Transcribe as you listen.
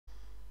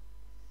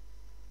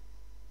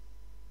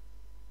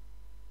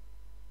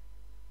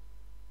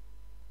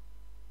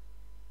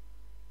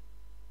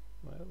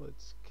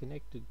it's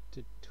connected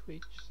to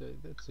Twitch, so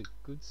that's a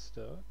good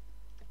start.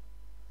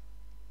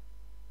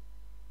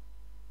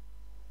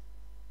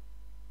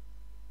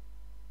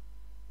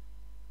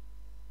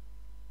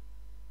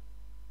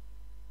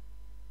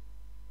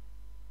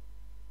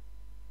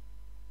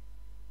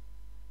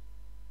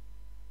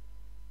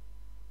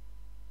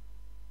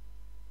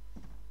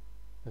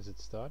 Has it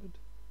started?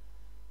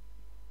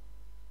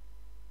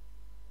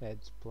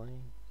 Ads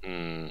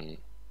playing?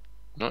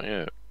 Not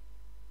yet.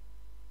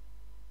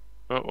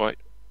 Oh, wait.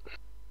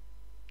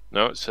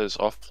 No, it says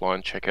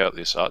offline. Check out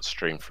this art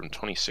stream from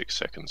 26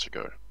 seconds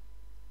ago.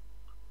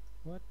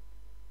 What?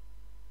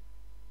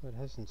 Well, it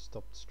hasn't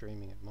stopped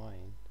streaming at my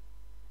end.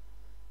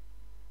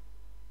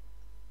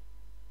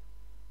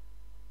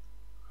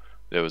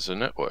 There was a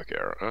network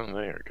error. Oh,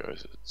 there it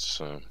goes.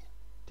 It's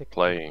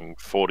playing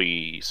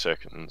 40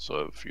 seconds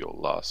of your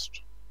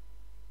last.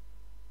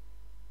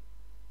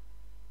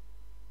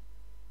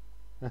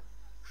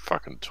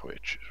 Fucking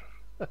Twitch.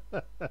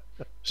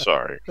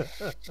 Sorry.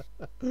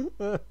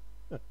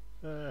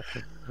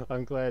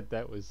 I'm glad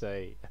that was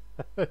a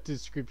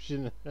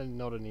description and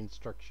not an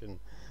instruction.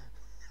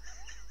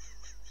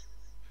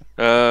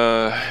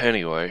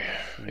 Anyway,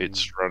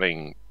 it's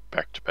running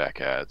back-to-back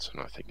ads,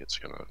 and I think it's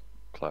gonna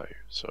play.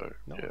 So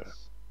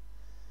nice.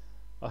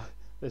 Yeah.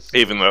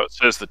 Even though it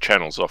says the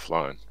channel's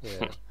offline.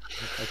 Yeah,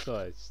 that's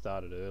why I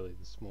started early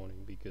this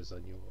morning, because I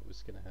knew I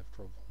was going to have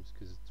problems,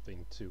 because it's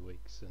been 2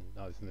 weeks and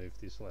I've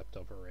moved this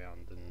laptop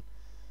around and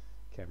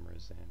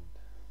cameras and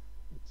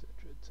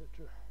etc,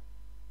 etc.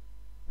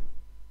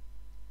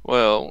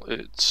 Well,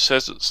 it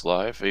says it's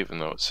live, even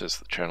though it says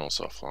the channel's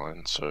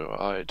offline, so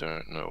I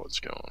don't know what's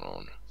going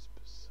on.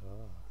 It's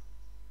bizarre.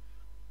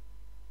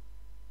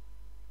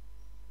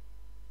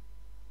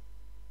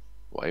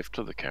 Wave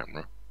to the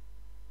camera.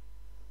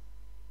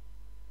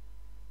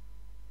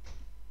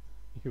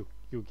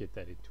 You'll get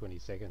that in 20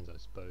 seconds, I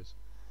suppose.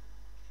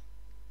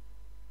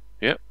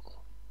 Yep. I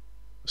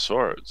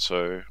saw it,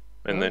 so...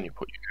 And then you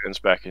put your hands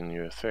back in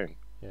your thing.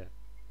 Yeah.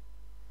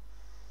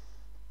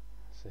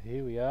 So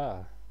here we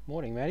are.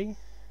 Morning, Matty.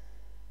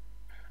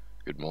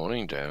 Good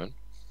morning, Dan.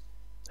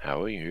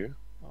 How are you?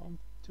 I'm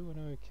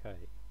doing okay.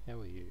 How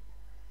are you?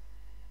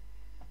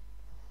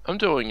 I'm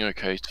doing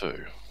okay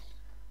too.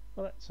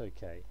 Well, that's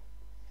okay.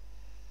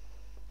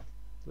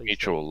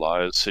 Mutual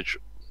Liars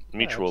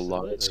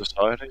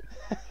Society.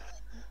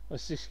 I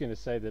was just going to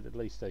say that at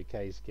least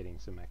okay is getting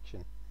some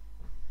action.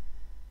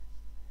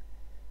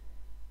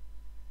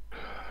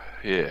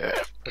 Yeah.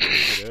 Probably a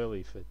bit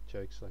early for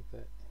jokes like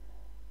that.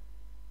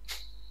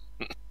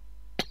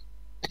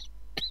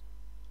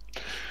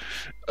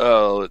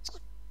 Oh, it's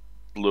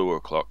blue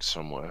o'clock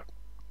somewhere.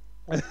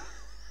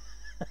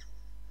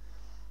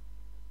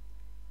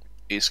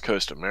 East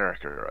Coast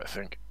America, I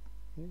think.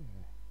 Yeah,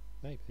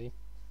 maybe.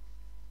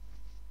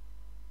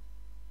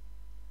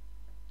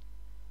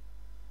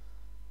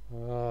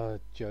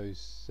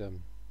 Joe's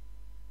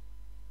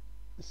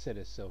set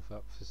herself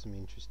up for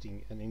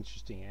an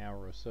interesting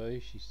hour or so.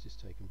 She's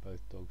just taken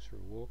both dogs for a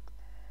walk.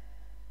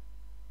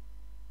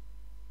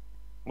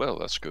 Well,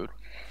 that's good.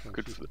 And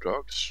good for the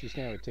dogs. She's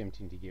now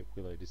attempting to get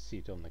Willow to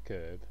sit on the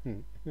curb.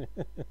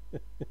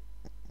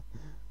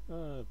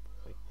 Oh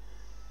boy.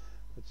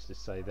 Let's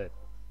just say that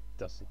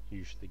doesn't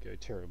usually go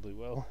terribly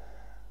well.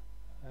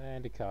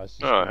 And a car's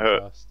just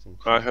past. And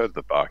I heard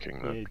the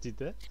barking though. Yeah, did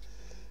that?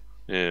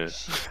 Yeah.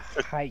 She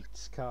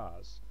hates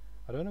cars.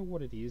 I don't know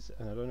what it is,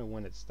 and I don't know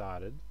when it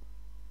started.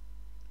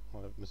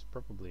 Well, it was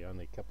probably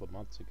only a couple of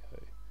months ago.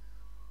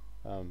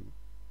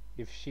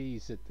 If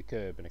she's at the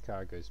curb and a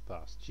car goes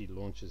past, she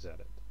launches at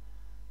it.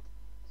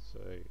 So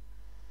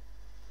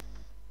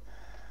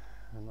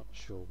I'm not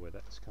sure where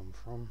that's come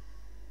from.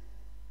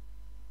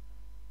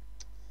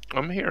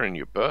 I'm hearing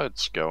your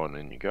birds going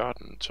in your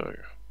garden too.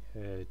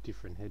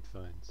 Different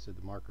headphones, so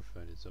the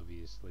microphone is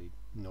obviously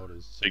not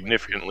as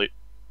significantly.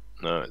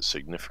 No, it's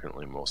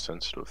significantly more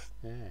sensitive.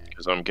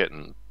 Because I'm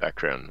getting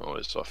background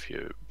noise off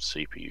your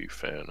CPU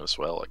fan as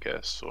well, I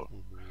guess, or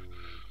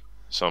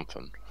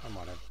something. I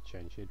might have to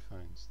change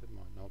headphones. That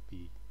might not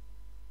be.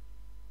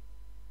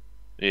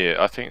 Yeah,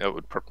 I think that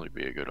would probably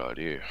be a good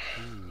idea.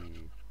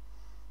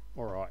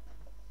 All right.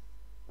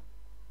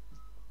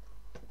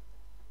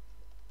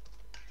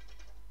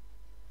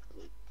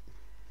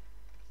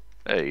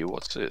 Hey,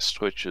 what's this?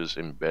 Twitch is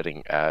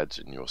embedding ads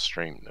in your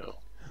stream now,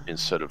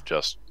 instead of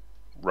just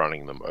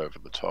running them over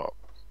the top.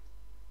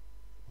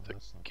 Well,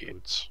 that's not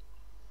Gits.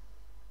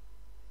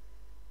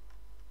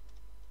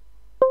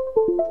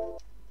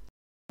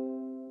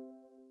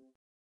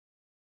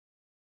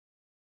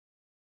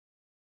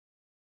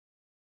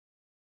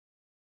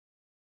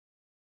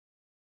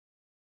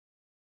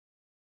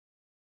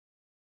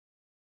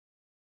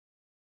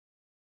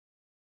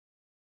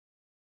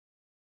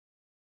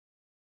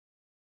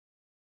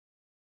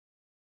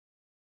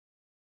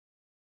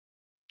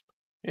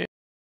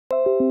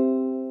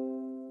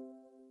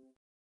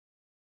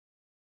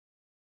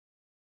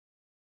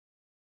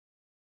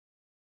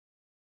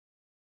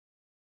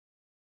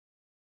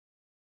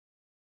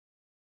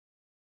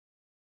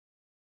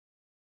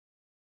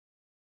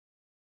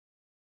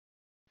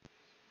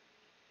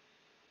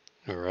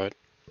 Alright.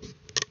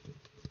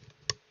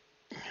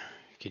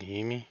 Can you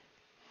hear me?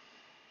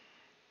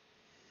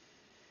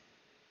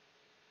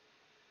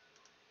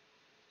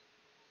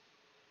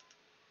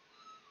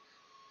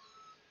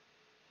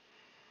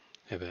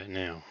 How about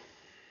now?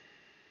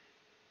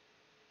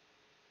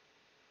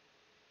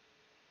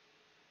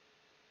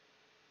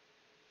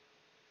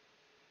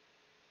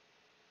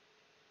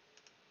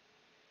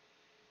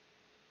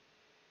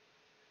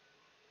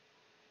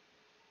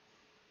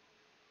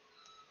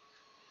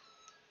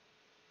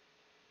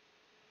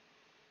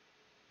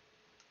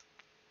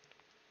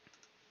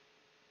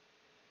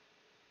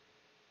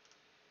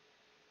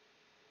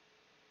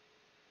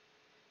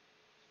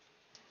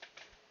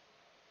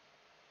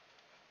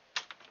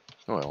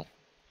 Well.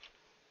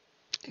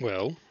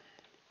 Well.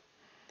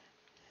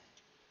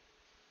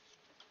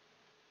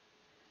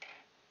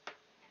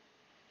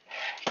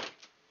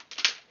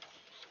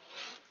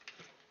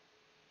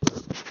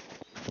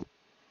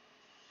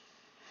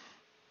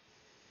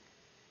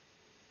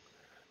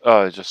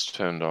 I just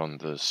turned on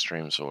the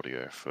stream's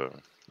audio for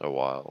a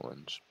while,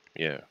 and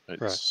yeah,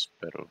 it's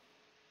better.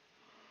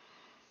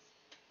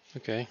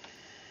 Okay.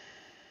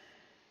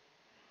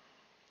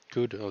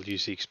 Good, I'll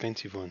use the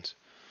expensive ones.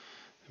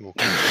 They're more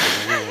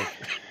comfortable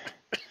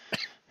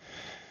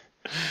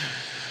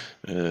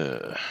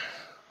anyway.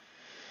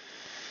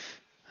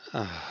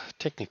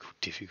 Technical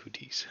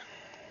difficulties.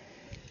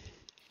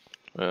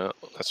 Well,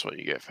 that's what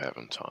you get for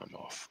having time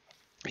off.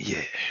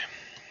 Yeah.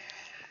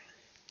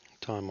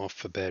 Time off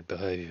for bad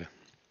behaviour.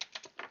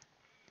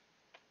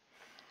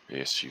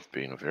 Yes, you've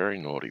been a very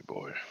naughty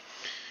boy.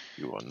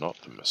 You are not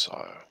the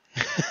Messiah.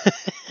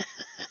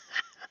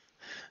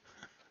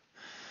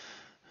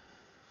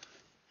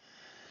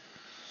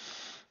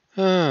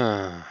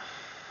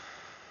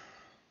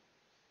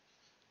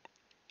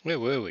 Where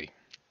were we?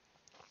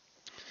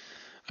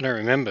 I don't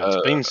remember.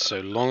 It's been so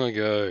long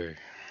ago.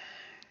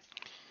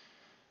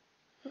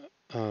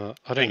 I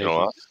don't The even.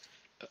 last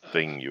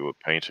thing you were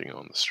painting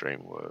on the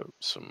stream were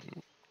some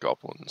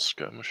goblin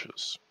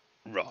skirmishes.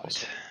 Right.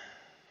 Awesome.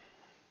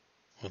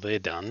 Well, they're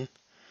done.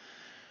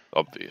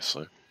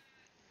 Obviously.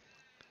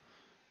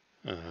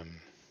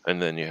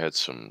 And then you had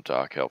some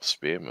Dark Elf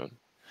Spearmen.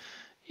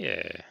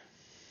 Yeah.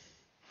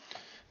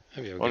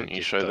 Maybe I'll Why go don't you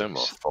get show those. them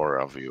off for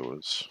our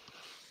viewers?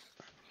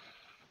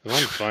 The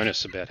one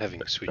bonus about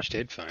having switched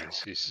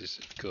headphones is,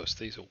 of course,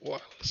 these are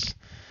wireless.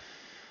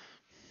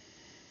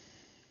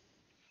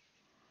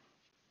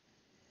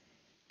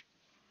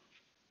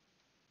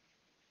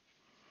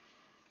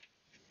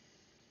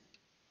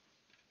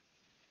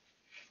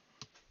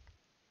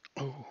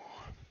 Oh,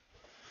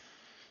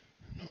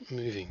 not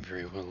moving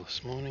very well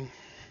this morning.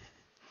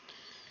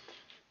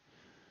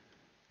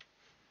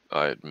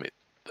 I admit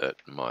that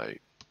my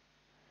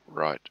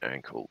right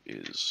ankle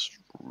is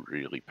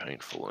really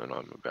painful, and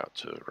I'm about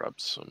to rub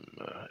some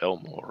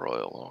Elmore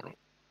oil on it.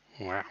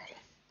 Wow.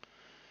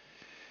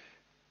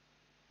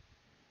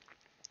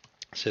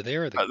 So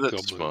there are the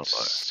goblin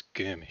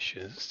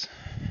skirmishes.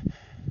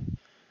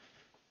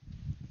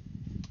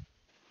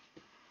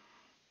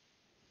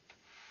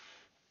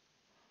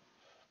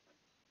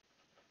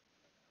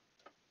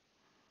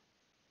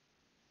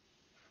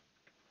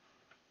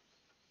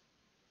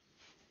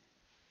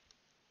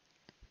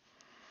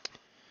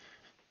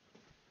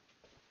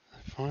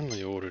 I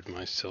finally ordered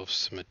myself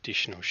some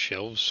additional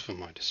shelves for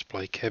my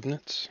display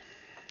cabinets.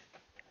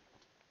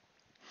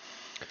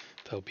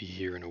 They'll be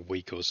here in a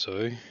week or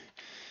so.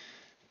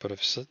 But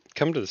I've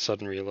come to the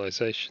sudden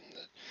realization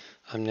that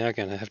I'm now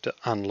going to have to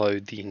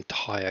unload the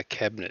entire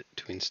cabinet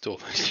to install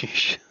the new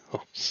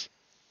shelves.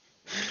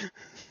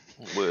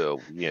 Well,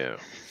 yeah.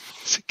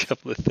 There's a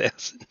couple of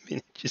thousand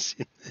miniatures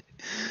in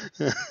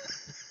there.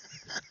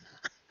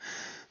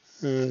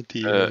 Oh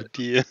dear, oh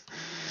dear.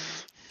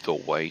 The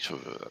weight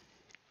of it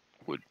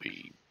would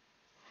be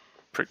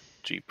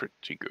pretty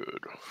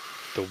good.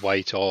 The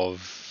weight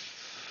of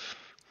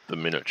the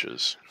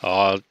miniatures.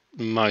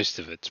 Most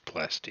of it's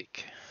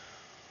plastic.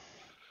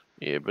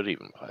 Yeah, but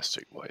even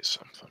plastic weighs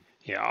something.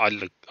 Yeah,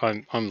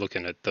 I'm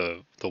looking at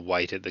the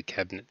weight of the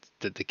cabinet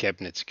that the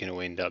cabinet's going to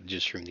end up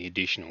just from the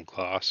additional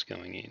glass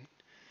going in,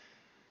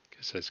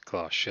 because those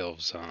glass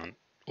shelves aren't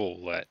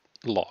all that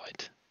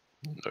light.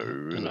 No,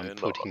 and I'm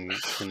putting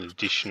an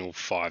additional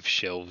 5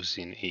 shelves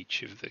in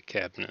each of the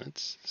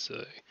cabinets,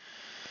 so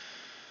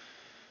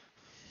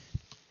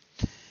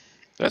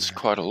that's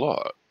quite a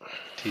lot.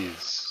 It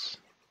is.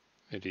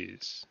 It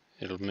is.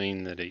 It'll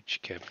mean that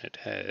each cabinet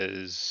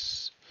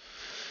has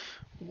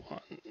 1,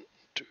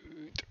 2,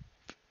 3,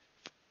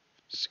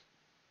 6.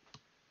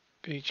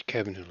 Each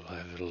cabinet will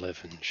have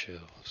 11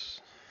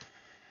 shelves.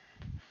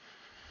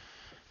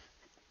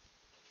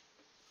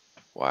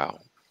 Wow.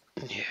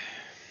 Yeah.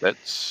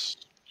 That's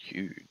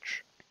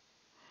huge.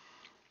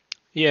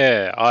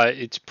 Yeah,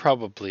 it's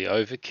probably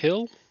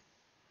overkill,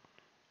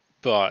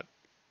 but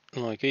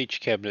like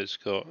each cabinet's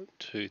got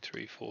 2,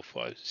 3, 4,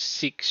 5,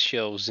 6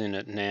 shelves in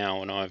it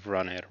now, and I've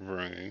run out of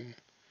room.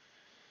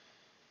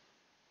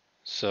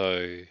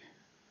 So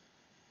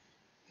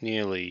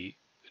nearly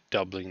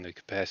doubling the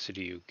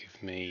capacity will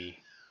give me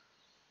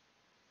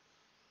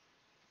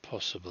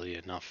possibly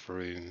enough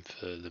room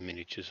for the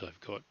miniatures I've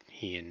got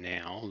here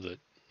now that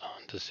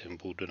aren't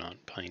assembled and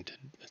aren't painted,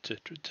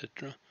 etc.,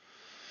 etc.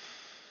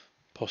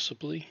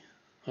 Possibly.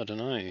 I don't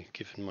know,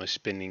 given my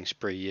spending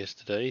spree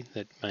yesterday,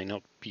 that may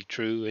not be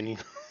true any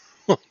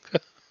longer.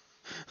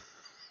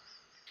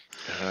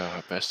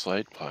 Best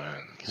laid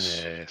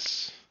plans.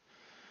 Yes.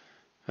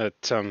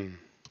 But,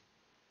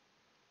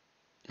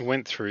 I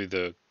went through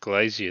the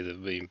glazier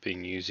that we've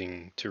been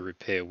using to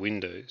repair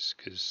windows,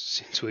 because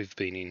since we've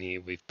been in here,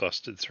 we've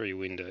busted 3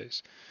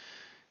 windows.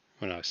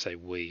 When I say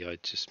we, I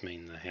just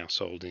mean the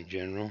household in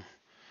general.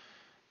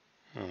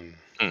 I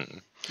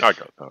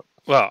got that.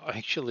 Well,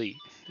 actually,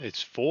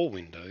 it's 4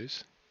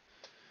 windows,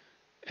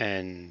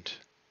 and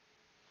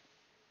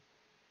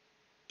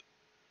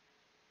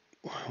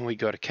we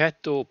got a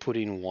cat door put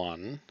in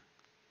one.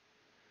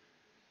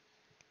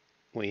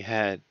 We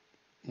had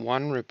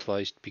one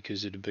replaced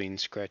because it had been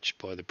scratched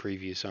by the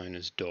previous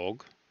owner's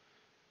dog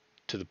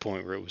to the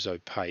point where it was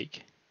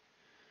opaque.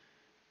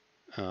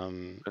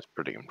 That's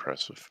pretty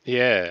impressive.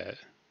 Yeah,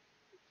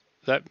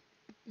 that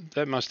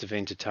must have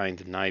entertained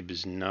the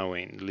neighbours no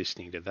end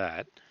listening to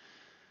that.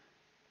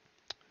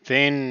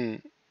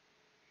 Then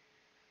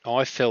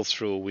I fell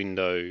through a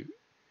window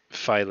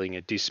failing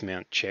a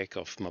dismount check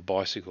off my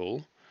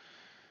bicycle.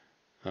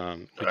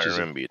 Which I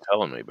remember you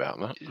telling me about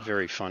that.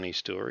 Very funny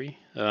story.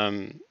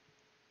 And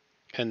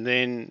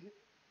then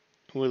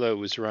Willow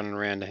was running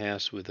around the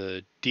house with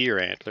a deer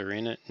antler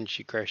in it, and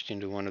she crashed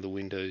into one of the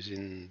windows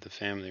in the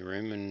family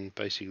room and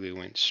basically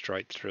went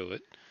straight through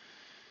it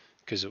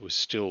because it was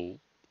still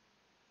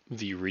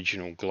the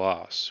original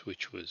glass,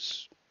 which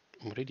was,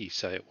 what did he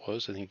say it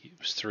was? I think it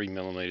was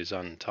 3mm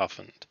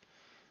untoughened.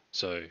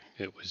 So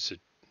it was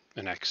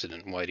an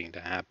accident waiting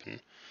to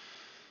happen.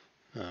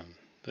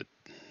 But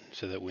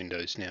so that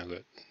window's now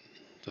got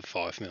the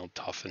 5mm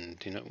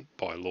toughened in it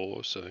by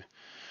law. So,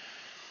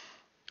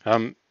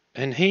 and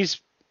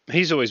he's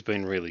always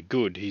been really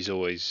good. He's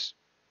always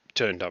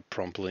turned up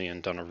promptly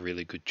and done a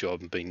really good job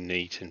and been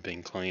neat and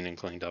been clean and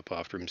cleaned up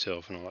after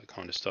himself and all that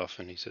kind of stuff.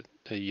 And he's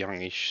a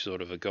youngish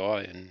sort of a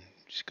guy, and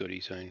he's got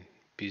his own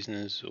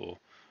business, or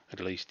at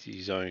least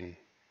his own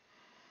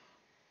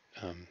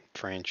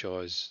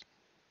franchise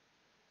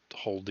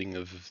holding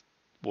of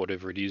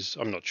whatever it is.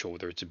 I'm not sure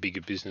whether it's a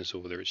bigger business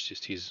or whether it's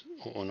just his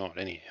or not.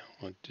 Anyhow,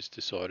 I just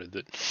decided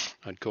that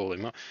I'd call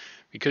him up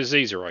because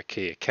these are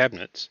IKEA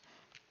cabinets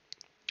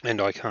and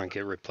I can't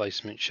get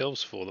replacement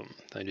shelves for them.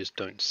 They just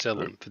don't sell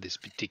them for this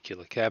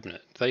particular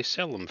cabinet. They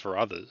sell them for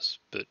others,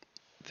 but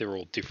they're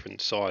all different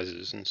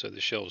sizes, and so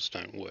the shelves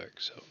don't work.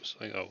 So I was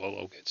like, oh well,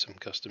 I'll get some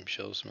custom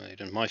shelves made.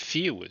 And my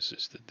fear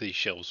was that these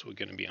shelves were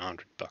going to be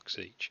 $100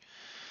 each,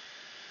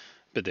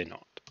 but they're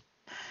not.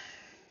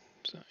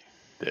 So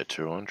they're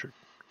 200.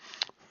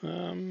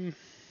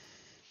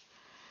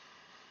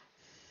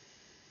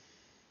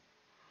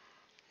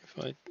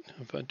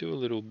 If I do a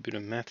little bit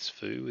of maths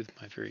foo with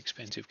my very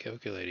expensive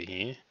calculator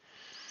here.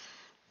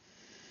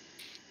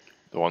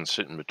 The one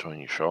sitting between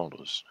your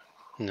shoulders.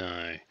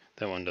 No,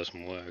 that one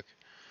doesn't work.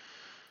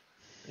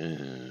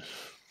 They're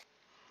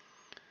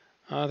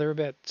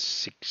about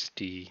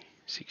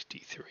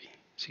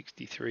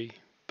 63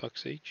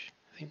 bucks each,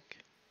 I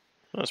think.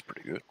 That's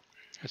pretty good.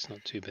 That's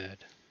not too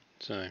bad.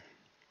 So,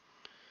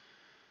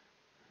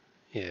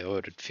 yeah, I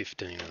ordered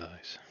 15 of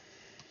those.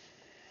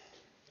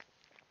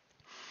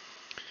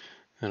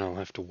 And I'll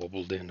have to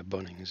wobble down to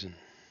Bunnings and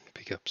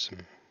pick up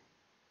some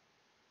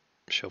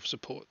shelf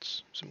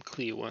supports, some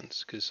clear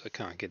ones, because I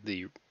can't get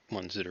the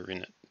ones that are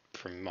in it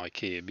from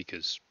IKEA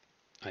because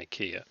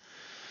IKEA.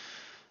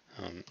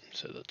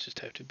 So they'll just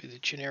have to be the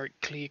generic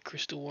clear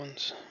crystal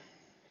ones.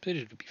 But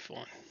it'll be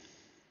fine.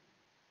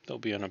 They'll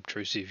be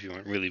unobtrusive. You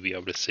won't really be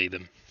able to see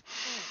them.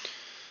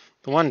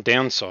 The one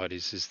downside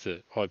is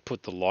that I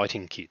put the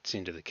lighting kits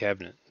into the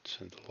cabinet.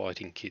 So the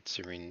lighting kits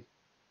are in.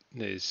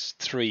 There's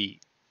 3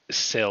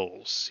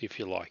 cells, if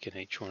you like, in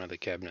each one of the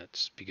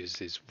cabinets because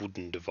there's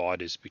wooden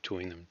dividers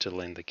between them to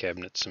lend the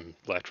cabinet some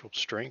lateral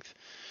strength.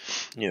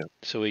 Yeah.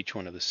 So each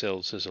one of the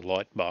cells has a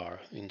light bar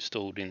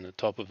installed in the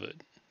top of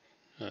it,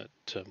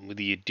 with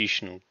the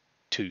additional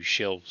 2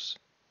 shelves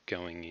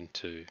going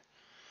into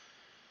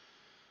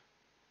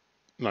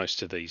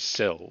most of these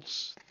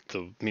cells.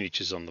 The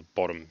miniatures on the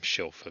bottom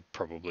shelf are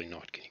probably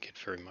not going to get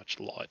very much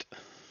light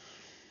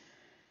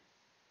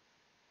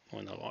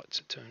when the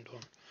lights are turned on.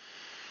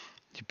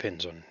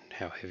 Depends on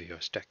how heavy I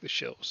stack the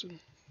shelves and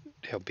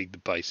how big the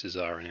bases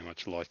are and how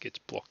much light gets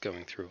blocked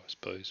going through, I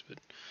suppose. But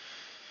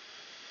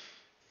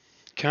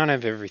can't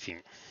have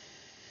everything.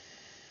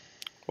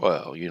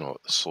 Well, you know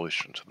what the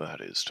solution to that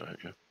is, don't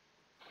you?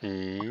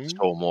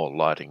 Install more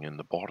lighting in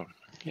the bottom.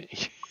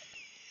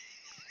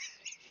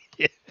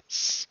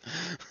 Yes.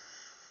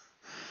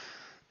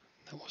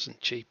 That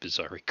wasn't cheap, as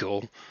I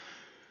recall.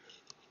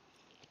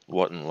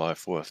 What in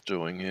life worth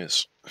doing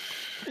is?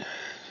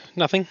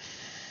 Nothing.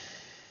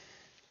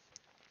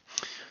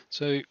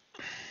 So,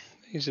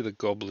 these are the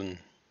goblin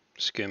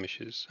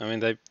skirmishers. I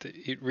mean,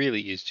 it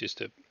really is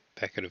just a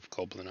packet of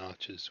goblin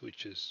archers,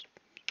 which is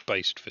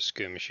based for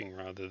skirmishing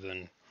rather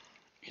than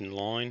in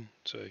line.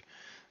 So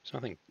There's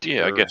nothing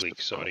Yeah, I guess terribly it's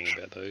exciting not.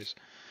 about those.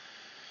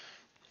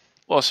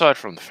 Well, aside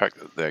from the fact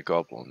that they're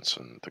goblins,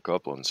 and the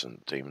goblins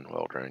in Demon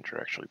World Range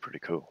are actually pretty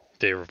cool.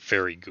 They're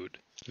very good,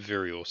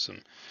 very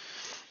awesome.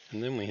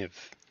 And then we have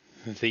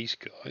these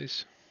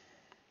guys,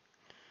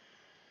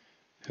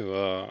 who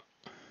are,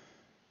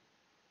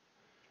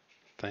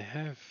 they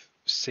have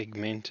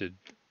segmented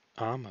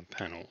armor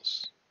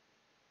panels,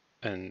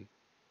 and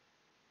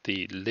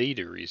the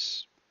leader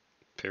is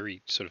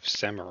very sort of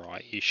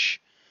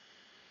samurai-ish.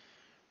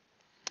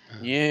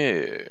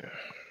 Yeah.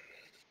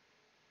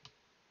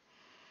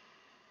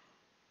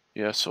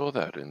 Yeah, I saw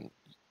that in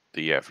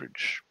the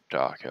average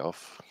Dark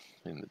Elf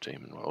in the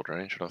Demon World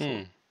Range, and I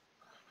thought,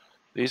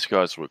 these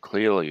guys were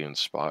clearly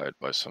inspired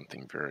by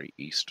something very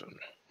Eastern.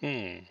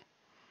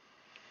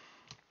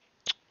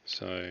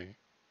 So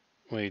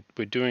we're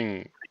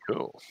doing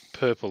Cool.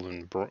 purple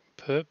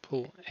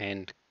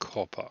and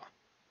copper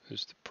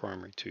as the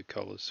primary two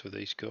colours for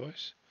these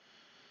guys.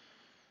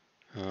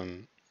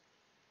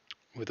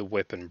 With a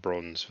weapon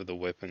bronze for the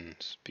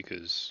weapons,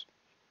 because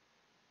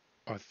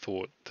I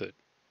thought that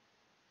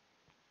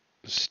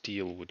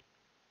steel would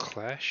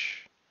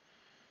clash.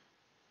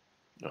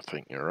 I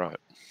think you're right.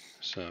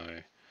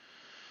 So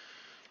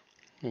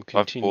we'll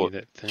continue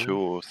that theme. 2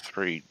 or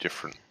 3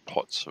 different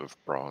pots of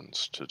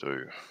bronze to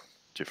do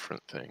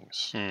different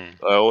things. Mm.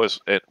 I always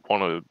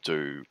want to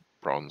do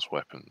bronze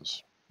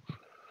weapons.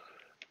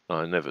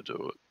 I never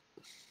do it.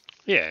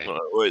 Yeah. I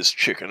always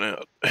chicken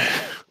out.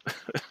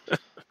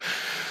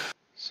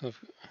 So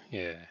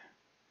yeah,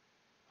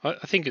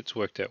 I think it's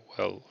worked out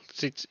well.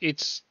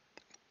 It's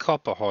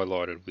copper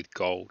highlighted with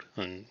gold,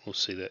 and we'll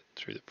see that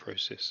through the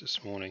process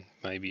this morning.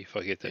 Maybe if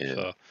I get that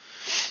far.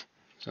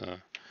 So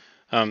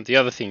the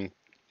other thing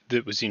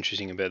that was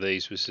interesting about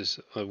these was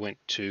I went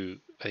to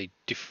a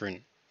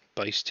different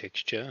base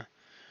texture.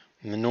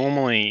 And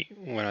normally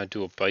when I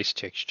do a base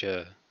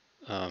texture,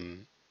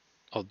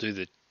 I'll do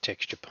the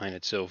texture paint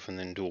itself and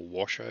then do a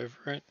wash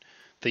over it.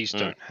 These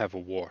don't have a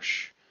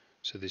wash,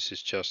 so this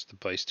is just the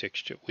base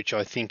texture, which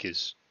I think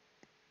is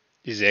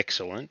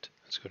excellent.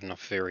 It's got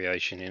enough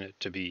variation in it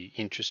to be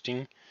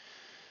interesting.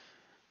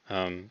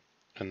 And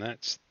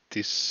that's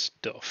this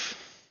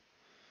stuff.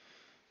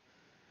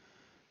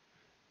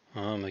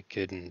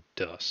 Armageddon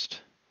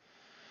Dust.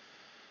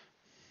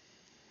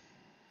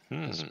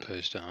 As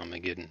opposed to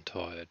Armageddon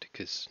Tired,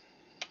 because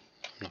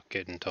I'm not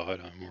getting tired,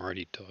 I'm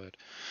already tired.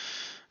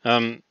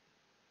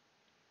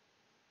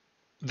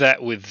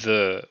 That with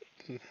the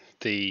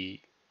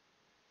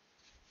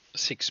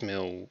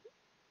 6mm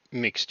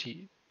mixed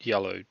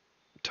yellow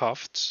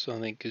tufts, I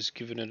think, has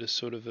given it a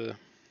sort of a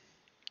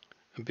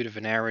bit of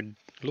an arid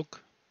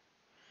look.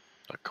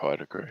 I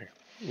quite agree.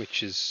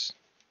 Which is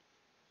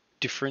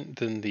different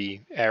than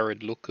the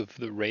arid look of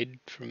the red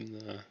from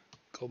the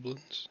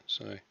goblins.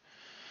 So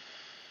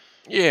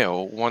yeah,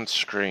 or one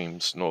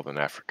screams Northern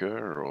Africa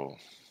or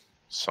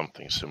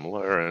something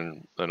similar,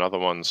 and another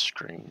one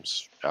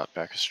screams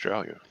Outback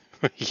Australia.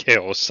 yeah,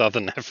 or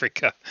Southern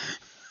Africa.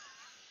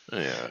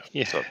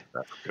 Yeah, Southern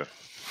Africa.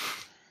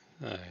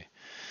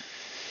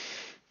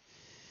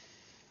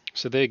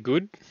 So they're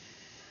good.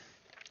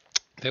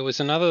 There was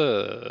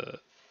another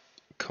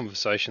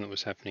conversation that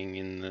was happening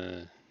in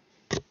the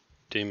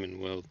Demon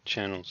World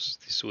channels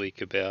this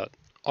week about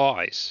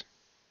eyes.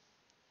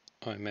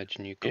 I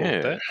imagine you caught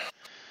that.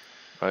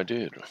 I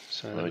did.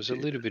 So there was a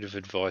little bit of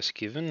advice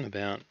given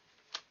about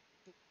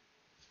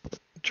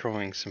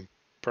trying some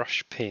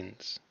brush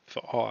pens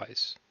for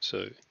eyes.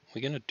 So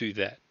we're going to do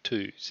that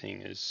too,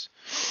 seeing as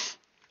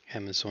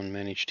Amazon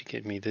managed to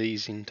get me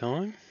these in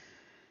time.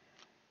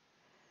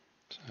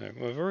 So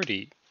I've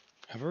already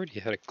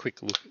had a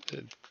quick look at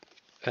it,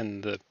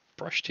 and the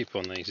brush tip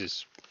on these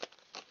is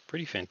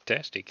pretty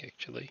fantastic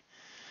actually.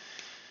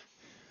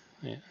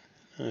 Yeah,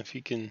 I don't know if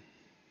you can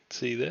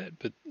see that,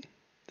 but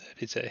that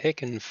is a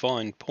heckin'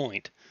 fine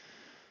point.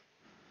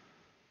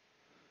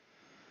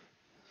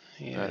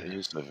 Yeah. That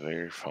is a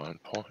very fine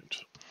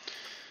point.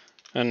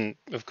 And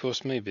of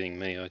course, me being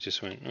me, I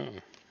just went, oh,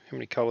 how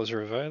many colours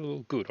are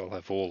available? Good, I'll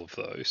have all of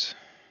those.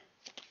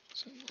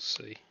 So we'll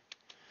see.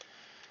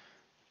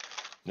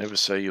 Never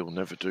say you'll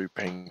never do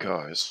pink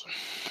eyes.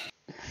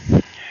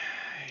 Yeah,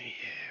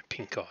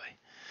 pink eye.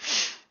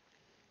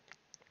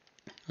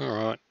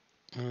 Alright.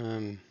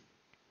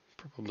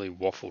 Probably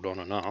waffled on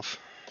enough.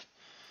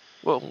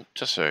 Well,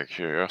 just out of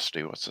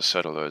curiosity, what's the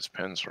set of those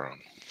pens run?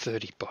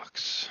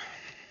 $30.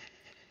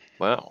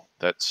 Wow,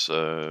 that's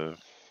 2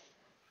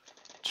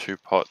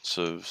 pots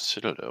of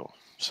Citadel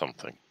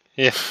something.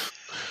 Yeah.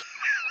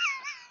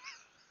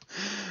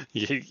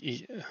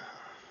 Yeah.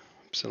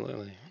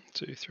 Absolutely. 1,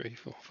 2, 3,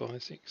 4,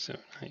 5, 6,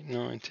 7, 8,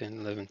 9, 10,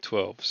 11,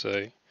 12.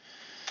 So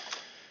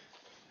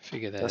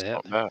figure that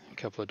out. Not bad. A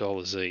couple of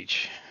dollars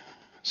each.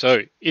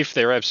 So if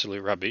they're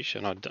absolute rubbish,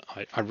 and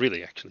I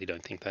really actually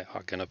don't think they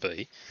are going to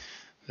be,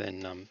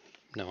 then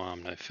no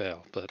harm, no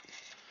foul. But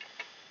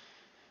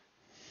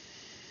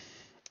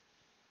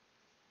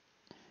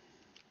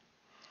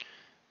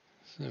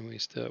so we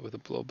start with a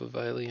blob of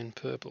alien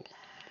purple.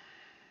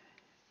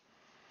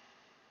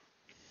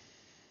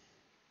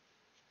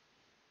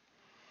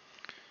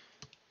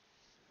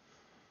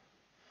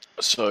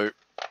 So,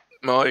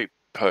 my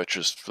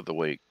purchase for the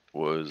week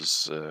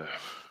was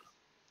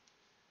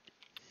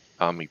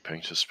Army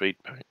Painter Speed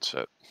Paint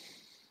set.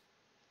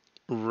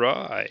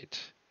 Right.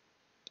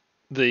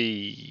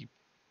 The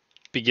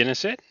beginner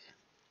set?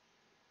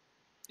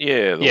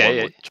 Yeah, the one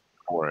with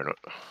 4 in it.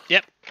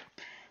 Yep.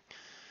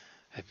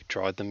 Have you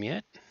tried them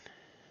yet?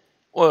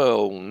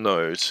 Well,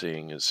 no,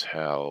 seeing as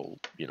how,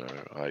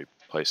 I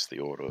placed the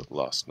order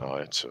last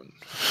night and...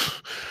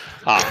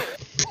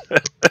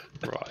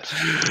 Right.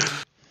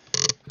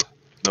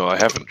 No, I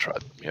haven't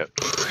tried them yet.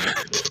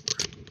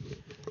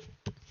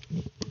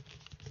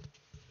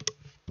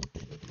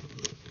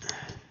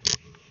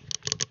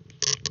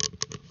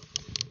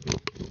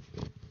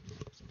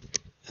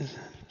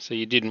 So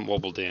you didn't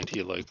wobble down to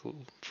your local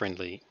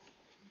friendly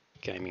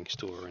gaming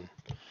store and...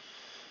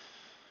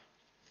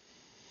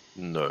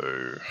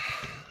 No,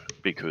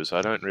 because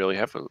I don't really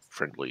have a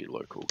friendly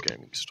local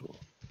gaming store.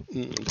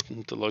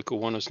 The local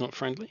one is not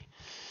friendly?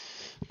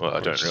 Well, I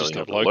Or don't it's really just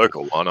have not a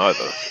local. local one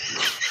either.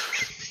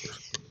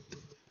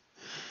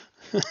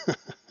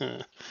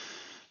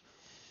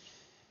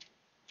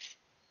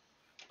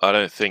 I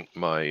don't think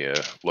my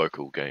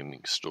local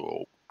gaming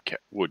store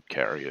would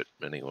carry it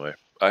anyway.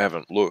 I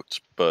haven't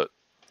looked, but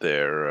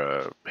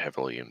they're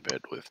heavily in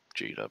bed with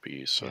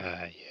GW, so...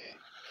 Yeah.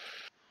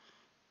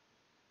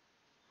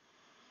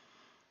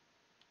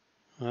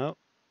 Well,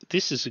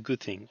 this is a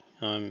good thing.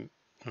 I'm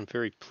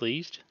very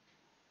pleased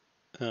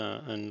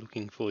and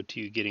looking forward to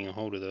you getting a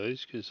hold of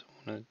those because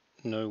I want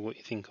to know what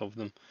you think of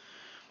them.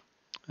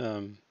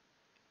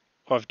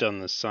 I've done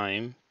the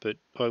same, but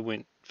I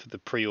went for the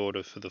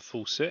pre-order for the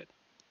full set,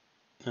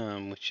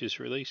 which is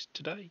released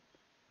today.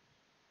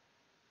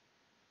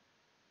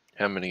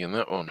 How many in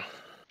that one?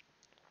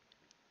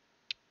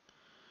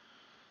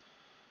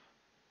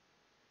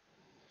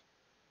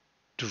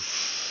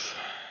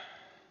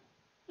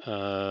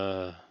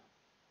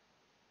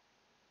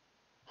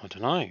 I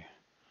don't know.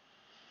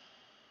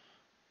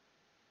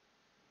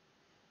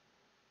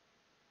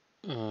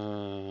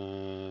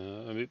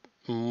 A bit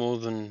more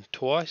than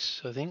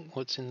twice, I think,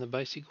 what's in the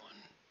basic one.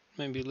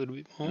 Maybe a little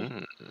bit more.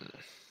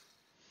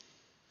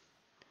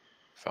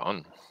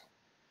 Fun.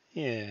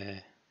 Yeah.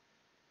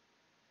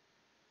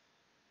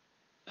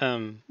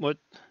 What?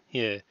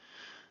 Yeah.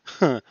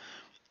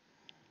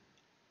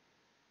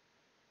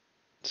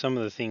 Some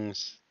of the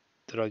things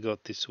that I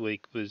got this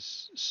week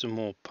was some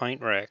more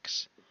paint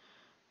racks.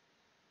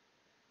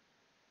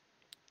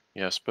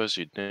 Yeah, I suppose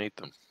you'd need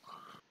them.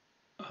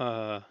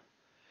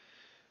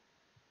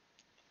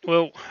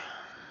 Well,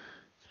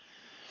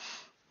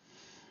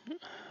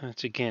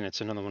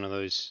 it's another one of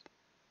those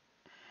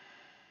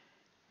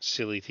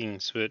silly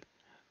things, but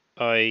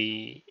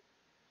when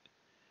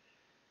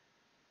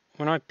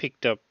I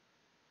picked up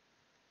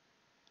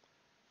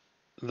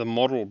the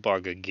model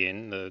bug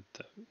again, the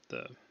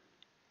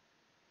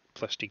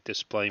plastic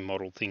display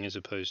model thing as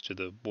opposed to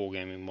the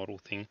wargaming model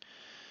thing,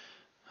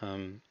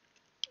 I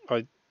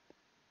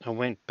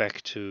went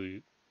back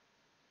to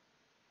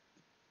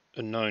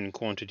a known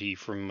quantity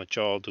from my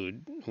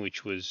childhood,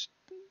 which was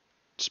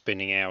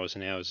spending hours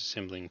and hours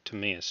assembling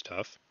Tamiya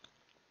stuff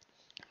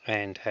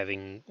and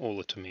having all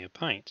the Tamiya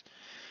paints.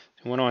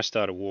 And when I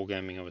started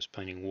wargaming, I was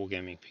painting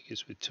wargaming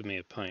figures with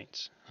Tamiya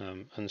paints,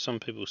 and some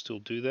people still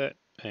do that,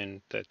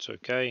 and that's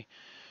okay.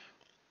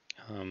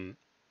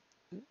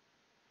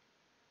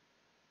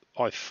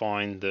 I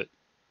find that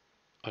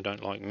I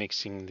don't like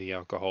mixing the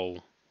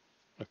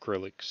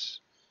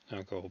alcohol-based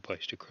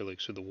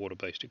acrylics with the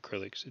water-based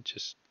acrylics.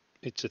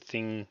 It's a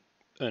thing,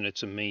 and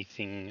it's a me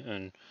thing,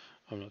 and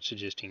I'm not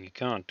suggesting you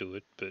can't do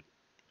it, but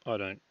I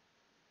don't.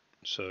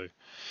 So,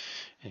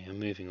 anyhow,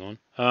 moving on.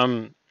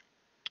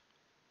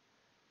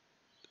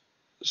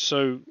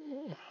 So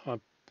I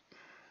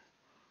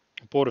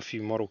bought a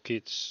few model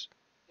kits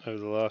over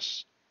the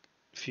last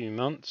few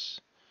months.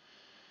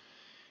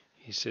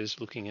 He says,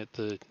 looking at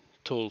the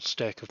tall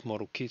stack of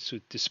model kits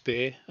with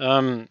despair.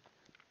 And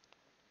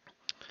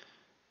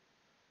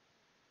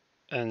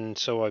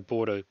so I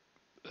bought a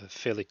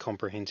fairly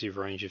comprehensive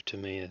range of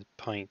Tamiya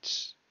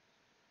paints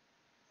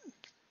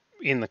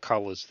in the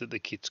colours that the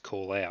kits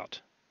call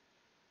out.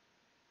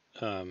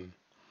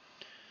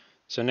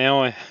 So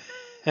now I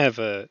have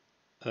a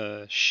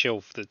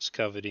shelf that's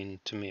covered in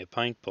Tamiya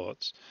paint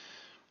pots,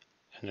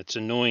 and it's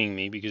annoying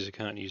me because I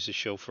can't use the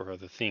shelf for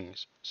other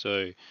things.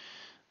 So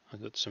I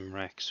got some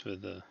racks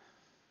that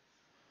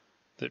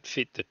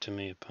fit the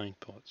Tamiya paint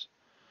pots.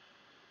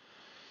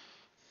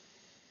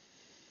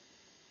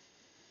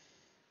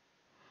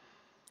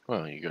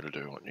 Well, you got to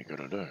do what you got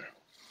to do.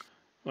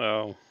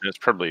 Well, it's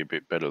probably a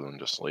bit better than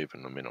just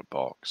leaving them in a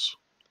box,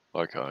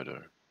 like I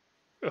do.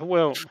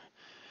 Well,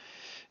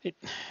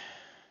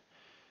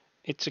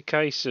 it's a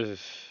case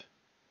of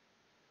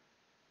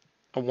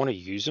I want to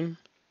use them,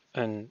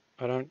 and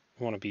I don't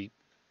want to be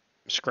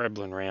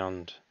scrabbling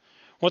around.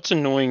 What's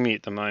annoying me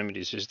at the moment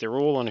is they're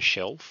all on a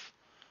shelf,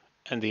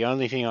 and the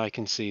only thing I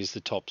can see is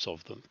the tops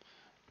of them.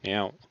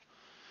 Now,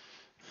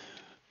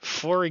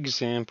 for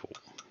example,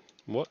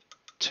 what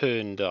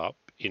turned up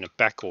in a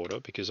back order,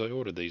 because I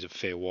ordered these a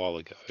fair while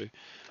ago,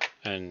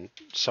 and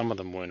some of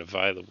them weren't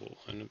available,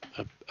 and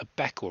a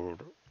back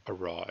order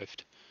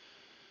arrived.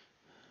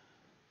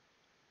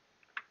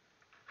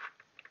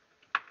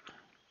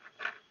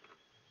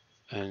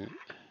 And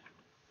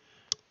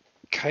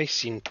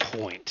case in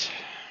point,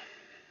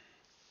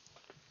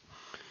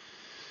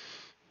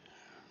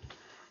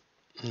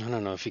 I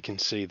don't know if you can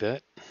see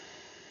that.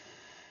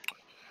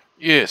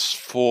 Yes,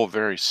 4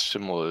 very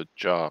similar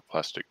jar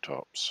plastic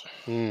tops.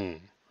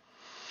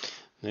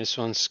 This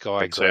one's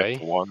sky Except grey.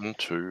 1,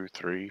 2,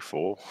 3,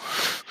 4.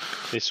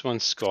 This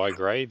one's sky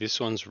grey. This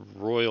one's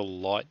royal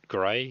light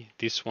grey.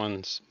 This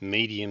one's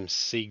medium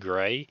sea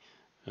grey.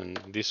 And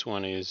this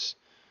one is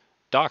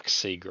dark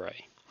sea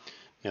grey.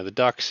 Now the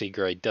dark sea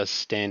grey does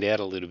stand out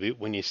a little bit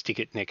when you stick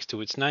it next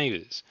to its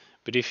neighbours.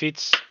 But if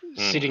it's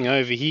sitting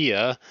over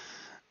here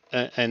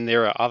and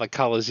there are other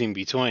colours in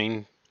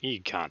between, you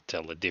can't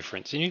tell the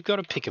difference. And you've got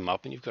to pick them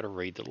up and you've got to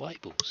read the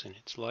labels. And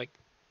it's like...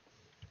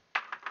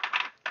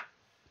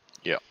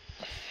 Yeah.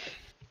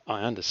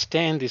 I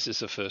understand this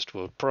is a first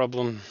world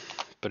problem,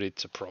 but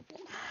it's a problem.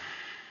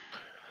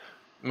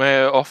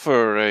 May I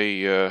offer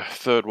a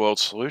third world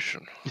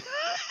solution?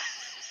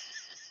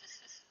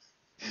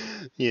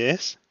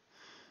 Yes?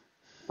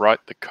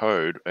 Write the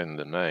code and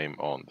the name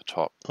on the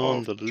top On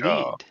of the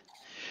jar.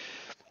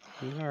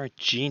 lid. You are a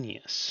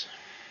genius.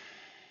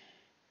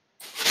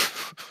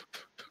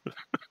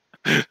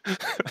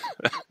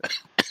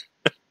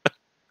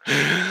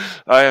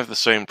 I have the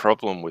same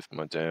problem with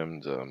my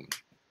damned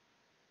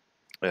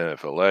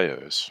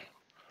Valleos.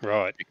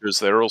 Right. Because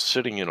they're all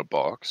sitting in a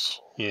box.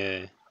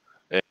 Yeah.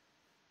 And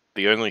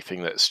the only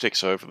thing that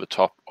sticks over the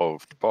top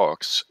of the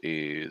box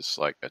is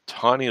like a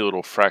tiny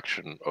little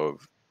fraction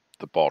of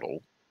the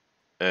bottle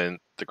and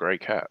the grey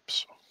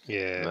caps.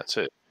 Yeah. And that's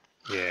it.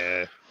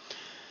 Yeah.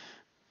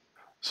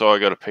 So I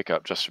got to pick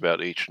up just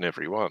about each and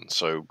every one.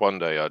 So one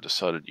day I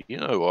decided, you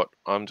know what,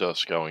 I'm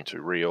just going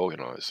to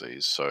reorganize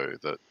these so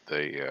that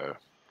they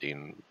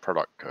in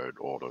product code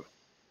order.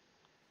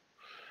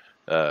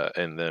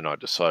 And then I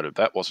decided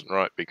that wasn't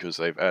right because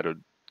they've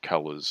added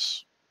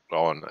colors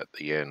on at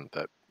the end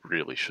that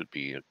really should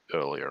be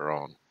earlier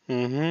on.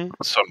 Mm-hmm.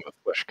 Some of the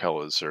flesh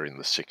colors are in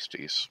the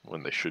 60s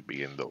when they should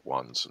be in the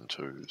 1s and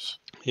 2s.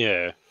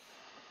 Yeah.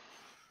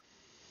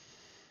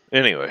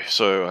 Anyway,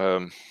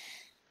 so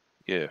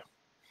yeah.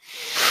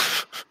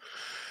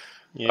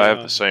 Yeah. I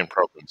have the same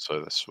problem,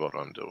 so that's what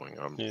I'm doing.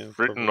 I'm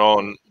written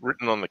on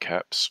the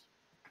caps,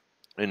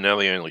 and now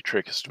the only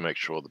trick is to make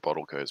sure the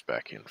bottle goes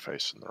back in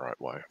facing the right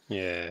way.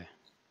 Yeah.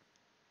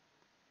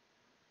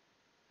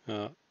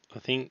 I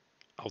think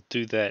I'll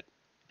do that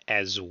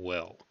as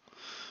well.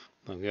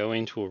 They'll go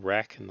into a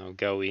rack and they'll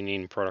go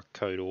in product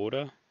code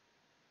order.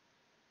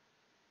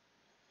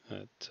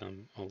 But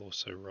I'll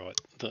also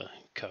write the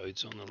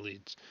codes on the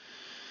lids.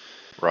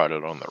 Write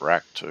it on the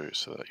rack too,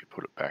 so that you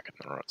put it back in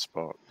the right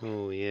spot.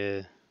 Oh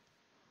yeah.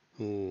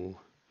 Ooh.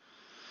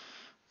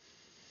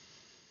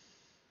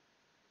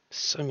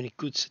 So many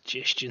good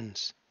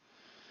suggestions.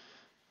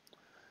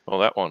 Well,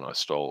 that one I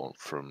stole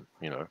from,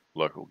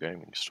 local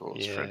gaming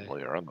stores, Yeah.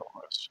 friendly or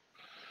otherwise.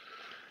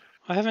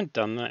 I haven't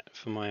done that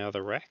for my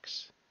other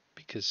racks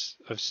because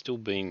I've still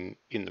been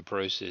in the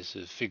process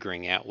of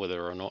figuring out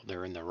whether or not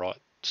they're in the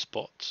right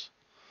spots.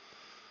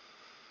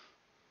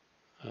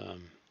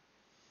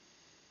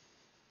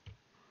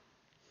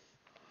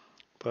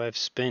 But I've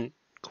spent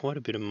quite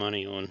a bit of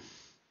money on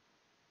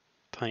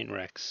paint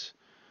racks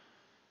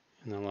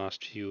in the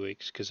last few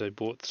weeks because I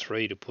bought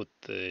 3 to put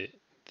the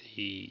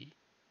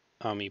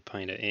Army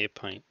Painter air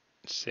paint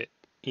set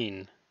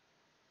in.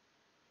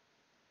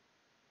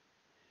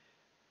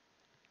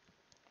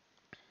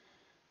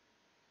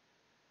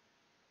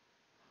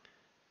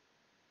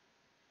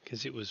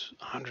 Because it was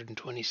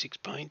 126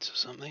 paints or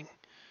something.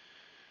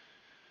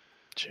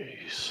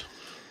 Jeez.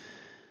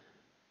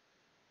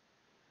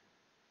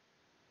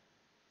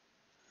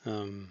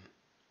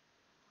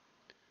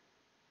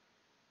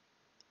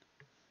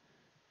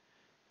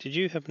 Did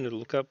you happen to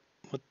look up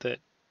what that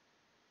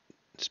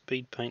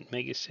speed paint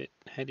mega set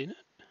had in it?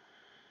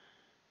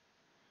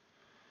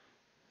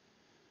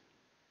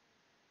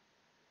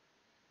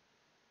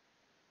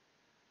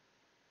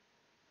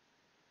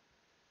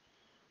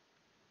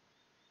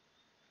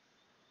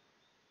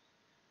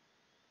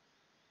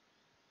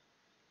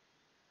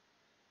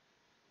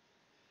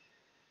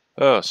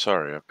 Oh,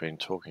 sorry, I've been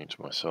talking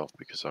to myself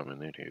because I'm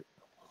an idiot.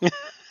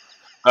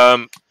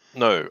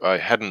 No, I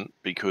hadn't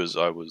because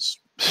I was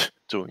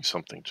doing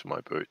something to my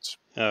boots.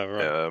 Oh,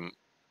 right.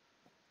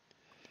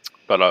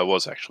 But I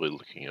was actually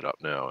looking it up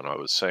now, and I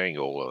was saying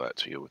all of that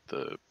to you with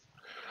the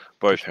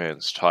both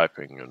hands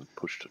typing and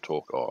push to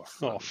talk off.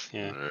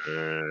 Yeah.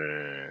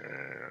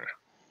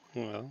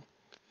 Well,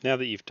 now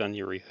that you've done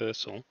your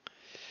rehearsal.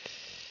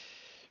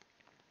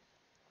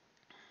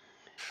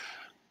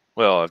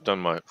 Well, I've done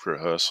my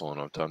rehearsal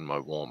and I've done my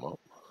warm-up.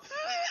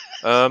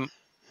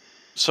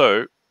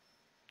 So,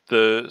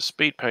 the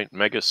Speed Paint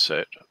Mega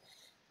Set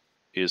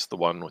is the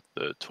one with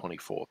the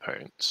 24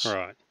 paints.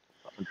 Right.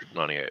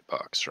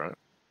 $198,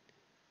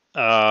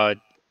 right?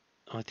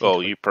 I think Well,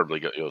 like you probably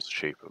got yours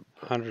cheaper.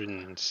 But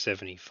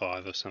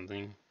 175 or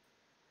something.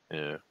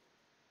 yeah.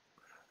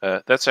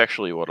 That's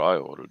actually what I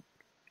ordered.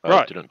 I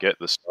Right. didn't get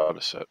the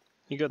starter set,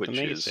 You got the which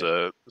mega is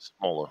set.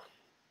 smaller.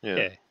 Yeah.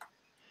 Yeah.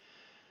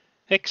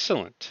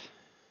 Excellent.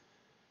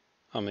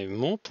 I'm even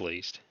more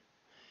pleased.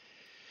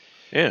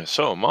 Yeah,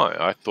 so am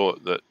I. I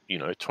thought that,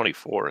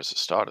 24 as a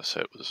starter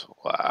set was,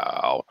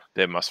 wow,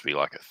 there must be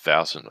like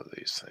 1,000 of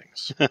these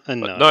things. But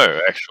No.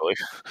 no, actually.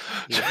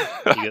 You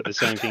got the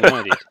same thing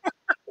I did.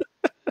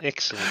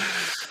 Excellent.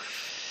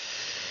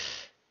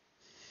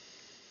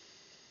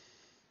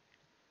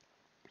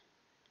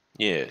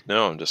 Yeah,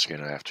 now I'm just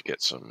going to have to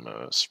get some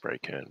spray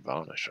can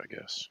varnish, I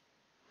guess.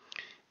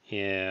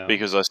 Yeah.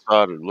 Because I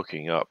started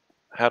looking up,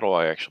 how do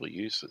I actually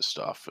use this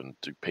stuff and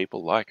do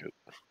people like it?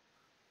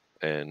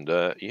 And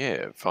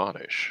yeah,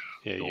 varnish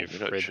Yeah, your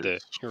you've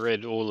miniatures.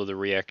 read all of the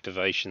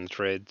reactivation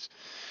threads.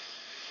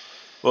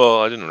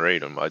 Well, I didn't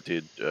read them. I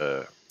did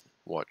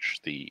watch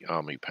the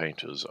Army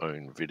Painter's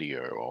own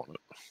video on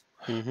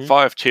it. Mm-hmm.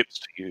 5 tips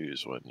to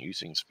use when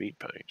using speed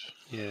paint.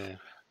 Yeah.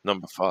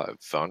 Number 5,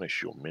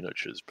 varnish your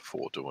miniatures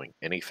before doing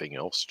anything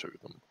else to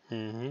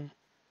them.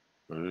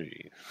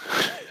 Mm-hmm.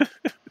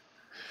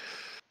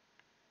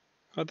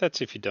 Well,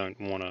 that's if you don't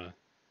want to.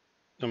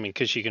 I mean,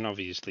 because you can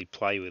obviously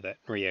play with that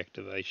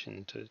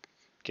reactivation to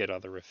get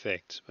other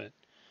effects, but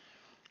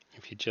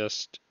if you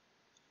just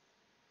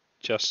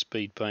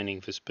speed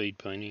painting for speed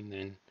painting,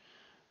 then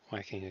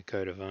whacking a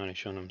coat of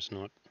varnish on them's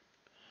not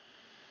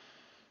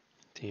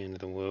the end of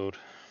the world.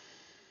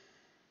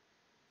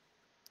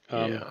 Yeah,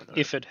 I know.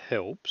 If it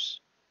helps,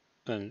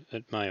 and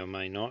it may or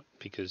may not,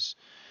 because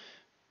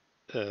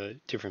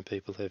different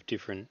people have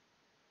different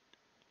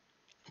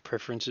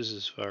preferences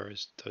as far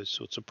as those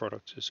sorts of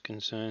products is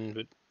concerned,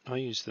 but I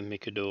use the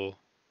Mikador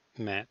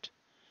matte.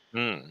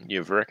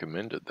 You've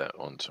recommended that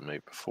one to me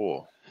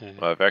before. Uh,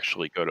 I've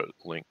actually got it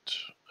linked,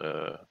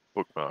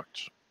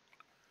 bookmarked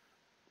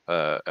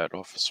at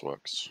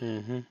Officeworks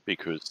mm-hmm.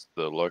 because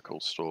the local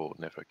store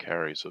never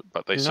carries it.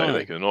 But they say No,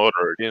 they can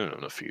order it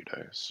in a few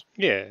days.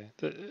 yeah,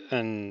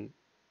 and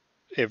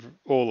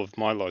all of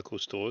my local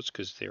stores,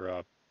 because there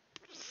are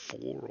 4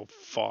 or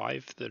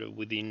 5 that are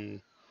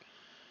within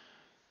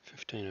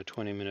 15 or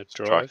 20-minute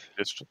Striking drive.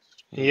 distance.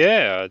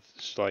 Yeah,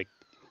 it's like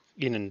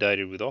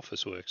inundated with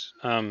Officeworks.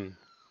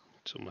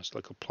 It's almost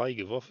like a plague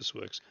of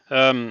Officeworks. They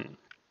Some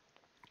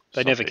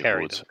never people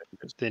carry would them. say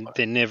it's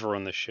They're never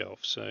on the shelf.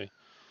 So,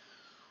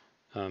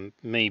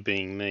 me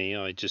being me,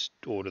 I just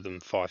order them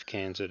 5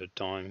 cans at a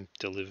time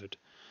delivered.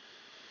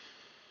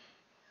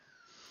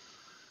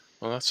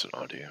 well, that's an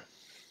idea.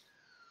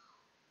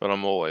 But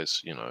I'm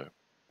always,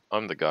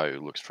 I'm the guy who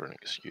looks for an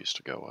excuse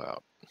to go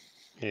out.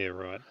 Yeah,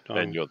 right.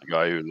 And you're the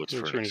guy who looks for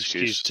Looks an for an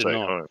excuse excuse to to stay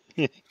not. home.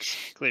 Yeah,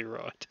 exactly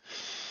right.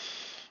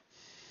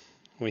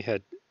 We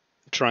had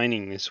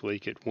training this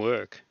week at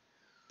work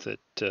that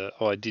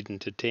I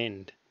didn't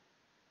attend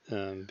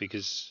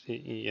because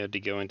you had to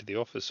go into the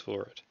office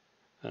for it.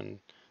 And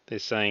they're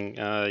saying,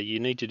 you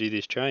need to do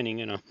this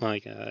training. And I'm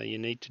like, you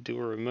need to do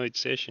a remote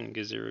session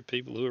because there are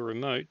people who are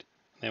remote.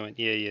 And they went,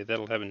 yeah,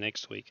 that'll happen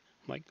next week.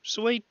 I'm like,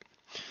 sweet.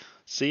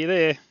 See you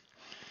there.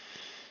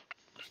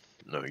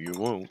 No, you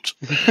won't.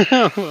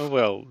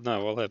 Well,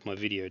 no, I'll have my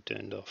video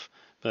turned off.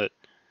 But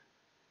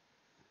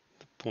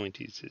the point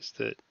is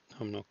that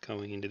I'm not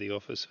going into the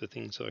office for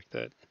things like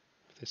that.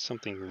 If there's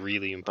something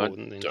really I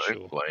important, then don't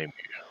sure. blame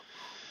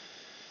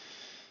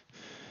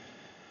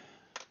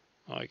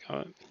you. Like,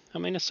 I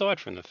mean, aside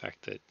from the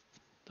fact that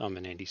I'm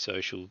an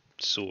antisocial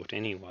sort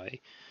anyway,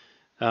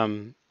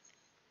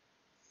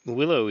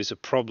 Willow is a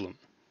problem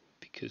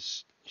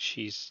because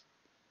she's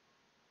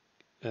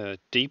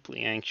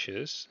deeply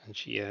anxious and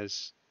she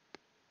has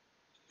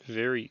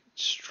very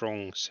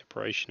strong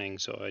separation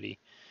anxiety.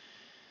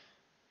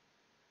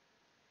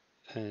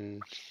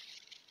 And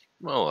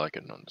Well, I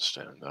can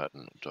understand that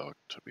in a dog,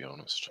 to be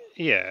honest.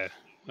 yeah,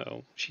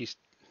 well, she's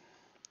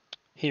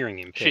hearing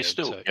She's impaired,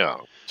 still so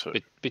young, too.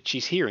 but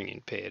she's hearing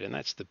impaired, and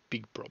that's the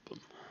big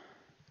problem.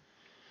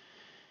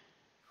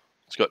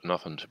 It's got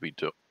nothing to be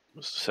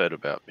said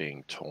about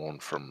being torn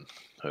from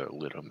her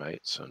litter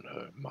mates and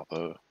her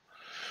mother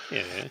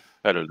Yeah,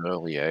 at an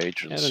early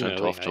age and at an sent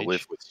early off to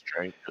live age. with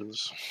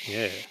strangers.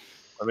 Yeah.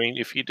 I mean,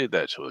 if you did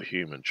that to a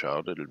human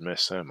child, it'd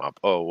mess them up.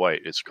 Oh,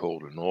 wait, it's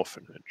called an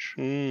orphanage.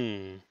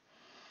 Mm.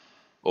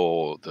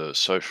 Or the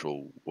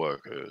social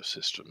worker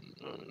system.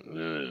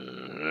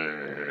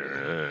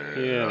 Yeah,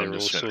 there I'm are all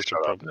just going to sorts of shut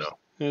up problems. now.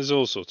 There's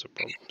all sorts of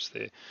problems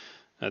there.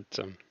 That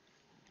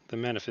the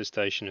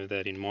manifestation of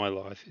that in my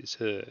life is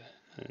her,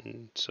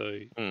 and so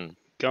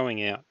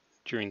going out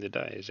during the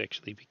day has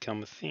actually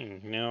become a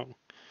thing. Now,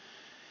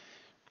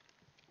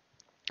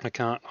 I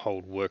can't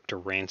hold work to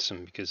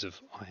ransom because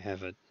of I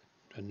have a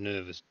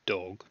nervous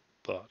dog,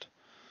 but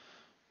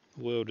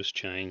the world has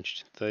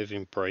changed. They've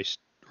embraced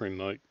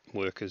remote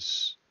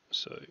workers,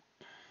 so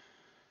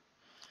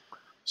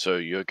So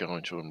you're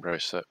going to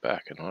embrace that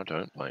back, and I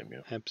don't blame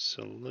you.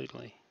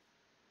 absolutely.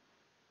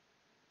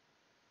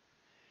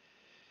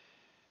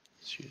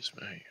 Excuse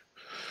me.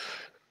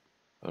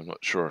 I'm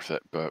not sure if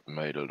that burp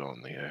made it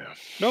on the air.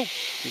 Nope,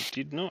 it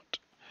did not.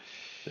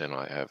 Then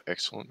I have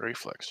excellent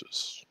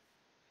reflexes.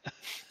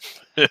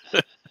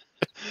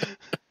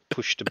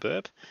 Push to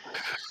burp.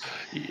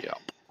 Yep.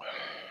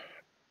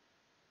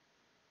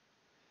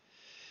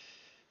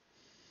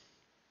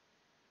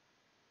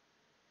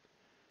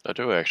 I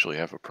do actually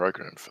have a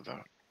program for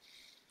that.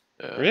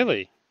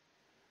 Really?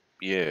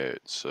 Yeah,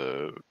 it's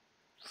a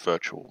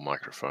virtual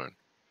microphone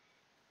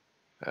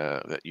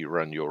that you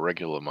run your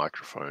regular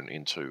microphone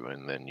into,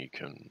 and then you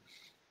can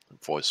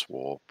voice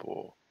warp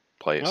or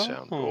play a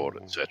soundboard,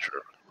 Oh, etc.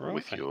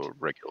 with right. your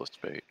regular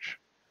speech.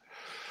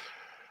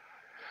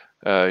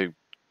 I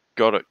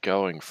got it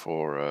going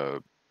for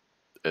a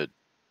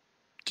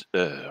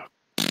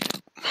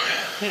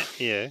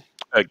Yeah.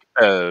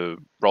 a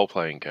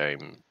role-playing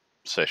game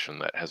session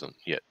that hasn't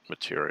yet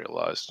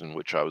materialized, in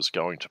which I was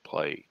going to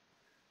play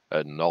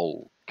a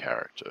Gnoll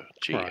character,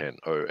 Right.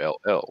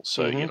 Gnoll.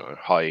 So, Mm-hmm.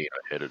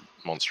 hyena-headed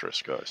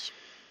monstrous ghost,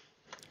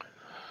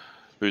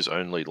 whose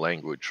only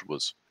language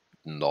was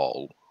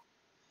Gnoll.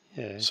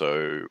 Yeah.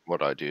 So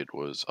what I did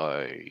was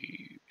I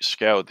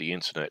scoured the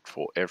internet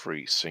for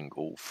every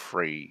single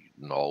free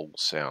Gnoll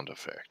sound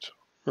effect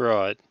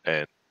Right.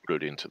 and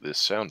put it into this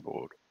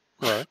soundboard.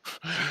 Right.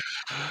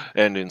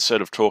 And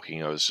instead of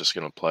talking, I was just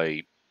going to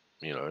play,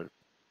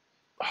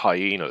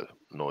 hyena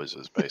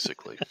noises,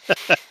 basically.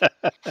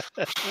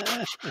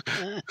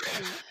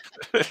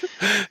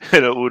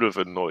 And it would have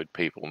annoyed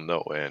people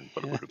no end,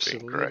 but it would have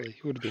been great. Absolutely.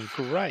 It would have been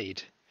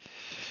great.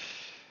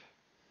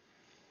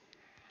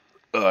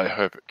 I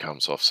hope it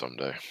comes off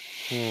someday.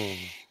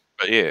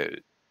 But yeah,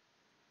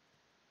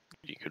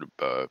 you could have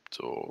burped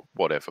or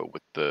whatever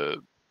with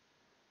the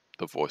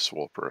voice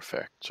warper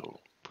effect, or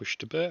Push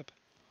to burp.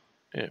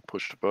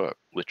 push to burp,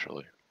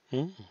 literally,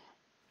 Mm.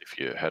 if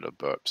you had a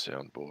burp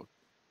soundboard.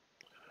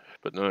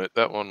 But no,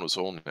 that one was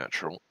all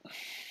natural,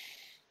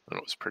 and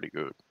it was pretty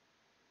good.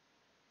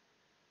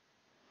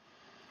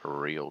 A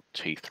real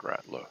teeth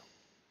rattler.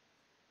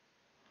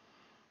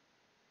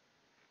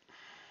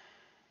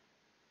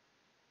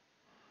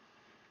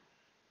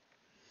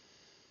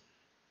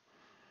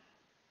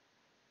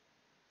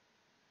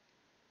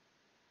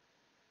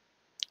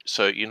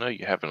 So, you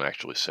haven't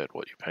actually said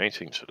what you're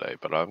painting today,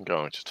 but I'm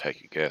going to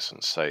take a guess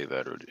and say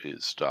that it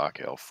is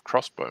Dark Elf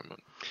Crossbowmen.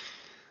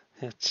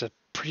 That's a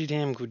pretty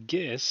damn good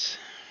guess.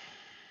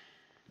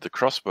 The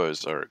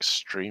crossbows are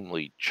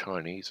extremely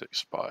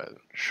Chinese-inspired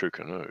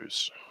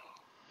shukanus.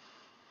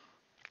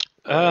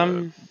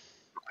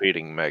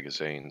 Repeating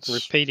magazines.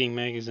 Repeating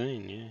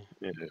magazine, yeah.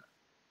 Yeah.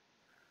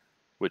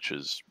 Which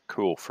is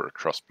cool for a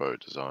crossbow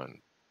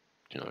design,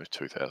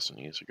 2,000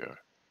 years ago.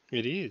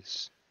 It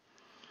is.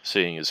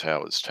 Seeing as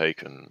how it's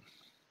taken,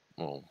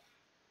 well,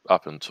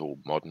 up until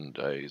modern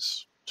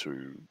days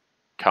to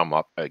come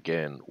up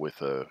again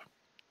with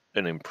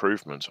an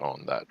improvement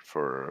on that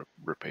for a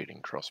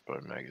repeating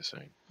crossbow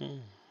magazine.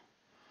 Mm.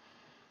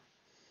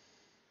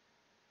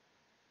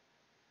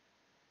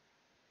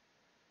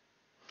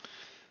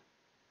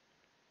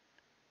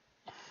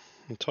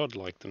 And Todd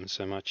liked them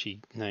so much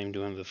he named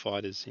one of the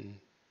fighters in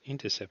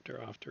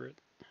Interceptor after it.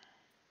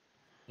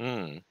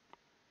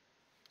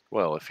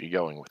 Well, if you're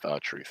going with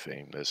archery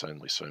theme, there's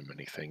only so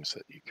many things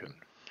that you can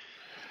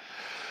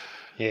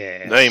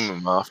name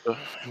them after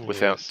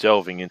without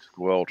delving into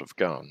the world of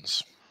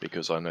guns,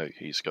 because I know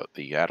he's got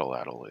the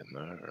yaddle in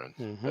there,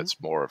 and that's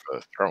more of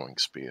a throwing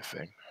spear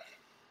thing.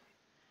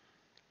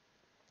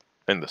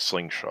 And the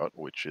slingshot,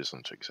 which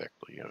isn't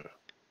exactly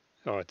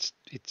it's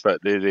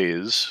but it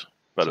is,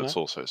 but it's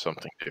also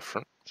something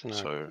different.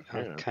 It's an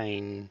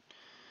arcane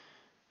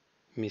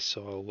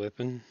missile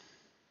weapon.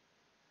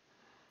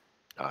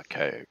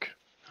 Archaic.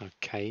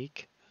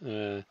 Archaic?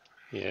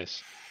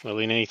 Yes. Well,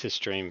 in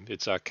Aetherstream,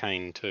 it's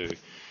arcane too.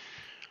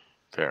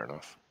 Fair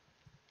enough.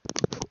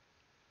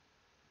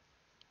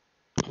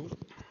 Oh.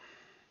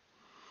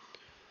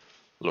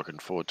 Looking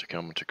forward to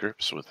coming to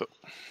grips with it.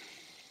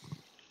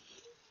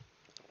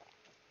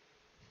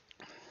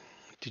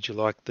 Did you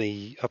like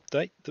the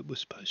update that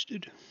was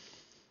posted?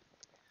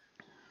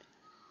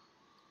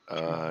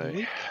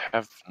 I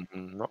have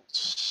not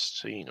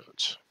seen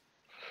it.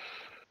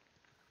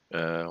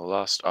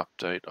 Last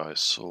update I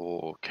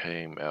saw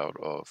came out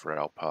of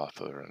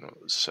Ralpatha, and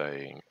it was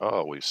saying,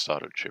 "Oh, we've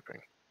started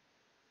shipping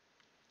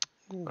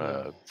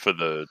for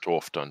the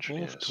Dwarf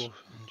Dungeoneers."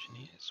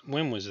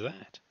 When was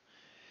that?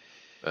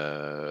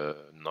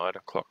 9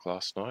 o'clock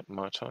last night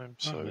my time,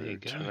 so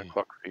 10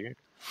 o'clock for you.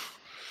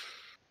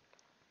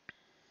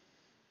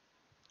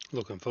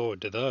 Looking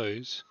forward to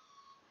those.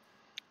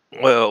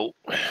 Well,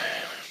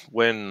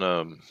 when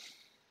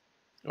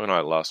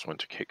I last went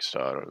to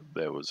Kickstarter,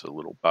 there was a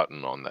little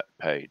button on that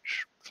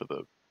page for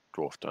the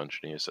Dwarf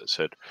Dungeoneers that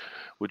said,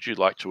 "Would you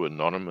like to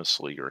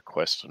anonymously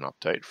request an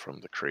update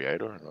from the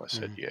creator?" And I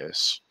said,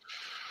 yes.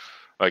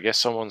 I guess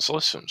someone's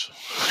listened.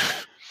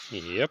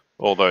 Yep.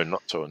 Although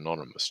not so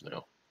anonymous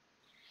now.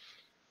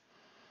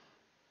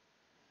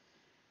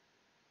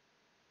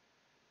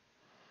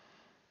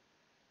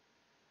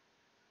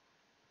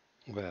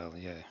 Well,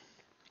 yeah.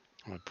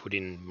 I put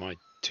in my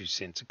 2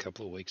 cents a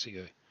couple of weeks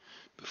ago,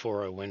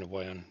 before I went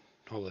away on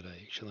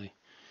holiday, actually.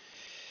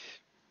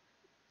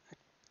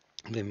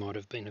 There might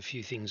have been a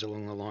few things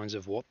along the lines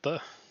of what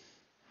the.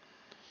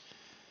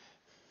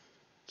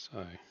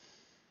 So.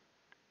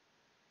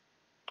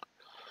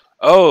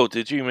 Oh,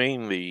 did you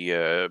mean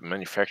the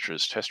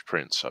manufacturer's test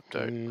prints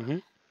update? Mm-hmm.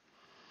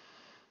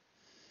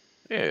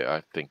 Yeah,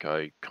 I think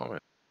I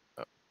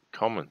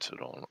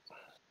commented on it.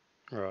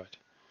 Right.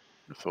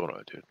 I thought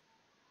I did.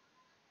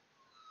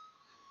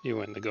 You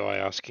weren't the guy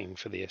asking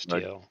for the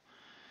STL.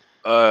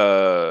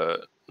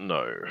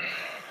 No.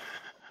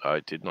 I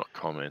did not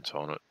comment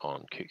on it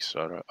on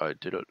Kickstarter. I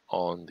did it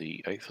on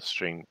the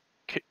Livestream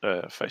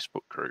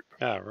Facebook group.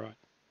 Ah, right.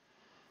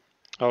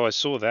 Oh, I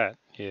saw that.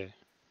 Yeah.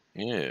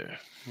 Yeah.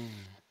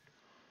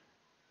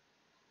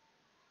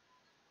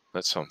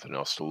 That's something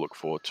else to look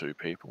forward to,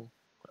 people.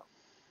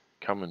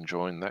 Come and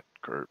join that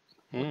group.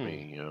 Let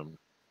me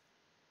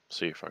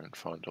see if I can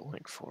find a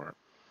link for it.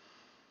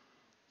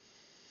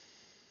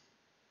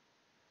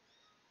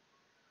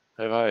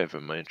 Have I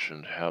ever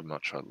mentioned how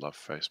much I love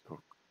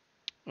Facebook?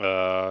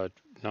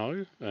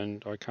 No,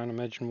 and I can't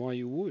imagine why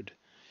you would.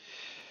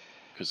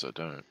 Because I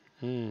don't.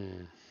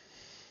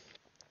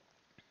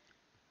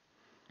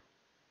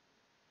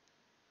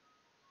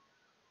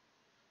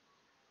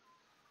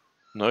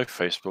 No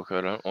Facebook, I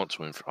don't want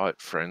to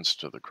invite friends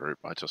to the group.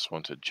 I just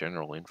want a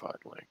general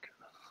invite link.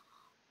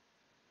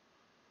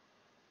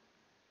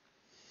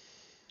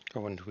 I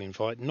want to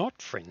invite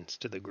not friends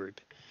to the group.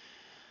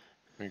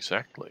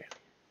 Exactly.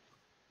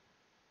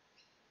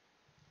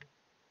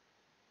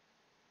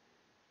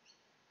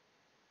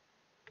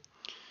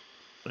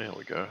 There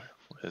we go.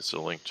 There's a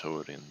link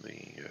to it in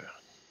the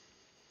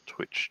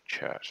Twitch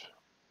chat.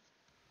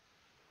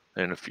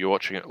 And if you're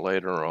watching it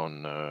later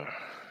on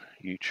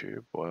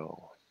YouTube,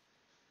 well,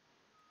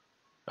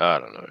 I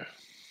don't know.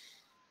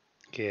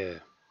 Yeah.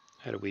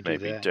 How do we do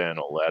Maybe that? Dan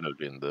will add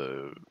it in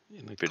the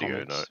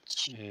video comments.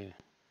 notes. Yeah.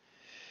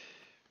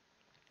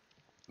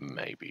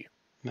 Maybe.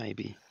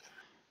 Maybe.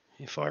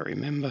 If I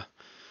remember.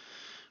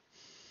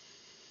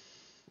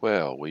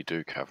 Well, we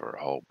do cover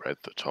a whole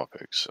breadth of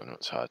topics, and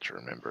it's hard to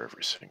remember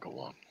every single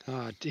one.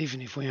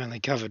 Even if we only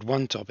covered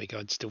one topic,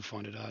 I'd still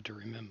find it hard to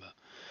remember.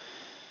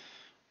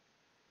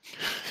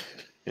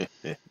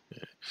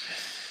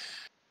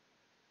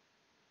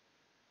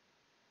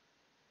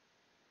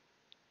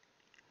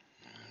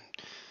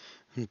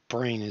 And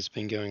brain has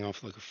been going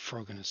off like a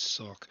frog in a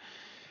sock.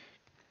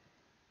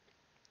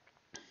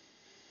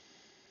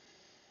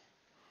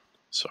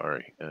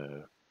 Sorry,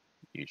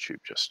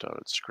 YouTube just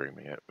started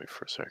screaming at me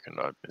for a second.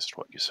 I missed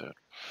what you said.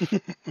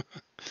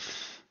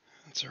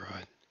 That's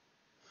alright.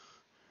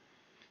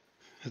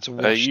 It's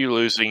a Are you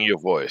losing your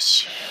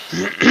voice?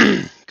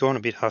 Gone a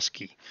bit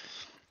husky.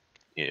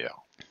 Yeah.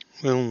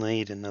 We'll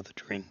need another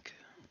drink.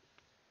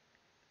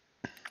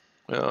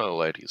 Well,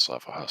 ladies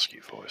love a husky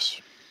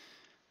voice.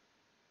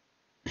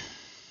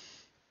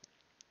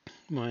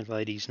 My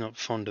lady's not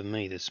fond of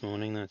me this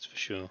morning, that's for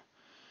sure.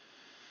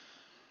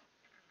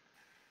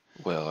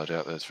 Well, I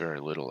doubt there's very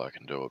little I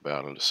can do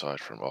about it aside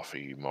from offer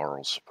you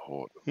moral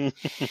support.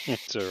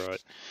 It's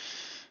alright.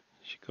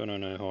 She got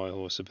on her high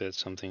horse about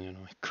something and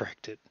I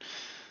cracked it.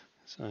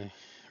 So,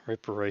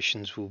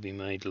 reparations will be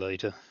made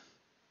later.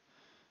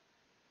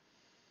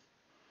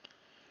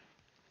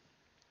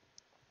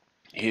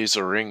 Here's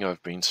a ring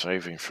I've been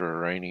saving for a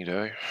rainy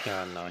day.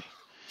 Ah,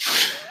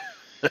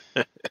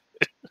 no.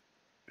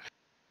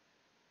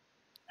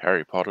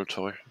 Harry Potter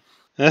toy.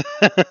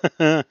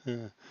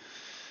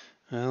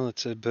 Well,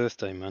 it's her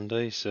birthday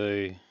Monday,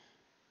 so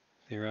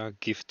there are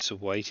gifts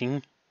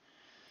awaiting.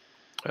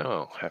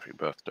 Oh, happy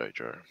birthday,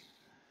 Joe.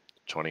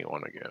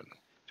 21 again.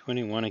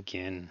 21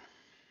 again.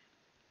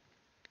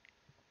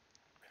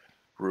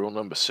 Rule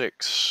number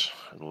 6.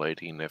 A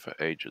lady never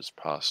ages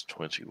past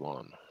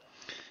 21.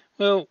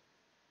 Well,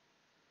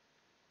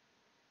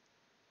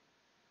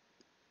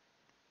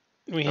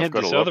 we had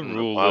this other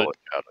rule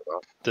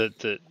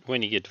that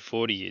when you get to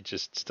 40, you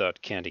just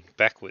start counting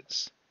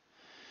backwards.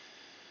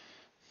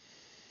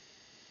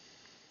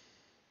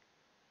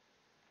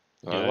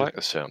 I like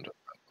the sound of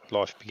that.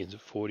 Life begins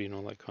at 40 and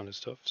all that kind of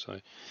stuff.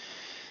 So,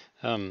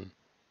 I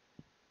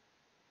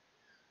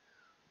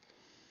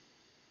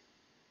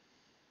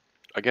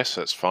guess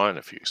that's fine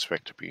if you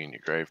expect to be in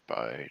your grave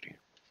by 80.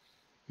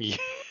 Yeah.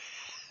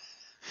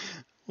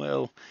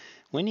 Well,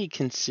 when you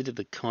consider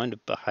the kind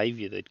of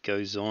behaviour that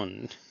goes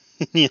on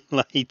in your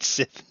late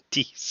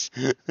 70s,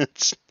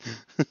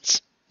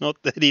 it's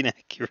not that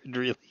inaccurate,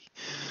 really.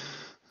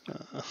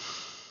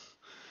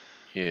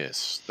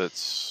 Yes,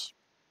 that's...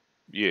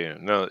 Yeah,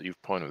 now that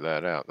you've pointed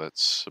that out,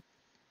 that's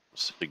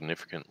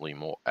significantly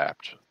more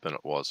apt than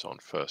it was on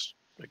first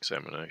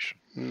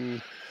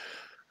examination.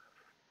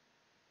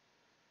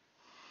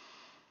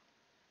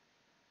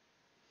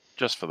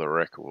 Just for the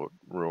record,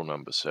 rule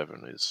number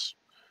 7 is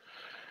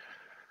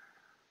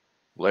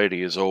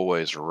lady is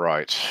always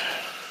right.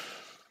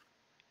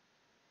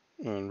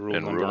 And rule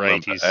number number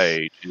 8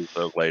 is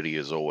the lady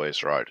is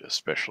always right,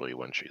 especially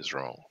when she's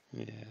wrong.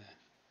 Yeah.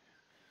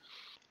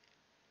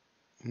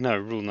 No,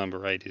 rule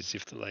number 8 is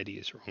if the lady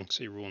is wrong.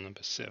 See rule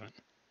number 7.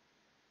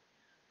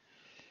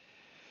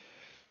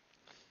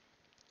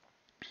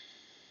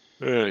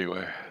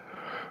 Anyway,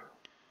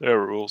 there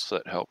are rules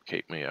that help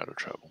keep me out of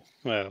trouble.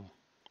 Well,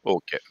 or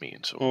get me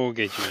into it. Or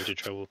get you into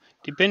trouble,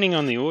 depending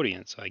on the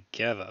audience, I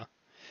gather.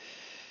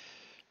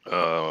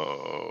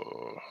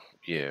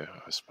 Yeah,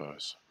 I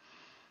suppose.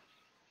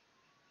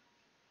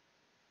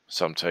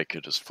 Some take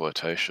it as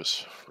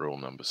flirtatious, rule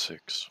number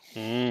 6,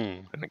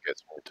 and it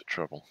gets me into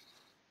trouble.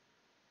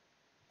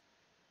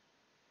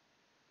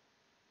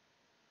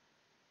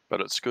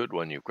 But it's good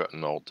when you've got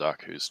an old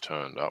duck who's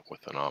turned up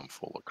with an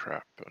armful of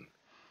crap and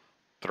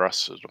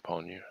thrusts it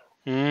upon you.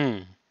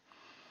 And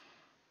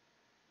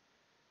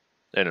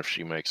if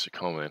she makes a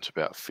comment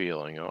about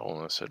feeling old,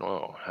 and I said,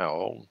 oh, how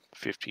old?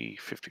 50,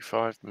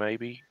 55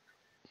 maybe?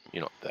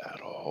 You're not that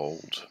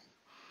old.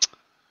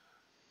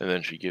 And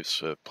then she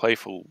gives a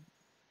playful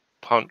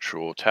punch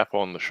or tap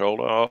on the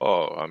shoulder.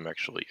 Oh, I'm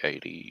actually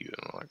 80. And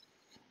I'm like,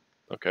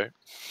 okay.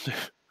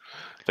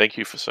 Thank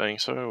you for saying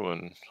so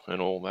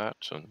and all that.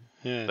 And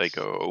Yes. they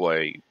go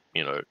away,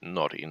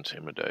 not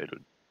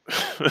intimidated.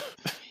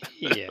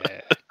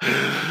 Yeah.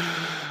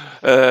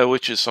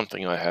 Which is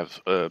something I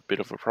have a bit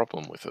of a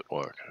problem with at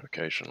work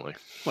occasionally.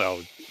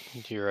 Well,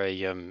 you're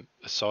a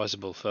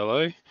sizable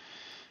fellow.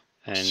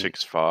 And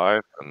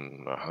 6'5"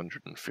 and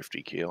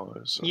 150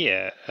 kilos.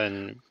 Yeah,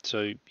 and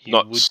so you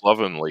not would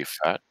slovenly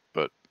fat,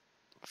 but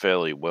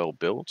fairly well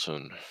built,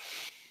 and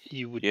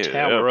you would yeah,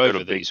 tower I've got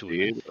over a big these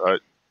beard. women.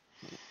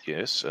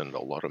 Yes, and a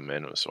lot of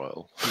men as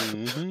well.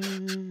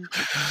 Mm-hmm.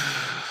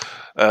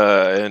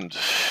 And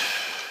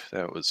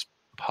that was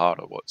part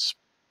of what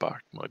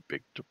sparked my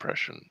big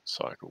depression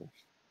cycle.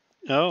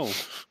 Oh,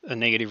 a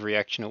negative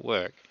reaction at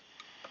work.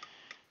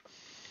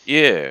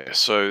 Yeah,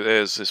 so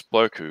there's this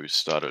bloke who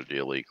started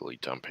illegally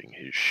dumping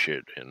his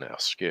shit in our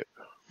skip.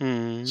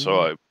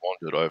 So I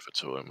wandered over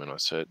to him and I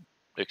said,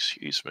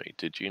 excuse me,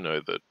 did you know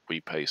that we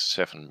pay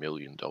 $7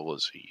 million a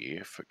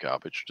year for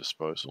garbage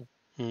disposal?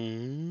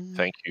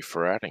 Thank you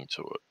for adding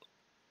to it.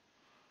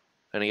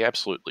 And he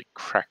absolutely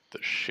cracked the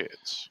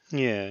shits.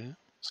 Yeah.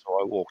 So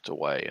I walked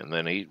away, and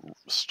then he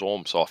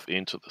storms off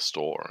into the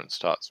store and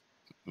starts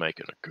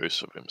making a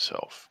goose of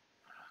himself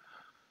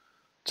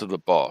to the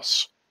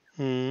boss,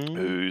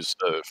 who's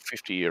a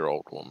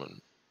 50-year-old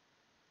woman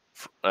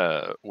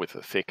with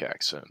a thick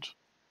accent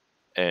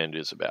and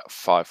is about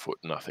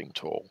 5'0"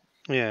 tall.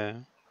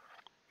 Yeah.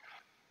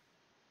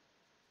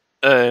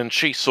 And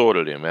she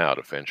sorted him out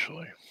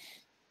eventually.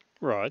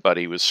 Right. But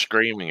he was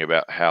screaming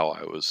about how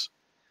I was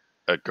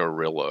a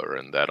gorilla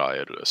and that I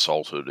had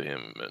assaulted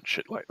him and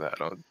shit like that.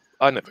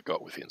 I never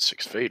got within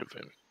 6 feet of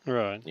him.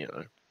 Right.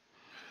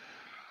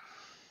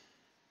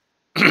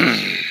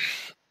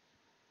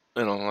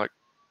 And I'm like,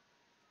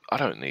 I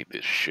don't need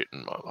this shit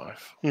in my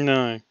life.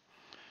 No.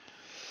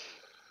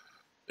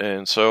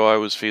 And so I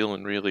was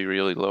feeling really,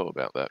 really low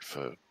about that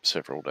for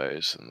several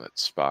days, and that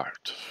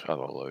sparked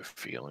other low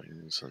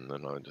feelings, and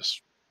then I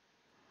just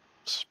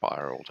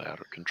spiraled out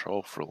of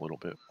control for a little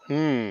bit.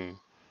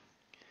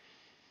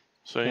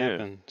 So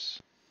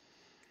Happens.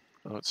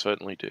 Yeah, it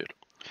certainly did.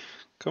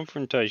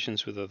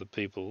 Confrontations with other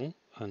people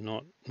are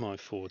not my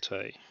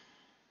forte.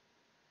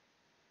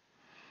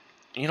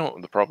 You know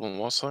what the problem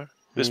was, though?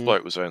 This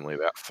bloke was only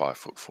about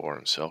 5'4"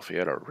 himself. He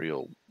had a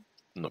real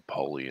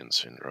Napoleon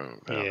syndrome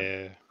about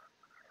him.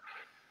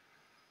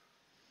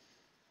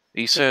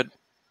 He said,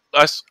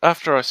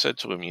 after I said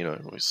to him,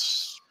 it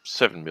was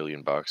 $7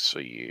 million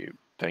a year,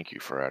 thank you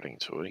for adding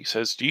to it. He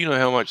says, do you know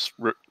how much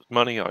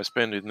money I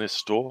spend in this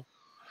store?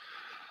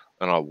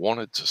 And I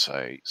wanted to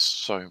say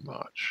so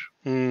much.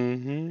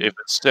 If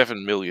it's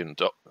 $7 million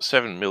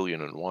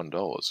and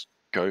 $1,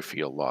 go for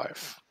your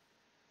life.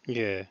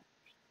 Yeah.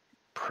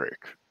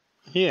 Prick.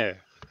 Yeah.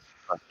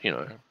 But,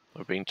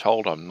 I've been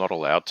told I'm not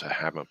allowed to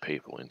hammer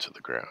people into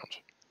the ground.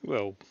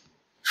 Well,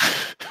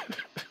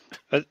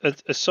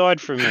 aside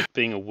from it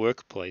being a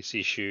workplace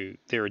issue,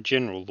 there are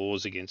general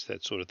laws against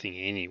that sort of thing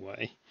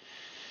anyway.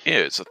 Yeah,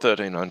 it's a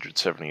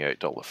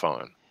 $1,378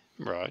 fine.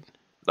 Right.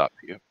 Up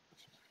here.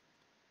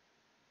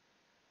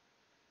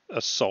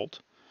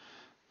 Assault.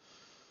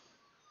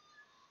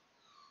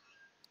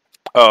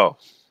 Oh,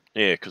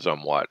 yeah, because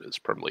I'm white. It's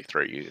probably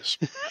 3 years.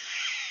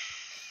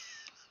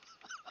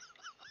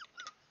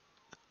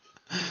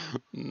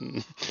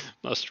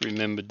 Must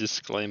remember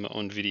disclaimer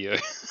on video.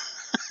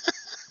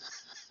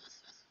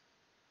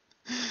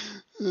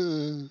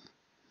 Never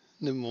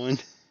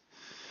mind.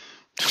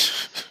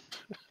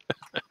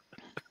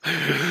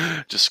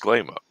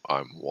 Disclaimer,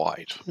 I'm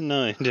white.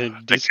 No,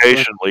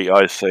 occasionally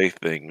I say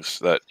things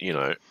that,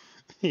 yeah.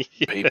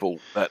 people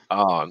that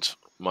aren't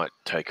might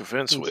take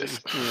offense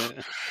with.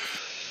 Yeah.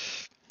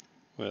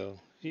 Well,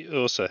 you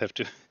also have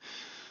to,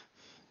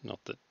 not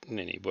that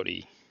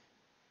anybody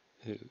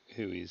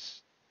who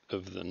is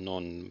of the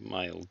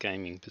non-male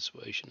gaming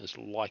persuasion is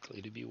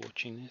likely to be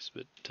watching this,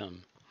 but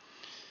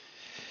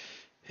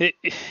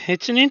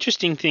it's an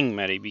interesting thing,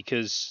 Matty,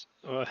 because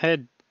I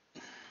had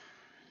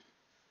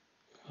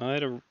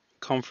a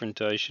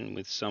confrontation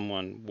with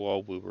someone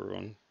while we were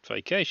on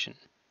vacation.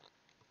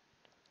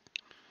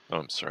 Oh,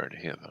 I'm sorry to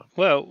hear that.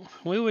 Well,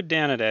 we were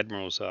down at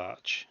Admiral's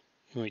Arch,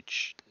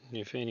 which,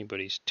 if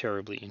anybody's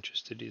terribly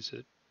interested, is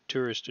a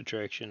tourist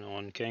attraction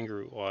on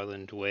Kangaroo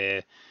Island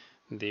where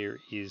there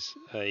is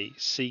a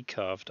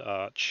sea-carved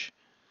arch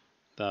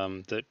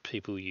that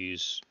people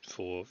use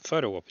for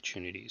photo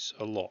opportunities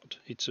a lot.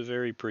 It's a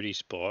very pretty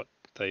spot.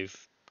 They've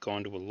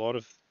gone to a lot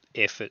of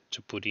effort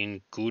to put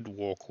in good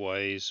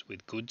walkways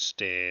with good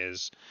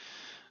stairs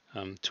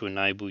to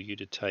enable you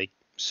to take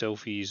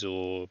selfies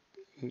or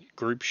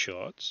group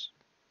shots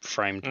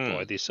framed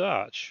by this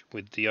arch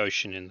with the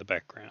ocean in the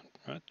background.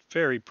 Right?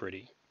 Very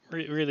pretty.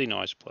 Really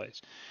nice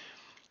place.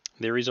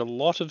 There is a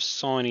lot of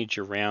signage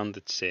around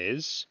that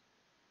says,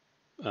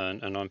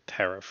 and I'm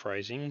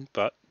paraphrasing,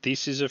 but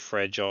this is a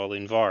fragile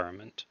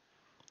environment.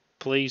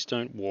 Please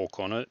don't walk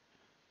on it.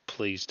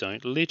 Please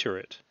don't litter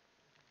it.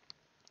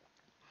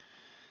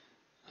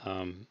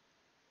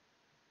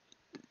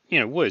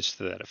 Words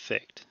to that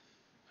effect,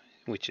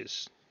 which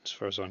is, as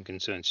far as I'm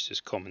concerned, it's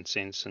just common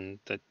sense, and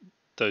that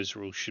those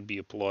rules should be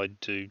applied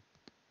to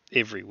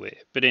everywhere.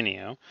 But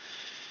anyhow,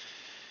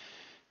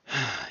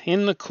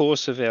 in the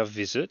course of our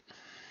visit,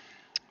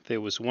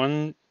 there was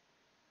one,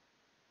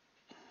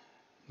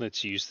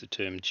 let's use the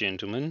term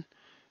gentleman,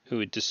 who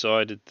had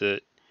decided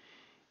that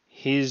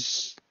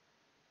his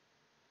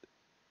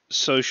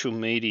social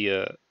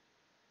media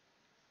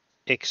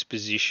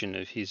exposition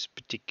of his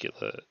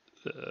particular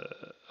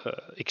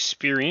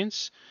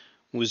experience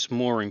was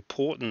more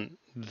important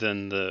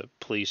than the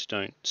please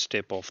don't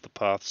step off the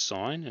path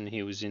sign, and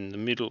he was in the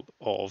middle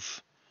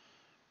of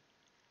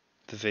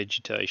the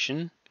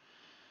vegetation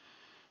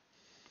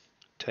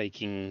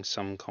taking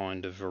some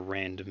kind of a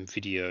random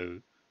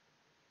video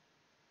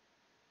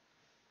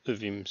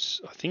of him.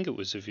 I think it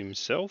was of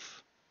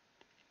himself.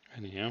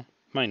 Anyhow,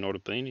 may not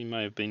have been. He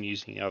may have been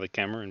using the other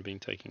camera and been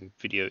taking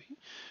video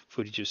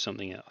footage of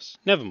something else.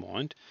 Never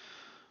mind.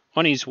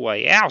 On his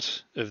way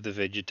out of the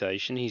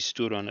vegetation, he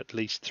stood on at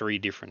least 3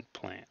 different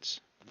plants.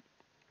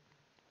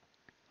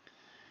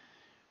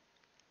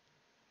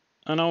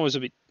 And I was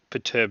a bit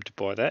perturbed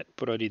by that,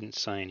 but I didn't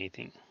say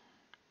anything.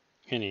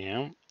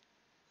 Anyhow,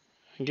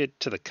 I get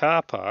to the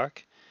car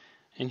park,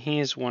 and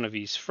here's one of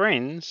his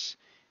friends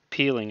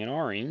peeling an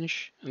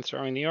orange and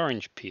throwing the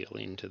orange peel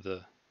into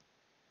the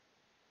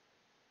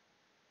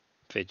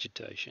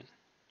vegetation.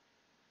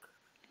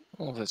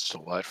 Oh, that's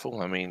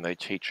delightful. I mean, they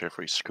teach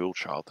every school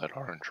child that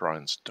orange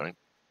rinds don't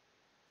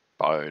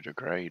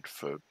biodegrade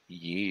for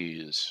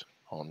years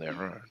on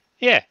their own.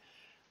 Yeah,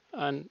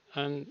 and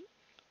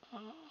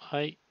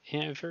I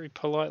very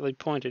politely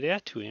pointed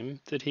out to him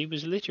that he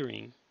was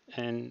littering,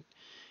 and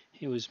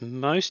he was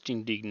most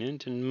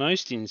indignant and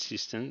most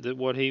insistent that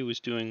what he was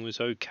doing was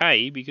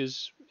okay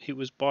because it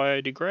was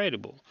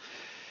biodegradable.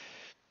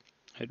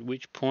 At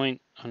which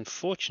point,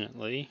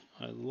 unfortunately,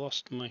 I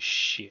lost my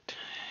shit.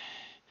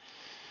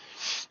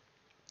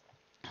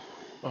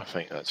 I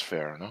think that's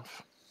fair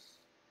enough.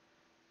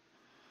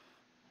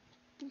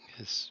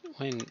 Because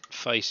when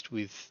faced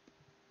with,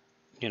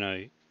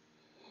 when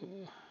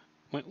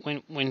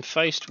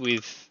faced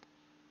with,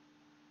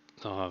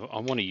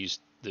 I want to use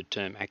the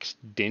term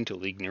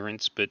accidental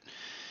ignorance, but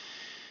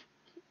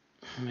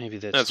maybe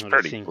that's not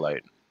a thing. Pretty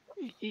blatant.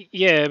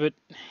 Yeah, but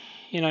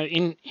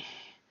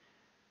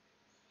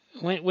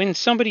when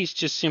somebody's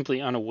just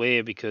simply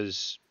unaware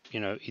because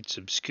it's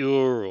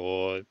obscure,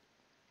 or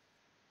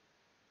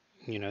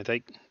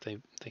they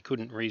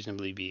couldn't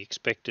reasonably be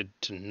expected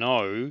to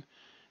know,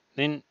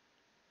 then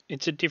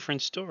it's a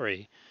different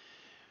story.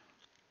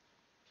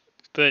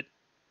 But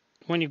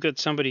when you've got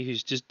somebody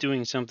who's just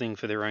doing something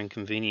for their own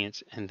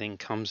convenience and then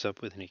comes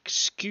up with an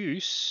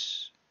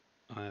excuse,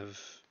 I have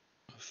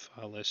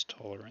far less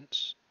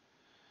tolerance.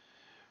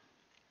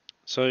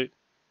 So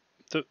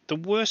the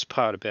worst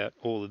part about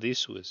all of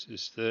this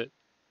is that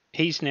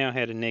he's now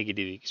had a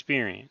negative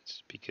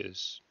experience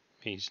because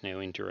he's now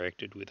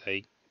interacted with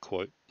a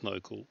quote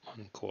local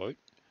unquote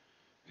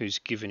who's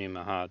given him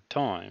a hard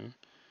time,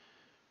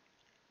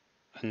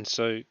 and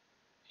so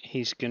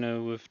he's going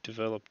to have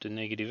developed a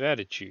negative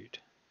attitude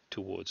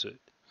towards it.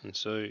 And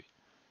so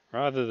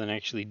rather than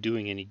actually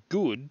doing any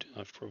good,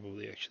 I've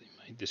probably actually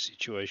made the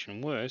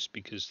situation worse,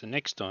 because the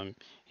next time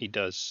he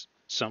does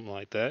something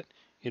like that,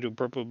 it'll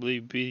probably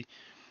be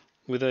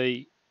with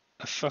a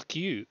fuck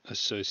you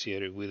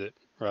associated with it,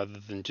 rather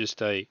than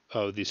just a,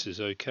 oh, this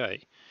is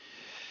okay.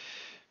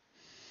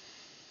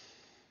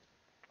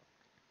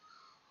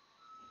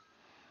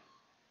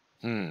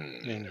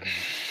 Anyway,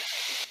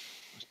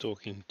 I was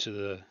talking to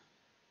the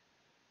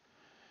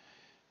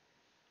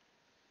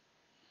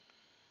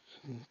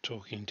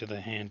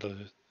handler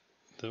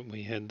that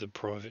we had the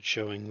private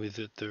showing with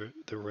at the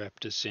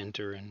Raptor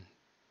Centre, and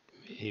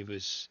he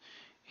was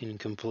in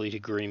complete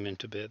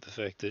agreement about the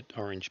fact that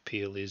orange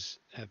peel is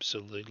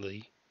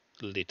absolutely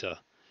litter.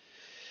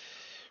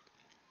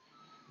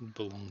 It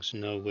belongs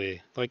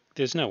nowhere. Like,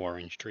 there's no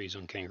orange trees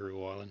on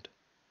Kangaroo Island.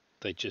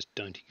 They just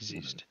don't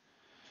exist.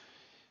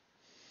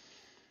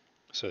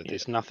 So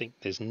there's nothing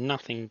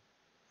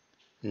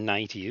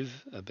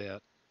native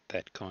about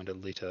that kind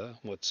of litter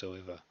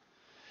whatsoever.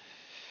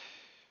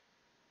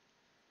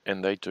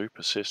 And they do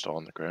persist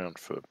on the ground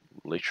for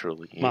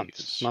literally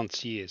years.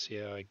 Months, years.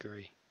 Yeah, I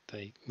agree.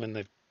 When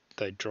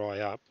they dry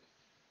up,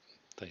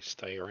 they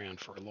stay around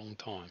for a long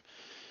time.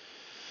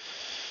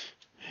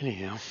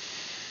 Anyhow.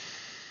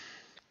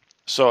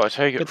 So I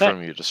take it But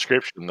from your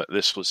description that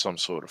this was some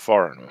sort of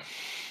foreigner.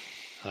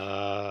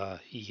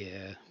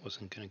 Yeah,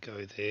 wasn't going to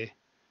go there.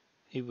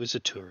 He was a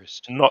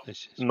tourist. Not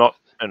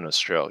an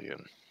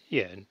Australian.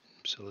 Yeah,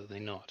 absolutely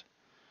not.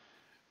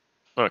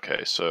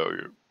 Okay, so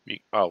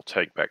I'll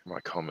take back my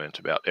comment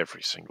about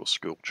every single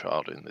school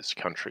child in this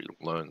country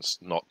learns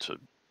not to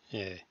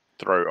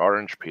throw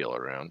orange peel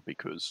around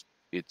because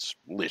it's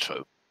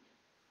litter,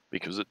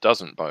 because it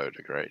doesn't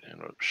biodegrade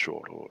in a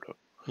short order.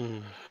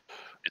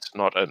 It's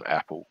not an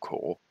apple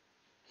core.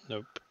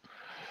 Nope.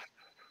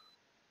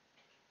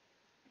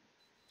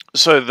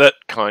 So that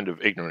kind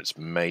of ignorance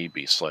may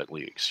be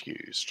slightly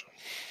excused,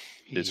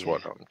 is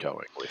what I'm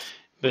going with.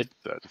 But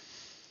that,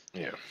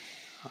 yeah,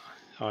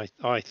 I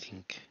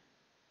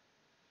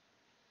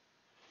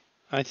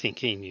think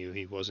he knew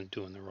he wasn't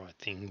doing the right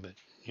thing, but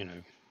you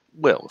know.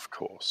 Well, of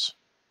course.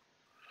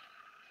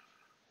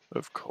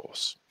 Of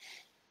course.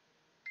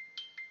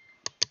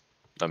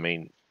 I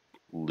mean,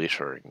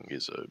 littering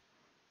is a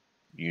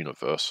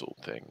universal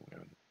thing.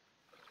 And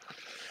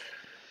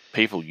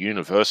people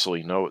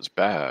universally know it's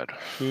bad,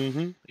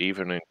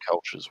 even in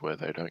cultures where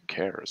they don't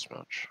care as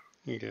much.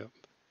 Yeah.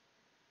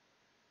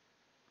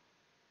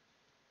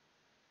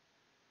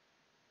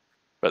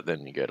 But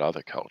then you get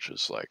other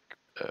cultures like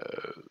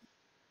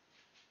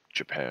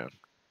Japan,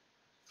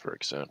 for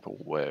example,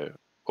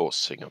 or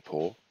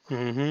Singapore.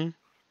 I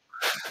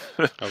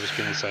was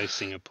going to say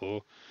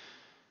Singapore.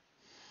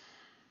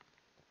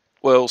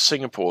 Well,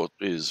 Singapore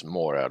is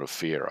more out of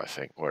fear, I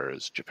think,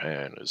 whereas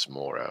Japan is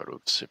more out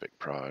of civic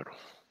pride.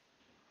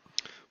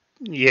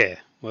 Yeah,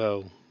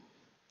 well,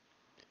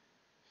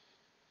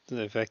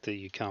 the fact that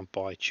you can't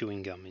buy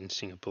chewing gum in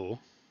Singapore.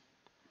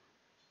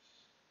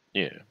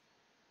 Yeah.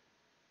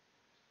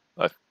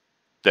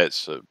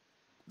 That's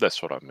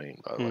what I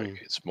mean by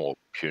like it's more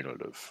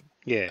punitive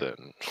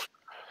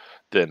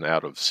than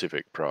out of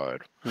civic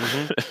pride.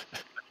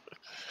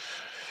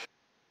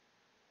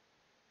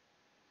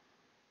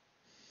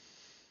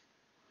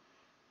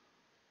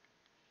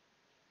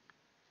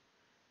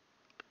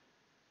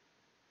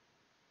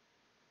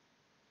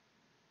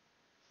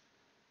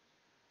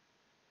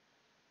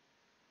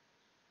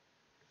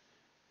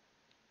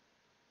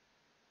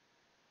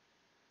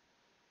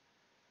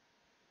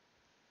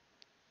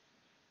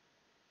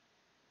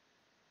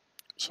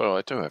 So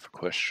I do have a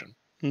question.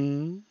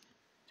 Did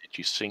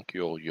you sink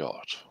your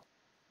yacht?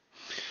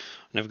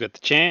 Never got the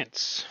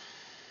chance.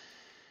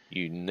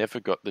 You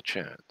never got the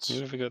chance.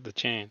 Never got the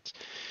chance.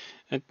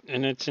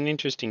 And it's an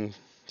interesting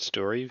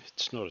story.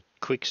 It's not a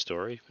quick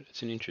story, but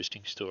it's an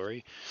interesting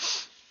story.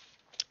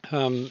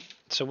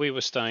 So we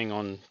were staying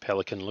on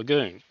Pelican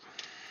Lagoon,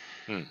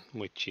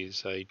 which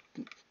is a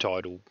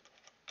tidal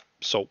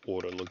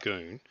saltwater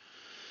lagoon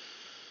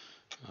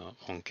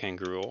on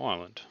Kangaroo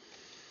Island.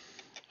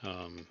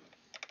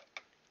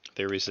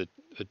 There is a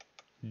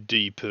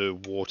deeper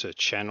water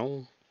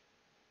channel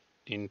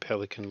in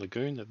Pelican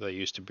Lagoon that they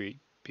used to be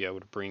able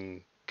to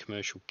bring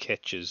commercial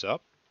catches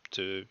up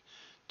to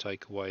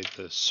take away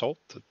the salt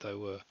that they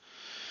were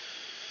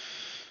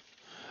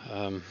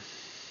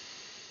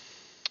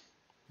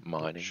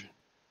mining.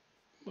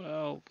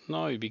 Well,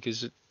 no,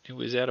 because it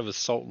was out of a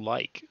salt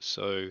lake,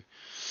 so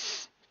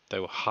they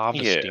were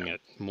harvesting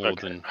it more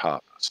than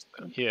harvest.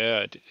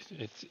 Yeah,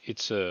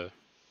 it's a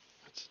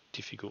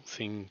difficult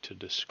thing to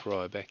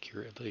describe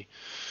accurately.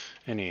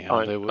 Anyhow,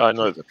 I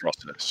know the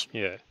process.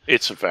 Yeah,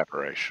 it's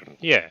evaporation.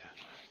 Yeah,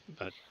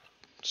 but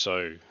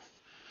so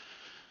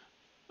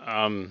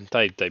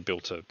they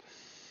built a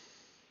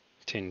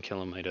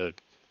 10-kilometre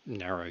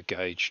narrow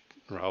gauge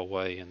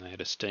railway, and they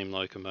had a steam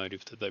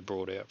locomotive that they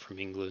brought out from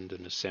England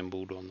and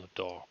assembled on the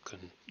dock,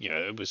 and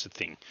it was a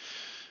thing.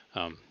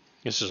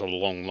 This is a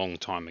long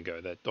time ago.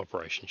 That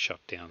operation shut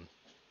down.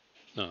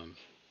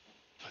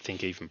 I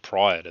think even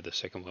prior to the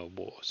Second World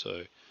War.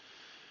 So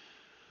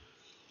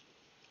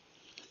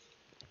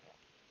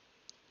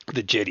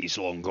the jetty's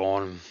long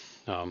gone.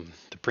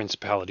 The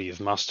Principality of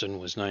Muston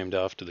was named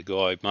after the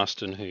guy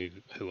Muston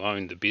who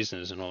owned the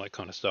business and all that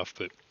kind of stuff.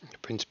 But the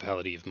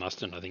Principality of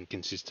Muston, I think,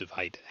 consists of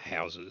 8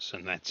 houses,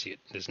 and that's it.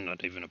 There's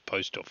not even a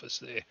post office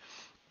there.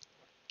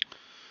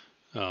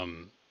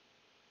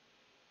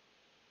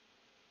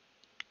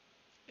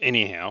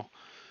 Anyhow,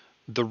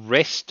 the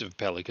rest of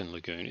Pelican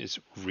Lagoon is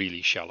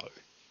really shallow,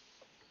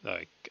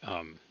 like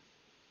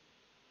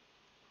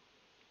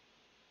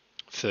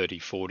 30,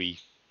 40,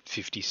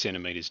 50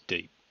 centimeters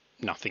deep.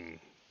 Nothing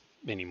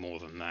any more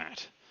than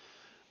that.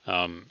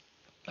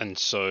 And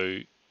so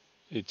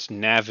it's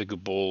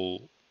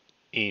navigable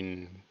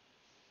in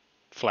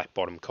flat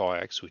bottom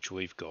kayaks, which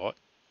we've got,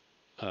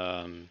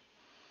 for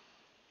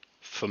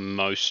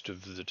most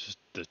of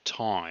the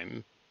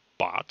time,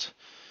 but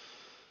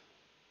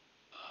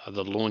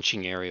the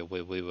launching area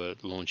where we were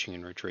launching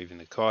and retrieving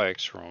the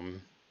kayaks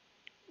from,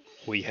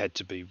 we had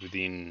to be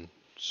within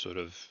sort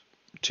of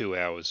 2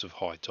 hours of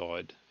high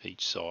tide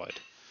each side.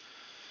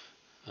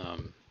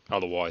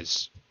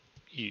 Otherwise,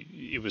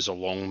 it was a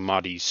long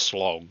muddy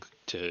slog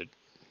to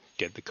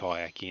get the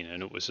kayak in,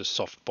 and it was a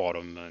soft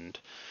bottom, and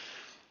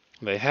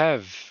they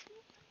have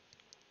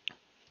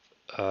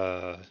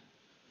they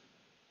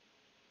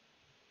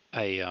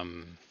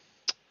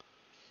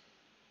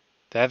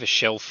have a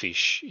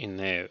shellfish in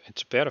there.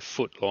 It's about a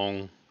foot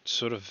long,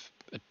 sort of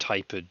a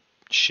tapered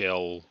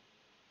shell.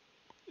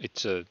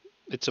 It's a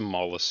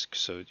mollusk,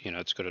 so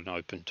it's got an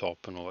open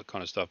top and all that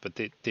kind of stuff. But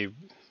they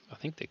I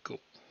think they're cool.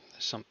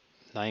 Some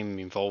name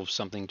involves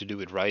something to do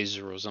with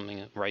razor or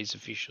something,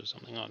 razorfish or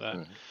something like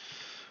that.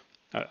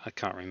 I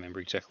can't remember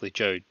exactly.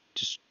 Joe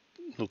just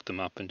looked them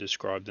up and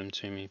described them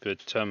to me, but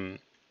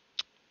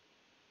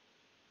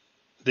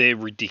they're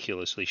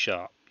ridiculously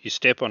sharp. You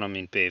step on them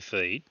in bare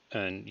feet,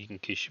 and you can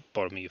kiss the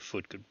bottom of your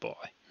foot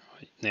goodbye.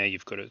 Right? Now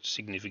you've got a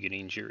significant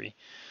injury.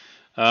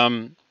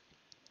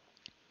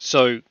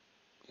 So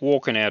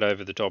walking out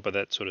over the top of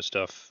that sort of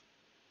stuff,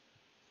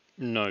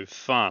 no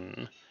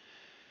fun.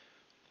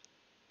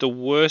 The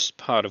worst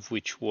part of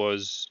which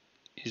is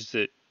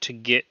that to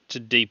get to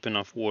deep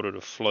enough water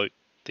to float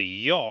the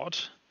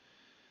yacht,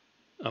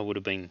 I would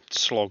have been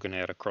slogging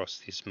out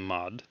across this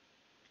mud,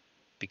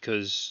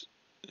 because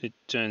it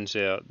turns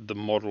out the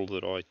model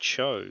that I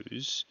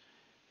chose,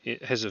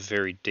 it has a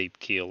very deep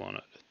keel on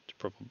it. It's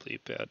probably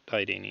about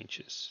 18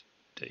 inches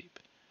deep,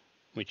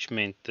 which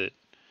meant that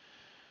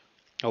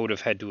I would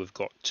have had to have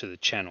got to the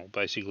channel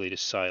basically to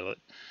sail it.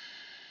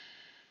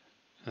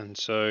 And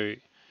so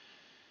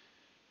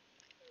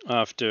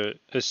after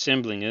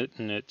assembling it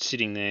and it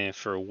sitting there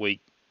for a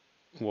week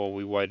while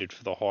we waited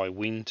for the high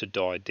wind to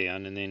die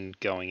down, and then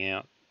going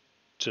out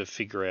to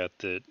figure out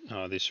that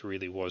this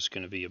really was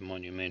going to be a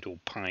monumental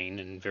pain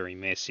and very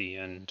messy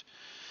and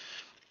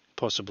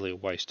possibly a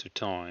waste of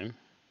time,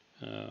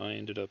 I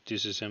ended up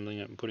disassembling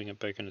it and putting it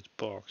back in its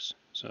box.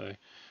 So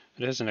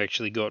it hasn't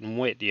actually gotten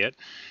wet yet.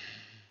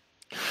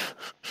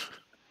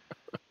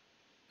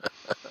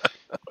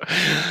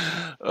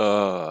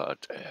 Oh,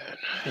 Dan.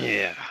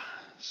 Yeah.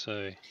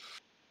 So.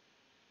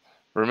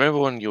 Remember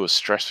when you were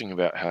stressing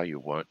about how you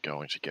weren't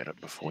going to get it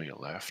before you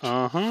left?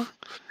 Uh-huh.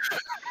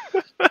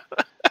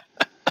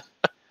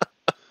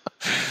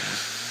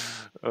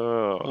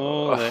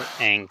 All that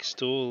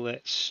angst, all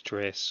that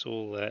stress,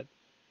 all that.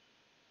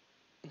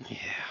 Yeah.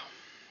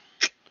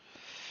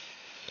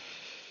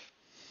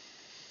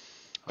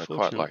 I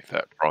quite like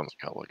that bronze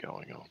colour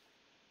going on.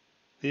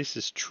 This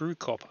is true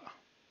copper.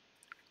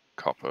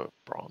 Copper,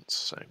 bronze,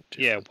 same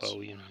difference. Yeah,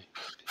 well, you know.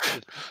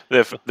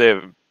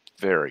 They're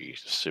very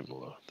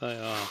similar. They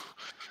are.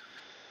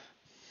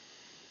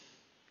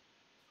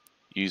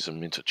 Use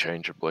them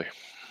interchangeably.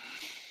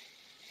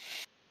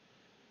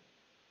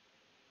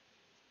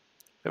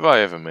 Have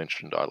I ever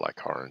mentioned I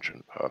like orange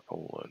and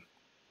purple? And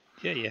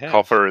yeah, you have.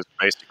 Copper is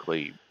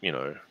basically,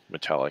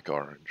 metallic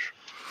orange.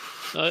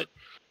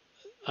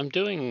 I'm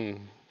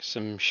doing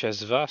some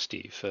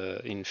Shazvasti for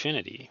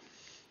Infinity.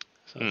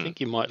 So I think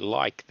you might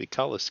like the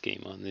colour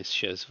scheme on this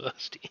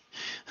Shazvasti.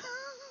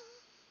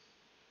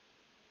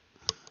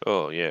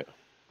 Oh, yeah.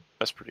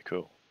 That's pretty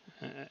cool.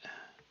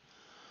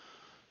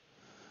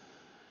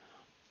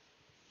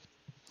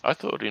 I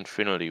thought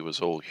Infinity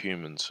was all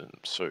humans in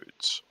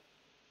suits.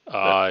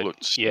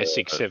 Yes,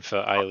 except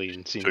for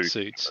aliens in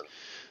suits.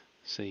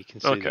 So you can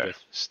see that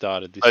I've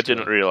started this. I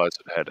didn't realise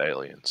it had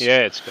aliens. Yeah,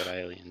 it's got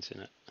aliens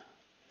in it.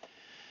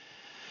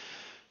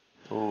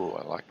 Oh,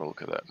 I like the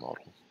look of that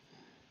model.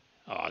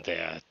 Oh,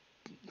 they're...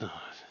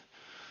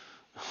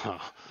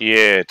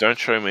 Yeah, don't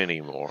show me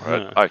any more.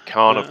 I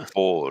can't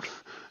afford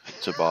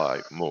to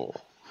buy more.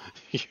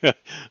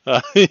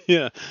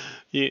 Yeah,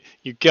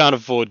 you can't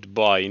afford to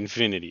buy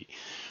Infinity.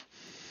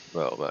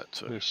 Well, that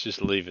too. Let's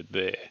just leave it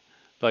there.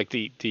 Like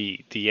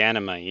the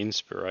anime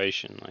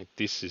inspiration, like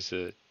this is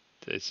a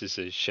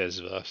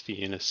Shazvasti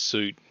in a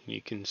suit.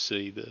 You can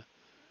see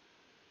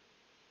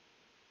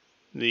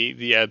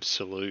the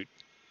absolute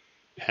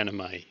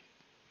anime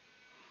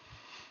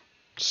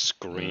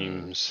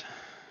screams.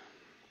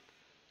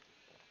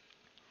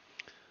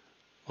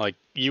 Like,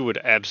 you would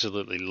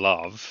absolutely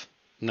love,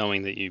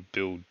 knowing that you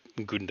build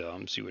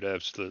Gundams, you would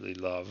absolutely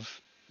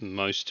love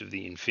most of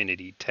the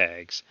Infinity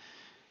tags,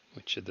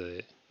 which are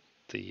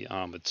the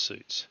armoured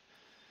suits.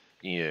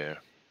 Yeah.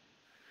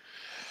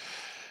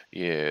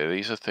 Yeah,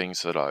 these are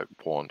things that I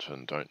want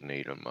and don't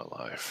need in my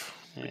life.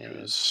 Yeah.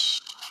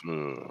 Because...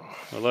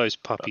 well, those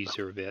puppies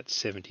are about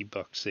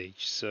 $70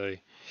 each, so...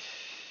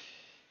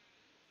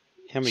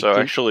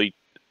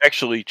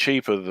 actually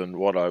cheaper than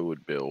what I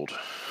would build.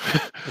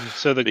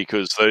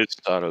 Because those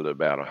start at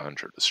about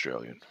 100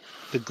 Australian.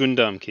 The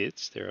Gundam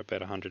kits, they're about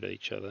 100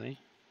 each, are they?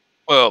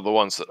 Well, the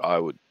ones that I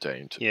would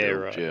deign to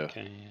build, right, yeah.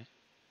 Okay, yeah.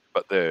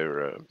 But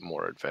they're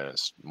more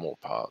advanced, more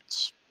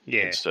parts.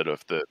 Yeah. Instead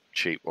of the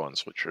cheap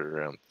ones, which are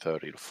around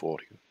 30 to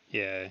 40.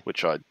 Yeah.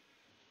 Which I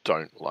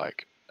don't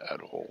like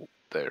at all.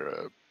 They're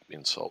an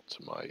insult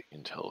to my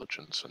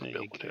intelligence and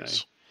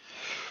abilities.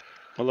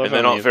 Well, and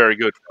they're not very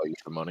good value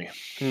for money.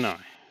 No.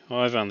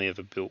 I've only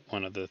ever built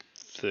one of the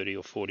 $30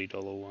 or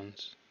 $40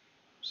 ones.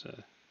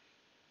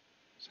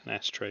 It's an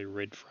ashtray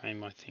red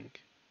frame, I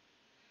think.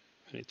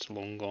 But it's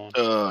long gone.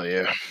 Oh,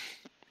 yeah.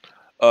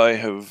 I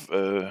have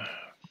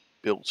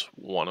built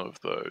one of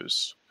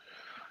those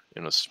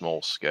in a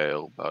small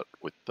scale, but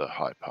with the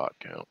high part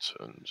count,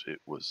 and it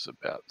was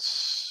about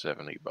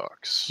 $70.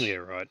 Yeah,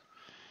 right.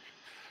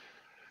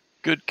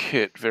 Good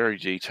kit, very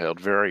detailed,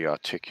 very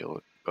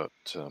articulate, but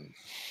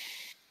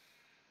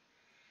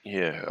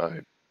yeah, I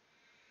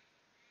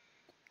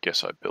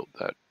guess I built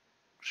that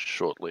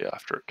shortly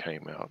after it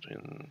came out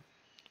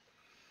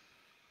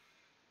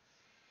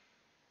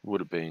would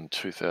have been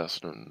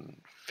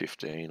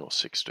 2015 or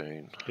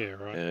 16. Yeah,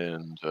 right.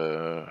 And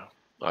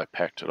I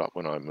packed it up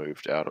when I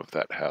moved out of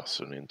that house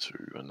and into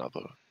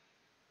another.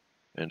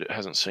 And it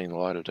hasn't seen the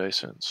light of day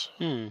since.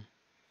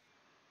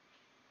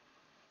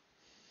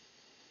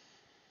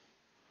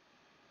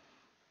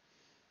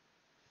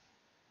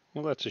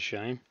 Well, that's a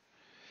shame.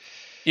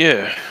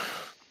 Yeah.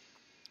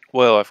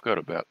 Well, I've got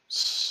about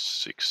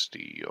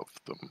 60 of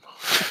them,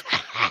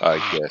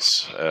 I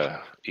guess,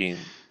 in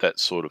that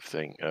sort of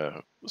thing.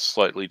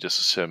 Slightly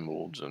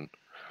disassembled and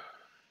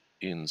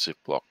in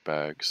Ziploc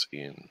bags,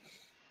 in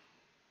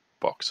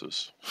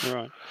boxes.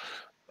 Right.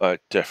 I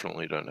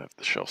definitely don't have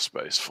the shelf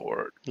space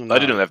for it. No. I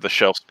didn't have the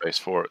shelf space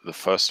for it the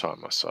first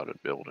time I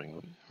started building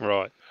them.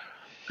 Right.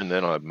 And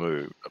then I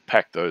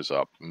packed those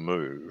up,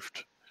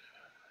 moved,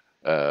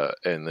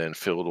 and then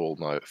filled all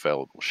my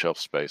available shelf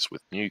space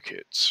with new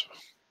kits.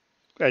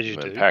 As you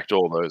And then do. packed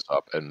all those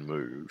up and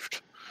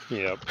moved.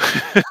 Yep.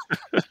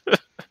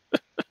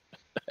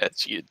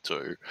 As you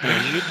do.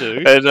 As you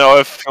do. And now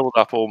I've filled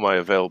up all my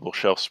available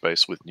shelf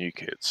space with new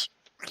kits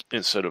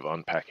instead of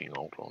unpacking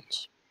old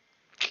ones.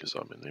 Because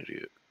I'm an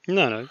idiot.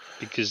 No,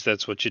 because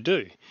that's what you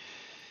do.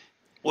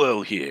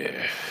 Well,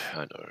 yeah,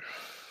 I know.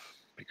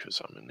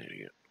 Because I'm an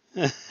idiot.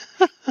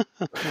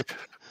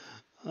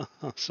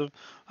 So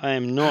I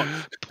am not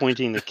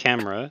pointing the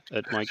camera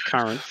at my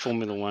current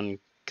Formula One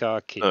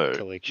car kit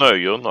collection. No,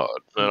 you're not.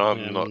 And I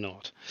I'm am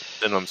not.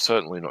 And I'm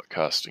certainly not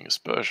casting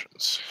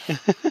aspersions.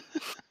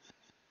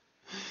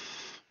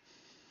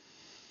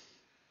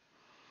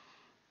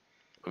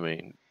 I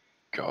mean,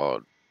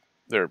 God,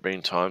 there have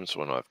been times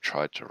when I've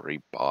tried to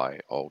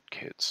rebuy old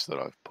kits that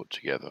I've put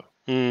together.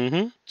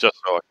 Mm-hmm. Just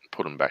so I can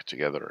put them back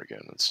together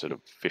again instead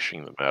of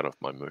fishing them out of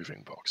my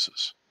moving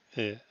boxes.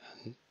 Yeah.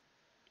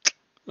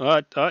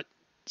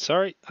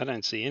 Sorry, I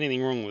don't see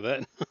anything wrong with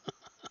that.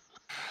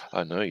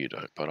 I know you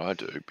don't, but I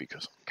do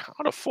because I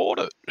can't afford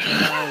it.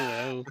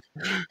 Oh,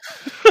 well.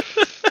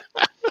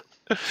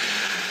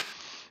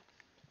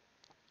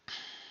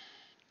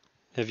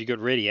 Have you got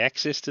ready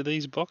access to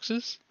these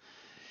boxes?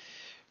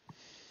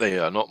 They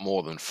are not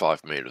more than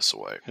 5 meters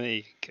away. There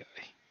you go.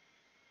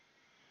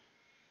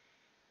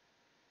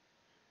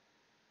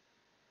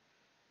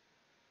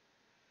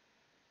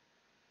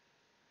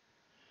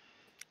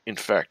 In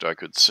fact, I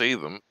could see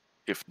them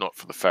if not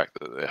for the fact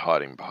that they're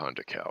hiding behind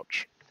a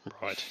couch.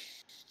 Right.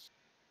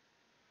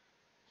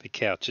 The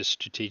couch is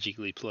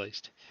strategically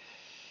placed.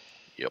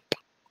 Yep.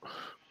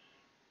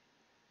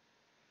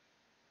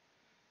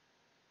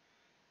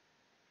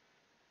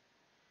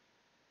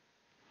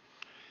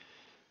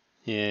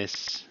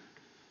 Yes.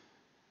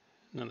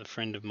 Another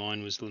friend of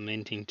mine was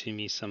lamenting to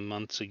me some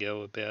months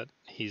ago about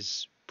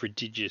his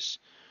prodigious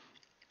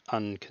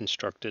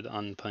unconstructed,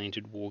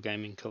 unpainted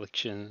wargaming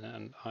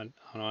collection, and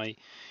I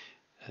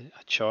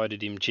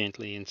chided him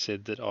gently and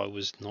said that I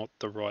was not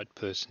the right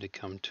person to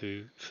come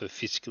to for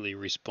fiscally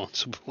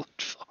responsible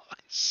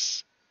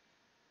advice.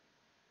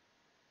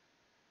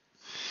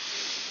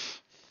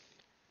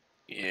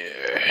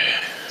 Yeah.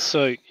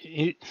 So,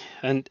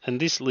 and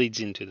this leads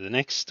into the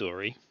next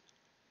story,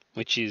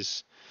 which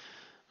is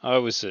I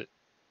was at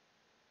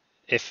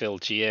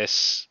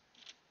FLGS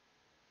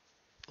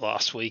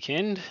last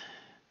weekend,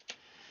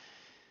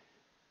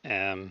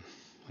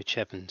 which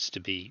happens to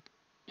be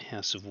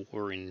House of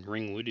War in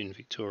Ringwood in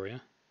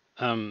Victoria,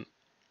 and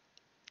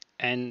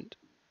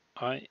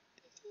I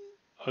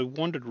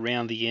wandered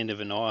round the end of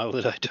an aisle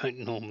that I don't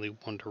normally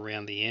wander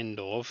around the end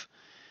of,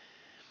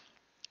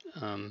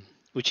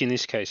 which in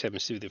this case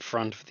happens to be the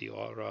front of the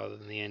aisle rather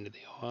than the end of the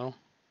aisle,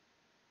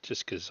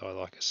 just because I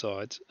like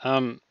asides.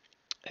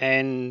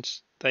 And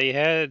they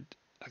had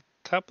a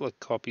couple of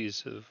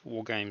copies of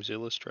War Games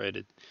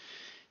Illustrated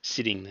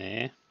sitting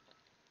there,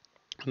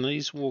 and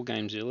these War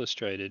Games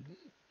Illustrated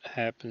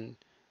happen,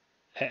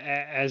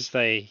 as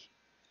they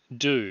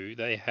do,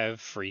 they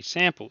have free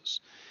samples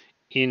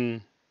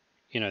in,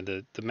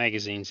 the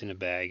magazines in a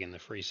bag and the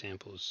free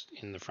samples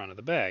in the front of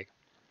the bag.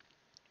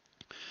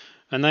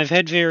 And they've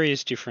had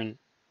various different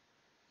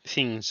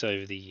things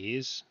over the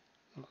years,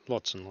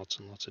 lots and lots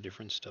and lots of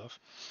different stuff.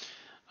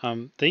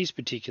 These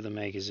particular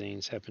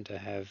magazines happen to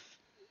have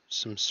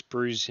some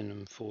sprues in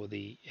them for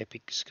the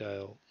epic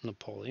scale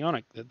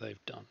Napoleonic that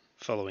they've done,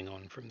 following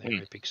on from their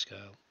epic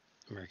scale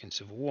American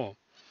Civil War.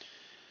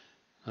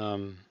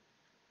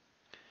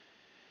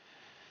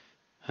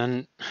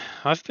 And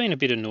I've been a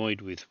bit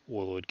annoyed with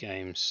Warlord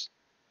Games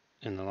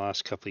in the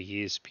last couple of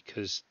years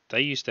because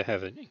they used to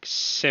have an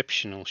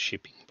exceptional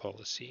shipping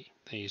policy.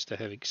 They used to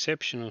have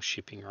exceptional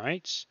shipping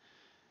rates,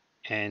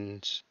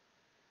 and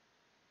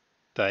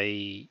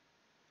they,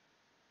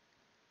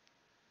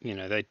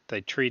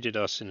 they treated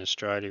us in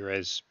Australia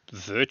as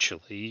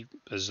virtually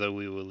as though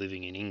we were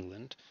living in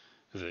England,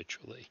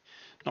 virtually,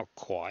 not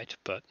quite,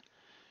 but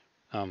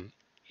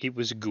it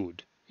was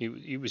good.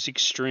 It was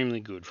extremely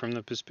good from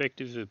the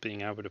perspective of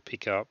being able to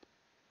pick up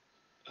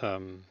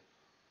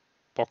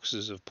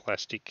boxes of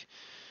plastic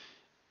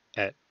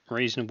at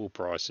reasonable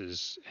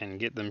prices and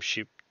get them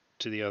shipped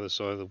to the other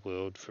side of the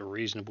world for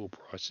reasonable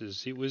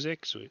prices. It was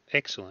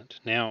excellent.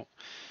 Now,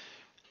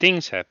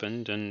 things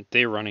happened, and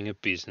they're running a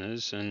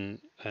business, and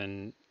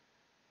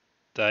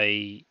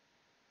they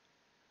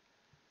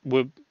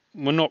were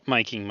not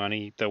making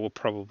money. They were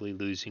probably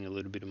losing a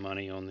little bit of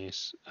money on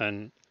this,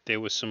 and there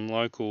were some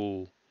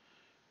local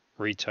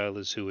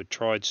retailers who had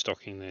tried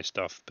stocking their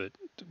stuff but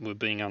were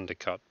being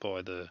undercut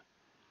by the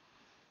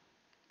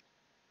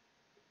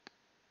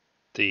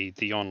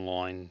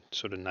online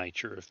sort of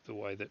nature of the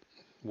way that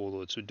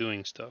warlords were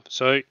doing stuff.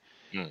 So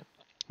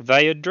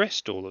they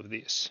addressed all of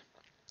this,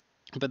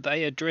 but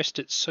they addressed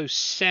it so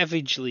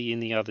savagely in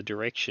the other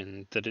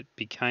direction that it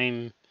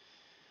became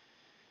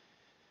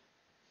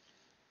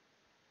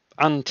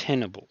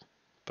untenable,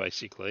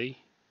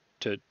 basically,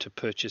 to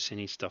purchase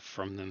any stuff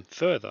from them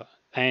further.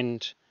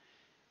 And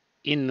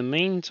in the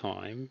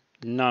meantime,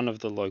 none of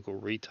the local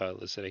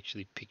retailers had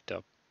actually picked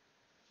up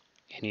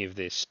any of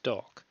their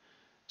stock.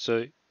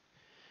 So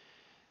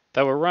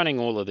they were running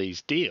all of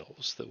these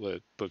deals that were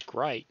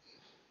great,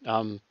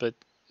 but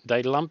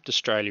they lumped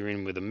Australia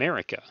in with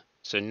America.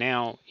 So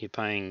now you're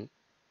paying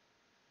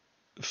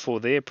for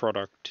their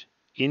product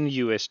in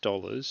US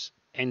dollars,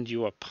 and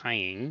you are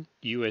paying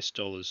US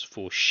dollars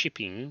for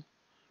shipping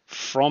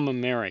from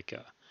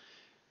America.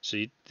 So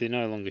they're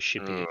no longer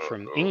shipping it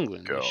from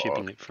England, they're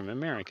shipping it from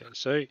America.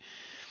 So,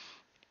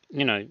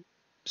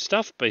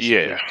 stuff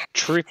basically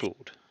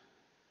tripled.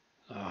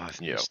 Oh,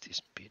 I've missed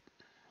this bit.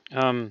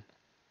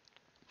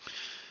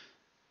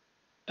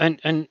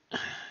 And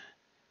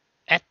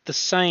at the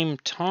same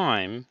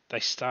time, they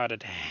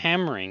started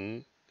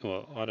hammering,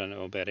 well, I don't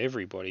know about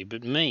everybody,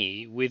 but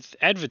me, with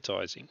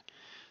advertising.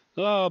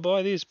 Oh,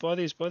 buy this, buy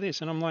this, buy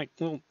this. And I'm like,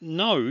 well,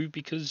 no,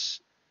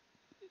 because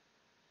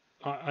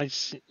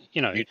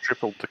you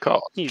tripled the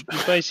cost. You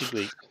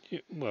basically,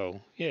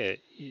 well, yeah,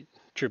 you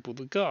tripled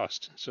the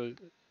cost. So,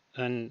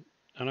 and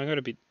I got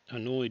a bit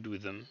annoyed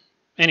with them.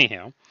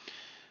 Anyhow,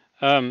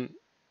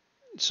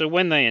 so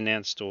when they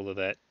announced all of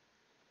that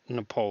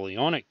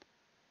Napoleonic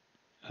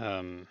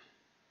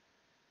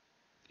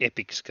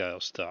epic scale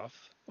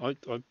stuff, I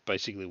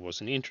basically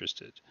wasn't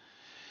interested,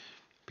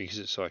 because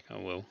it's like,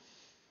 oh well,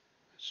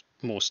 it's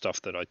more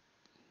stuff that I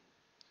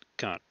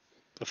can't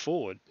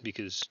afford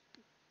because,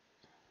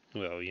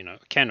 well, I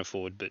can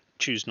afford but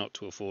choose not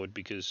to afford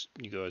because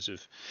you guys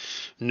have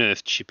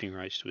nerfed shipping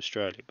rates to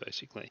Australia,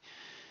 basically.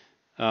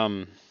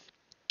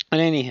 And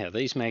anyhow,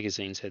 these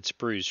magazines had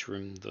sprues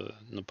from the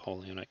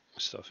Napoleonic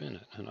stuff in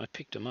it, and I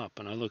picked them up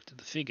and I looked at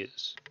the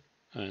figures,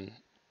 and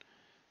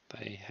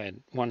they had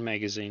one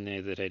magazine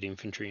there that had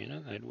infantry in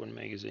it, they had one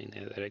magazine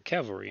there that had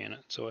cavalry in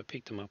it. So I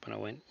picked them up and I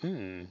went,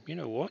 you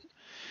know what?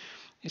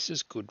 This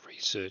is good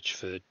research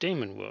for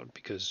Demon World,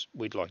 because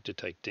we'd like to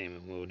take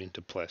Demon World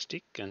into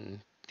plastic,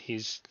 and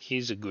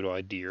here's a good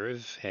idea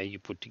of how you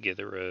put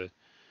together a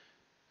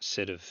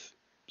set of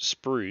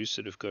sprues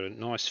that have got a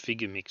nice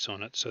figure mix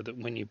on it, so that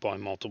when you buy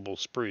multiple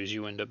sprues,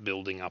 you end up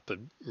building up a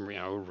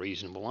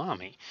reasonable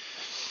army.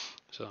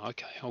 So,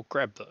 okay, I'll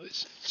grab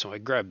those. So I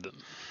grabbed them.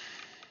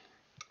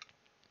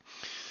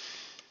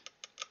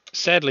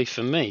 Sadly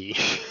for me,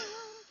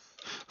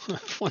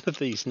 one of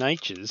these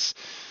natures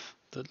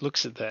that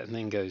looks at that and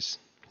then goes,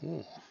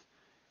 oh,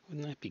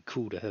 wouldn't that be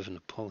cool to have a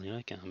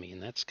Napoleonic army in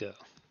that scale?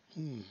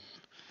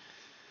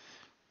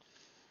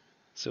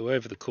 So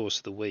over the course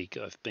of the week,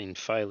 I've been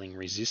failing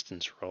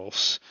resistance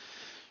rolls,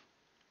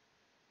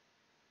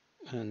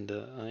 and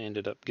I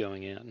ended up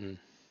going out and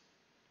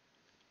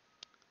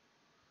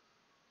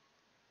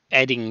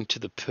adding to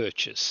the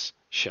purchase,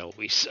 shall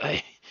we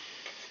say.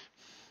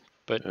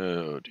 But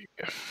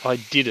I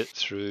did it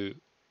through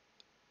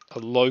a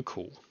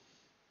local.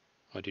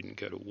 I didn't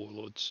go to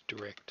Warlords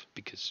direct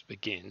because,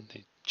 again,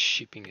 the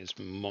shipping is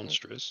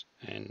monstrous,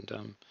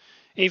 and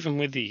even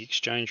with the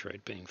exchange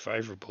rate being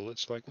favourable,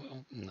 it's like,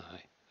 well, no.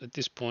 At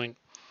this point,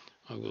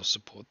 I will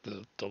support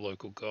the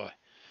local guy.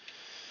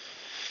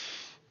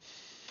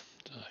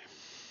 So,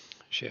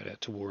 shout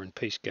out to War and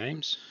Peace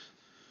Games.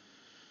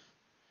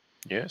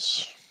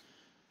 Yes,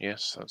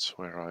 that's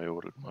where I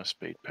ordered my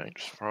speed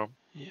paints from.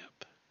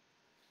 Yep.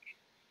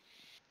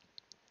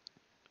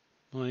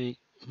 My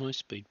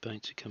speed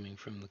paints are coming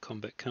from the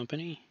Combat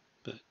Company,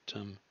 but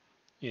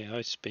yeah,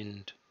 I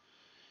spend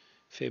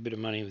a fair bit of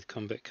money with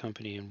Combat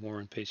Company and War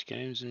and Peace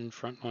Games and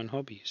Frontline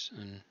Hobbies,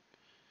 and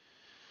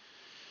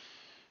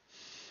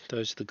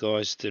those are the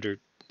guys that are,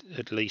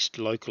 at least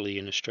locally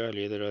in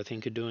Australia, that I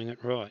think are doing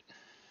it right.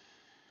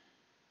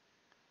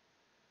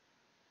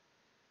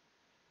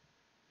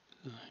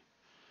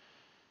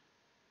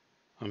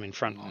 I mean,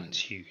 Frontline's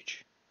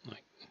huge.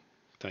 Like,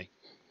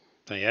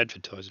 they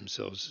advertise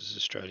themselves as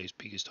Australia's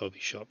biggest hobby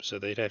shop, so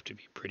they'd have to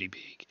be pretty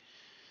big.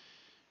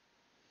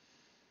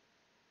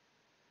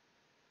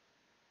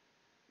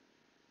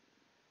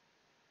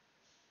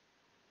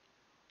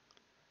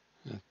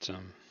 But,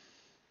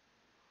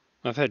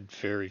 I've had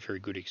very, very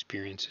good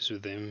experiences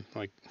with them.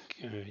 Like,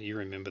 you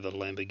remember the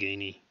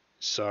Lamborghini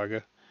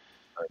saga?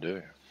 I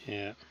do.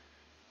 Yeah.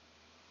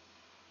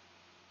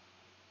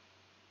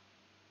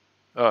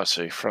 Oh,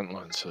 see,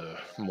 Frontline's a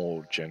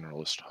more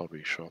generalist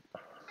hobby shop.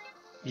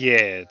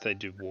 Yeah, they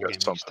do Got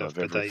wargaming something stuff, of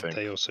but everything.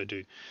 they also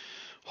do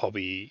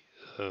hobby.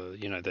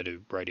 They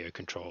do radio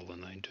control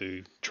and they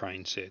do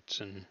train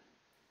sets and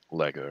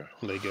Lego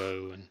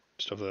and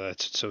stuff like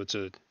that. So it's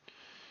a.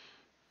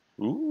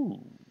 Ooh.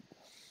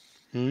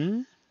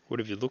 What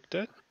have you looked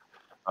at?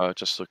 I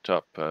just looked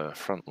up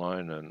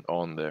Frontline, and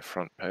on their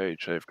front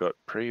page, they've got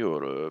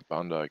pre-order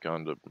Bandai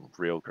Gundam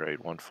Real Grade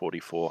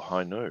 144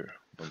 High No.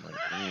 I'm like,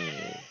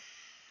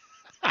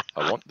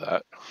 I want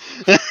that.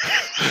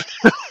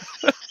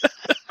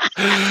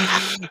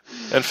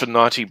 And for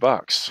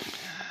 $90,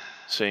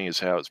 seeing as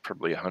how it's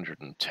probably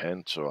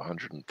 110 to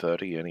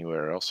 130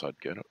 anywhere else, I'd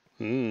get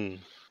it.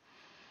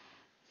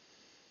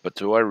 But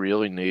do I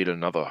really need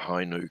another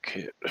High No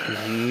kit?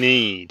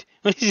 Need.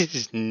 What is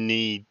this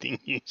need thing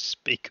you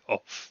speak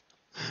of?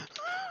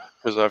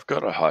 Because I've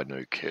got a High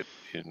No kit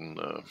in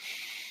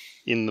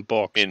the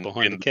box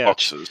behind the the couch.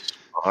 boxes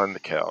behind the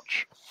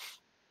couch.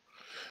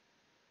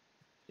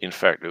 In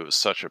fact, it was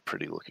such a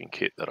pretty looking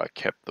kit that I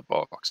kept the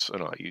box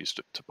and I used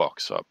it to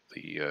box up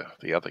the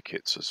other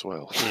kits as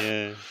well.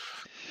 Yeah.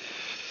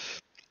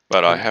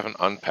 But I haven't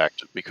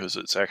unpacked it because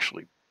it's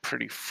actually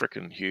pretty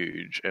frickin'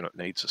 huge and it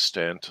needs a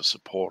stand to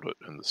support it,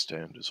 and the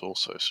stand is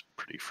also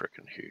pretty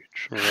frickin'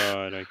 huge.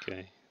 Right,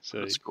 okay. So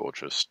But it's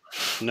gorgeous.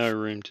 no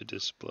room to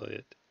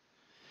display it.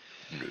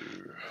 No.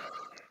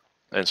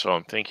 And so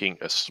I'm thinking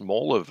a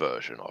smaller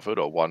version of it,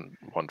 a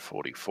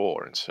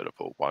 144 instead of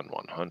a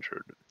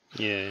 100.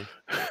 Yeah.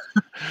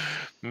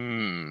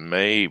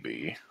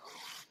 Maybe.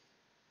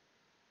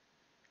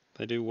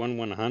 They do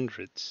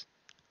 1/100s.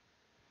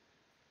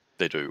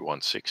 They do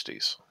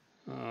 160s.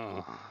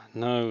 Oh,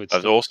 no, it's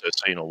I've not. also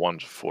seen a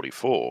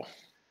 144.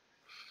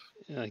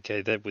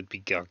 Okay, that would be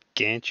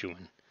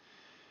gargantuan.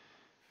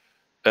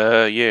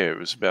 Yeah, it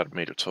was about a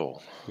meter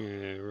tall.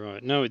 Yeah,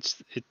 right. No,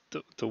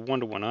 the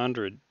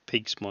 1/100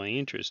 piques my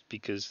interest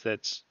because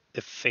that's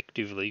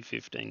effectively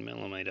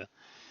 15mm.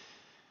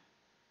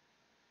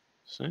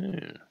 So,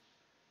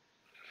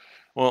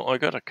 well, I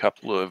got a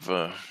couple of,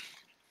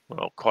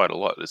 quite a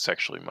lot. It's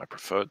actually my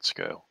preferred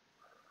scale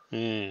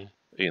Yeah.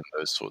 in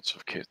those sorts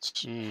of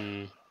kits.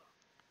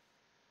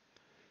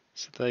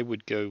 So they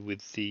would go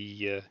with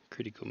the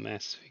critical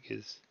mass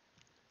figures.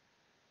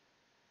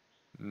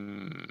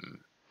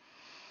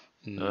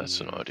 That's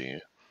an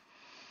idea.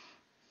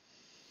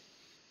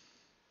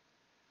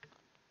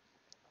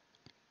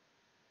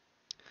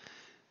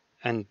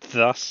 And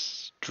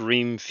thus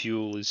Dream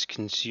Fuel is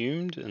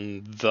consumed,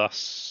 and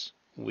thus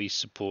we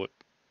support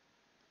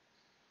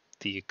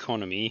the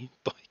economy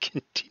by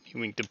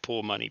continuing to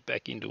pour money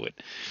back into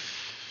it.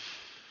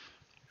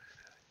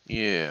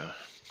 Yeah.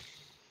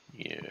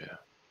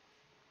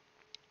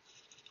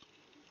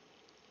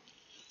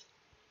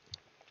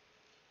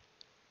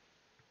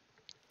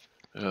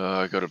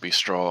 I gotta be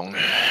strong.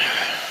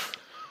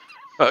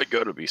 I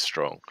gotta be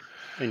strong.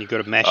 And you've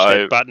got to mash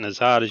that button as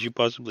hard as you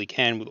possibly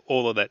can with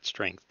all of that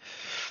strength.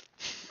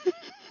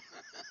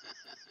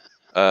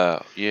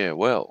 Yeah,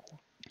 well,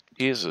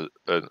 here's a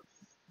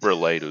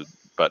related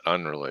but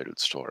unrelated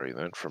story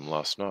then from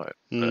last night.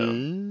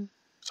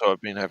 So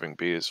I've been having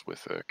beers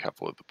with a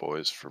couple of the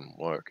boys from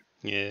work.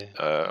 Yeah.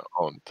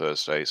 On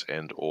Thursdays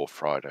and or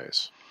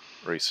Fridays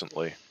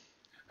recently.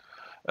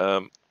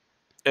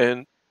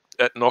 And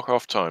at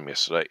knock-off time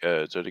yesterday,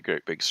 a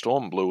great big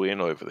storm blew in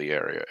over the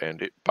area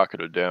and it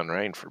bucketed down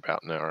rain for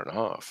about an hour and a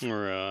half.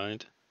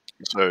 Right.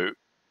 So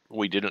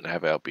we didn't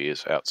have our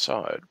beers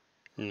outside.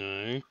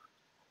 No.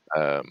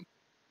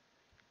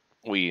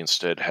 We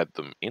instead had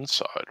them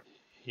inside.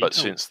 But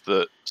since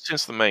the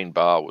main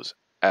bar was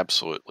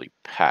absolutely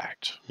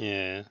packed,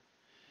 yeah,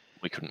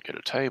 we couldn't get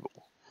a table.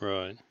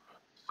 right.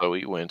 So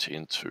we went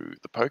into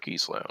the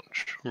Pokies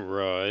Lounge,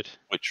 Right.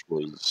 which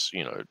was,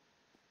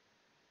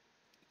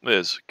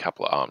 there's a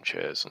couple of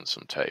armchairs and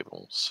some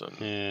tables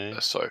and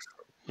a sofa.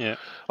 Yeah.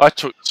 I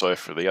took the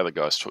sofa, the other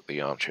guys took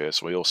the armchair,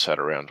 so we all sat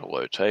around a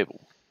low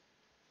table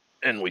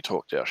and we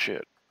talked our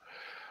shit.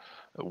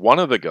 One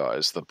of the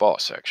guys, the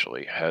boss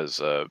actually, has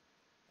a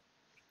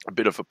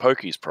bit of a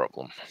pokies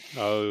problem.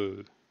 Oh.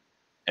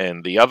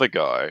 And the other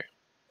guy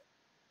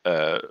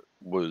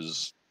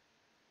was,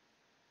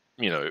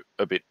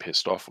 a bit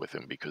pissed off with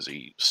him because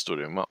he stood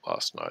him up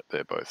last night.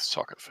 They're both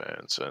soccer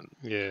fans. And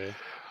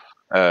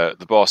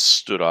the boss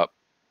stood up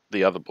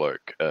the other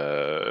bloke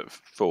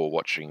for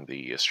watching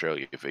the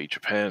Australia v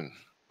Japan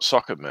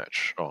soccer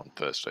match on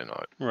Thursday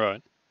night.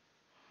 Right.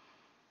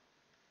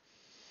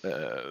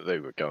 They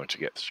were going to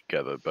get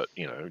together, but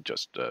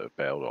just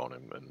bailed on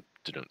him and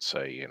didn't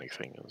say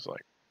anything. It was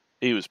like,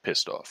 He was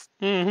pissed off.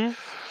 Mm-hmm.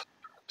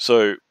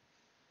 So,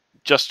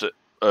 just to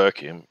irk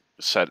him,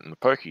 sat in the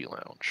pokey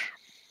lounge,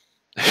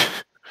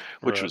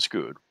 which Right. was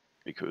good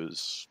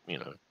because,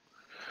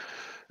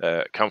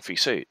 comfy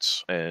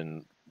seats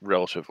and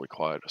relatively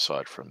quiet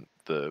aside from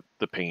the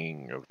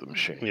pinging of the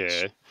machines.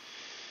 Yeah.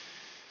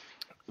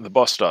 The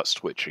boss starts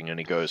twitching and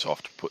he goes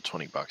off to put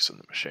 $20 in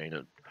the machine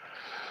and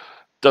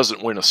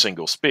doesn't win a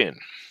single spin.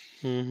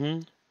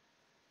 Mm-hmm.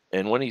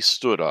 And when he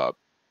stood up,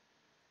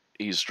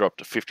 he's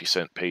dropped a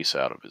 50-cent piece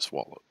out of his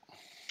wallet.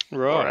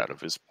 Right. Or out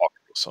of his pocket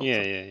or something.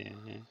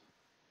 Yeah.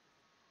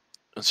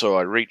 And so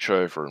I reach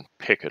over and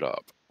pick it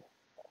up.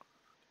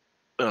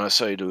 And I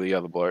say to the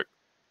other bloke,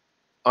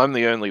 I'm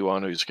the only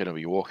one who's going to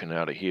be walking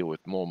out of here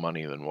with more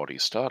money than what he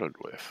started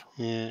with.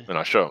 Yeah. And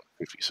I show him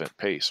a 50-cent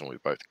piece and we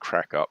both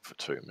crack up for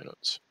 2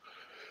 minutes.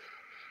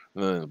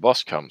 And then the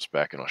boss comes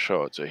back and I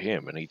show it to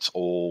him and he's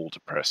all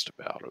depressed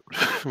about it.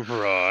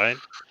 Right.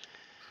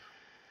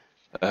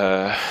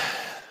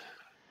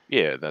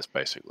 Yeah, that's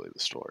basically the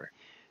story.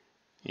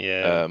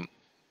 Yeah.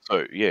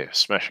 So, yeah,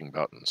 smashing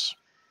buttons.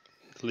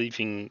 You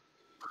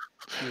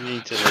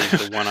need to leave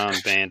the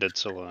one-armed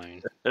bandits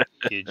alone.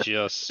 You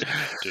just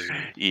do.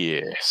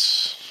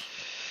 Yes.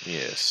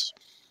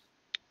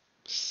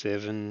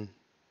 7,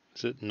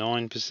 is it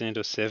 9%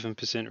 or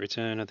 7%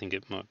 return? I think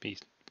it might be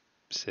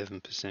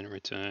 7%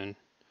 return.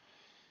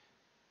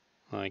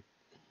 Like,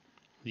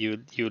 you're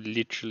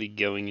literally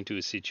going into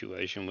a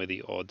situation where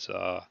the odds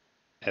are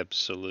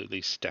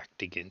absolutely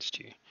stacked against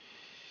you.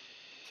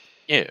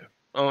 Yeah.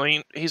 I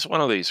mean, he's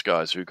one of these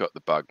guys who got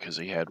the bug because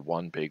he had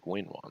one big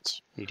win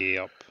once.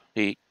 Yep.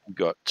 He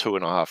got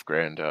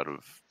 $2,500 out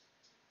of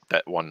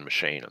that one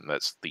machine, and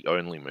that's the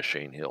only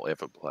machine he'll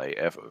ever play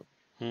ever.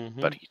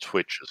 Mm-hmm. But he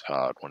twitches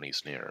hard when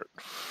he's near it.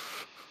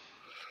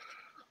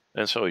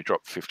 And so he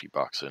dropped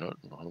 $50 in it,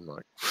 and I'm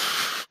like,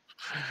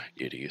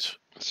 idiot.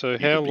 So You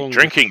how could be long?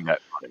 drinking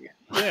that money.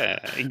 Yeah,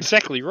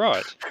 exactly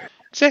right.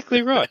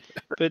 Exactly right.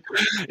 But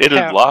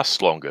It'd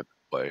last longer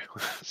that way.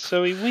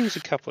 so he wins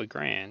a couple of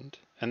grand,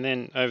 and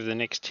then over the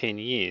next 10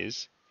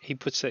 years, he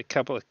puts that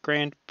couple of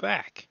grand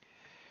back.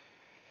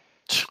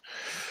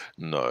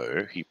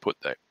 No, he put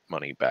that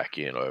money back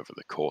in over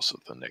the course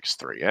of the next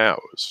 3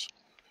 hours.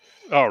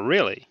 Oh,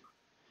 really?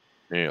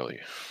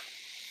 Nearly.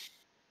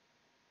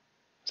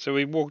 So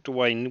he walked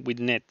away with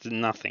net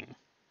nothing.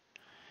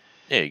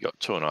 Yeah, he got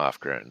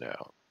 $2,500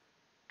 out.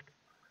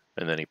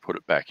 And then he put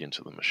it back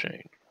into the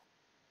machine.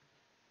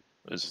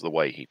 This is the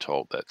way he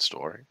told that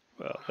story.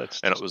 Well,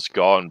 And it was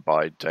gone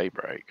by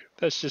daybreak.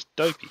 That's just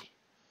dopey.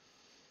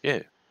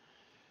 Yeah.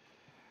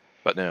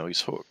 But now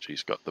he's hooked.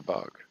 He's got the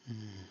bug.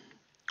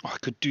 I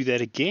could do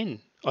that again.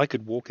 I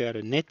could walk out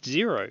a net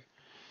zero.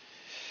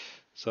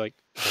 It's like,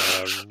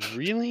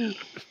 really?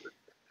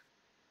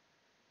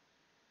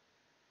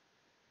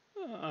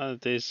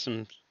 There's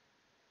some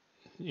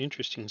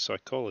interesting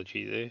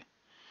psychology there.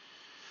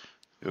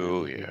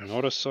 Oh, yeah. I'm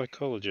not a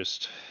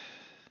psychologist.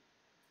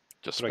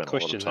 Just but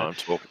spent a lot of time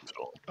talking to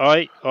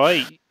him.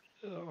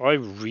 I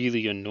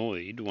really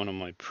annoyed one of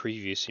my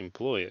previous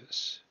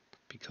employers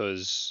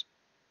because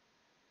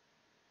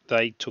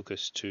they took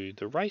us to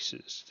the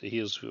races, the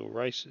Healesville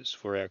races,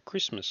 for our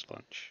Christmas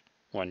lunch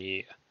one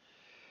year.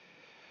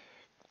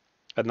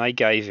 And they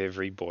gave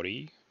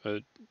everybody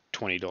a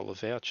 $20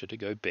 voucher to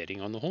go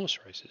betting on the horse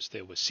races.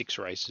 There were 6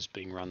 races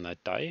being run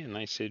that day, and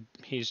they said,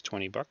 here's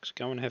 $20,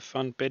 go and have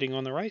fun betting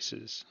on the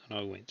races. And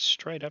I went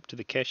straight up to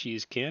the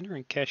cashier's counter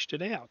and cashed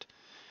it out.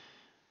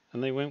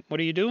 And they went, what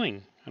are you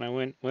doing? And I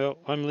went, well,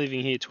 I'm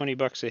leaving here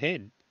 $20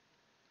 ahead.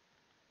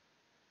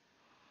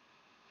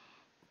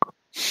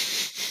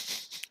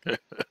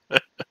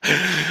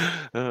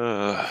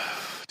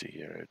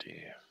 Dear, oh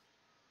dear.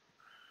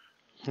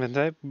 And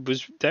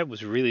that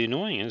was really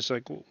annoying. It's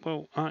like,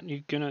 well, aren't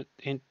you going to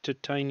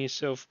entertain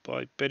yourself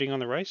by betting on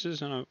the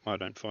races? And I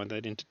don't find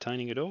that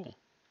entertaining at all.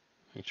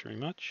 Thanks very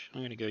much.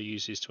 I'm going to go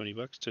use this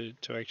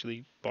 $20 to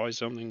actually buy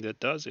something that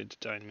does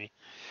entertain me.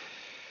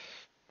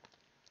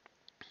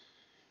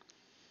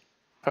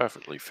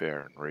 Perfectly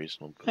fair and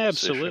reasonable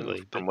Absolutely,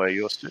 position from where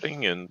you're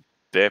sitting, and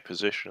their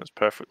position is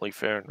perfectly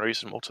fair and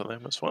reasonable to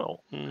them as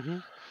well. Mm-hmm.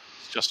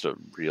 It's just a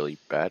really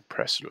bad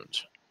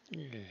precedent.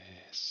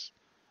 Yes.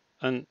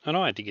 And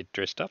I had to get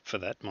dressed up for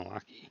that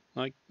malarkey.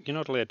 Like, you're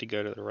not allowed to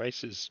go to the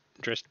races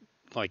dressed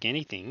like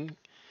anything.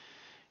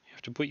 You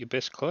have to put your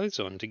best clothes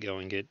on to go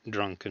and get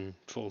drunk and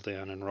fall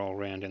down and roll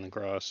around in the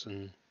grass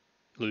and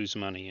lose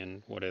money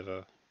and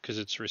whatever. Because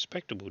it's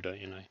respectable, don't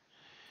you know?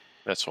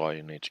 That's why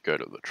you need to go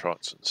to the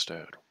trots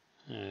instead.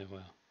 Yeah,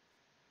 well.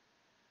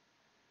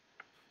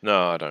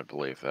 No, I don't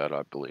believe that.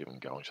 I believe in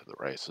going to the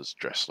races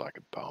dressed like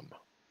a bum.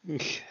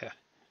 Yeah.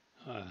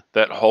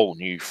 That whole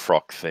new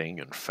frock thing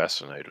and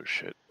fascinator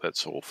shit,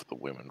 that's all for the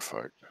women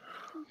folk.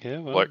 Yeah,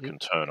 well. Bloke can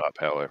turn up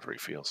however he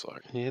feels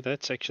like. Yeah,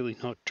 that's actually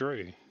not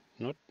true.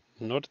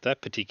 Not at that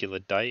particular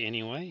day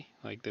anyway.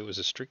 Like, there was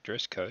a strict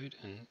dress code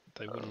and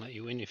they wouldn't let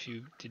you in if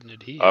you didn't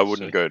adhere. I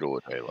wouldn't go to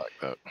a day like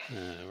that.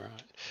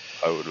 Right.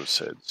 I would have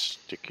said,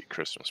 stick your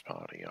Christmas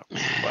party up,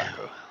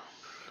 blacker.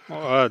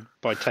 Well,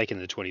 by taking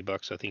the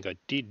 $20, I think I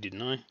did,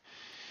 didn't I?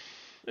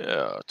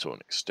 Yeah, to an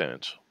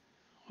extent.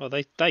 Well,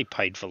 they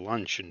paid for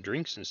lunch and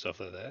drinks and stuff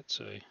like that,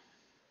 so...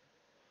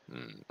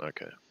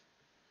 Okay.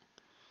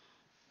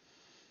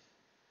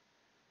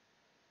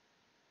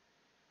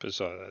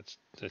 Besides,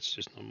 that's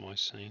just not my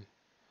scene.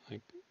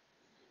 Like,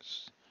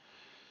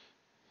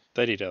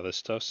 they did other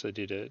stuff. So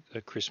they did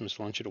a Christmas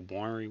lunch at a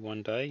winery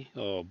one day.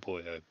 Oh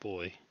boy, oh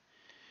boy.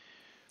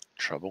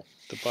 Trouble.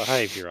 The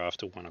behaviour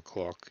after 1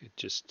 o'clock, it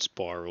just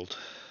spiralled.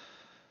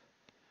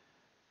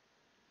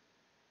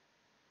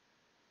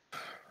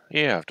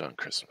 Yeah, I've done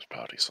Christmas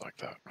parties like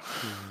that.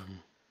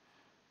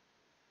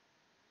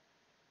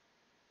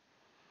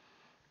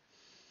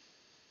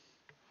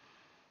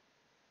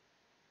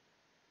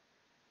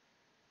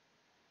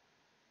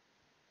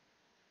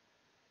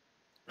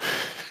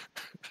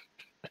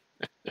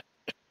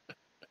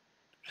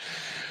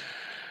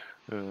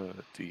 Oh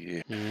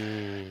dear.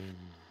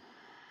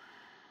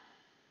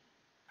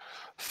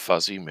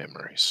 Fuzzy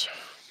memories.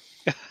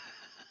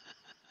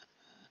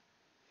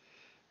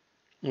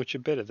 Which are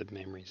better than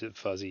memories of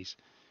fuzzies.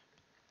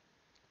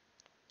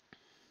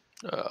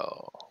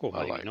 Oh, Or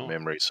I maybe like not.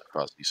 memories of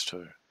fuzzies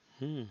too.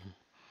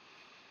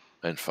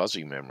 And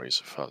fuzzy memories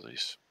of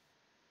fuzzies.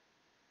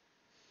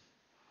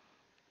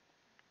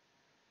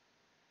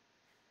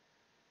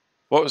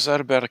 What was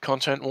that about a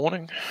content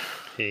warning?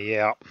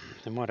 Yeah,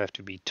 there might have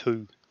to be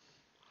 2.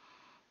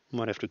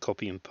 Might have to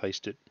copy and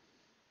paste it.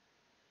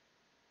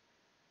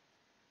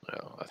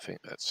 Well, I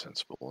think that's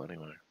sensible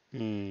anyway.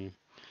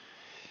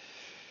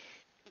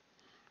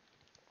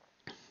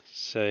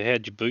 So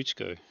how'd your boots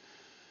go?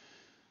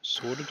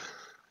 Sorted?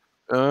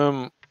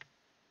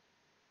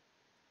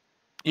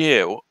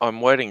 Yeah, well,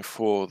 I'm waiting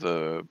for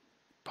the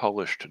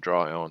polish to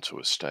dry onto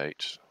a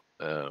state.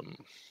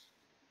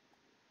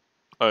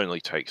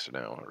 Only takes an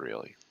hour,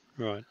 really.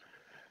 Right.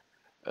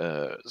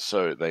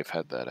 So they've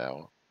had that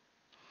hour.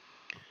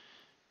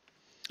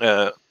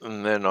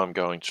 And then I'm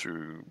going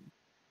to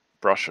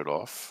brush it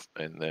off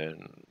and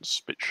then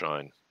spit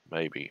shine,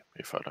 maybe,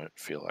 if I don't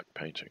feel like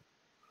painting.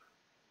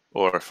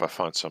 Or if I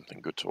find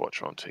something good to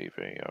watch on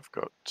TV. I've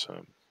got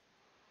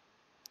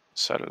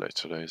Saturday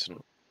today, isn't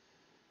it?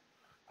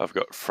 I've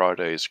got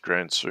Friday's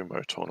Grand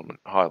Sumo Tournament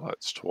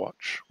highlights to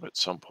watch at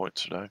some point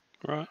today.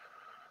 Right.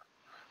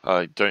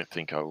 I don't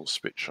think I will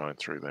spit shine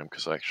through them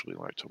because I actually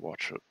like to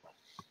watch it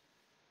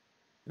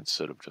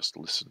instead of just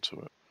listen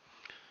to it.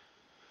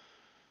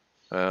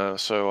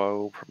 So I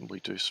will probably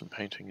do some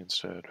painting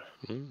instead.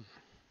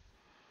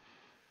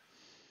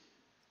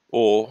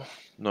 Or,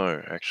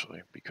 no,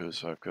 actually,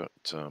 because I've got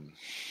a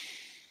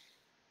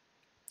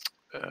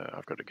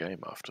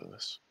game after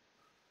this.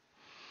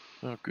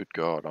 Oh, good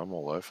God, I'm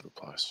all over the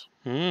place.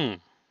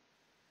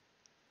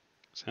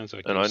 Sounds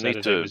like And your I need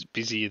Saturday to... was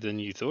busier than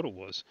you thought it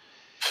was.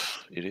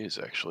 It is,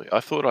 actually. I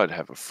thought I'd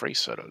have a free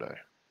Saturday,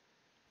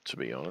 to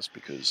be honest,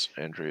 because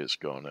Andrea's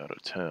gone out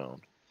of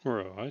town.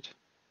 Right.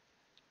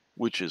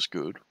 Which is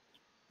good.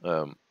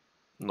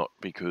 Not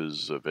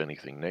because of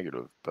anything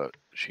negative, but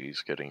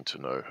she's getting to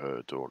know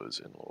her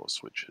daughters-in-laws,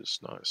 which is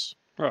nice.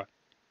 Right.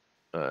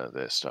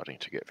 They're starting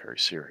to get very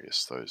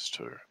serious, those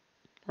two.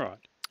 Right.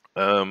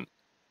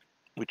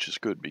 Which is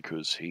good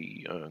because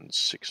he earns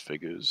 6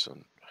 figures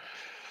and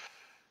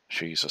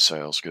she's a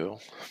sales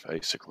girl,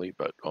 basically,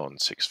 but on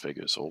 6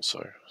 figures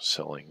also,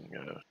 selling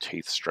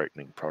teeth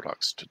straightening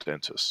products to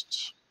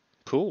dentists.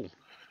 Cool.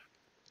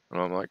 And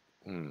I'm like,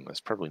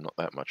 there's probably not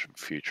that much of a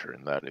future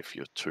in that if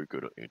you're too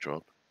good at your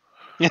job.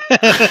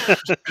 I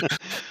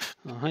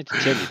hate to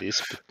tell you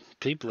this, but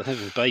people are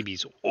having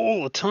babies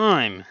all the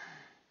time.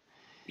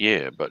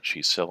 Yeah, but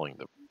she's selling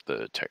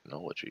the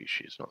technology.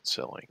 She's not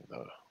selling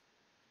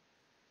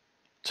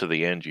to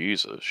the end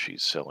user.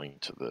 She's selling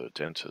to the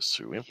dentists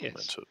who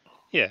implement it.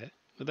 Yeah,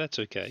 but that's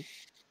okay.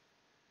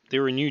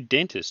 There are new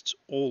dentists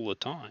all the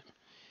time.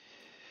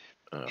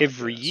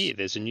 Every year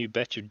there's a new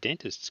batch of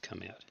dentists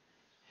come out.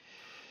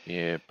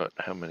 Yeah, but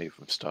how many of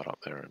them start up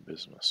their own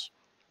business?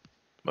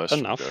 Most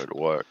Enough. of them go to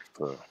work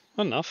for...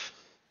 Enough.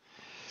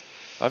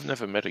 I've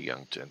never met a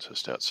young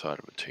dentist outside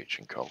of a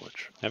teaching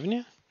college. Haven't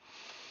you?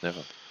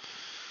 Never.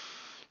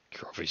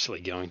 You're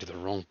obviously going to the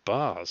wrong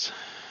bars.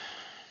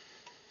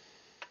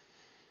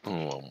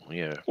 Well,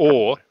 yeah.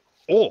 Or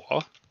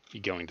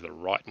you're going to the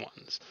right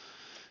ones.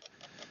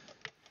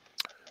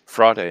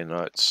 Friday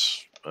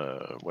nights,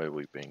 where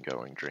we've been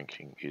going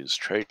drinking, is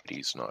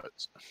tradies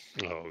nights.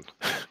 Oh.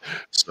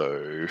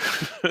 So,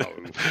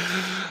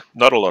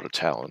 not a lot of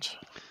talent,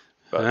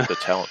 but the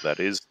talent that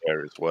is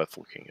there is worth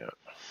looking at.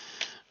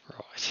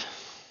 Right.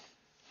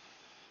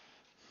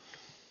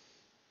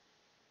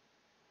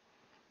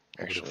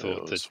 Actually, I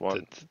would have thought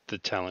that the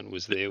talent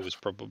was there was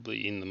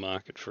probably in the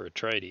market for a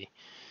tradie.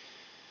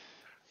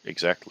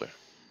 Exactly.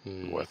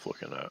 Worth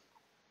looking at.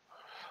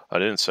 I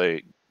didn't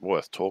say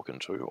worth talking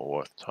to or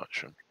worth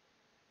touching.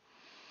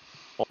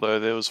 Although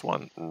there was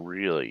one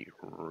really,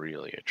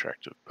 really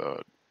attractive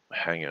bird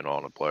hanging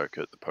on a bloke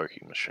at the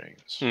poking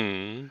machines.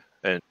 And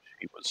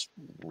he was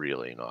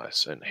really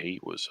nice, and he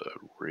was a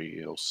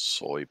real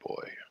soy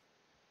boy.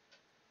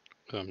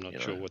 I'm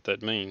not sure what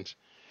that means.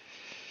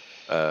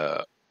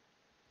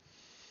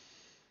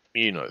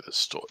 You know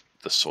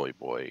the soy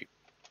boy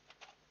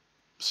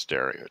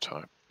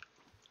stereotype,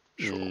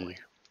 surely.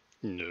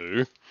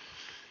 No.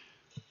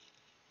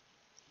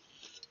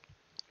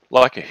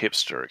 Like a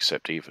hipster,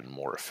 except even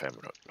more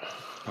effeminate.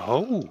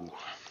 Oh.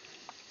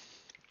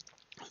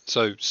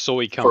 So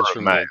soy comes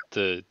from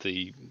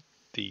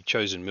the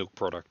chosen milk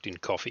product in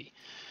coffee.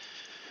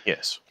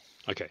 Yes.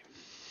 Okay.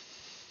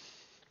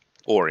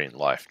 Or in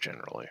life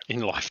generally.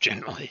 In life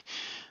generally.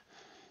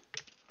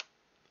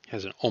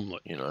 Has an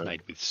omelette You know,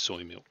 made with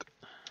soy milk.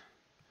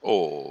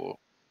 or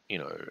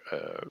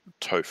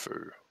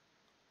tofu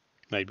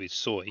made with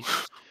soy.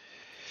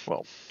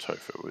 Well,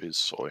 tofu is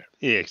soy.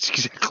 Yeah,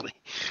 exactly.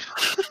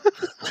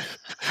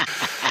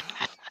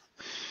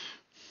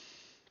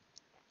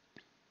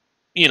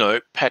 You know,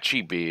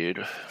 patchy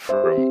beard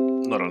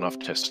from not enough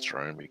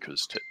testosterone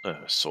because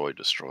soy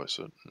destroys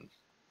it. And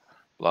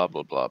blah,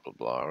 blah, blah, blah,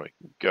 blah.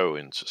 Go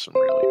into some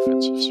really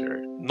offensive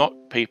stereotypes. Not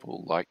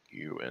people like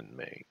you and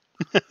me,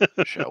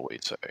 shall we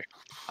say.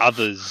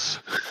 Others.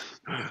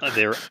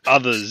 There are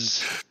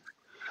others.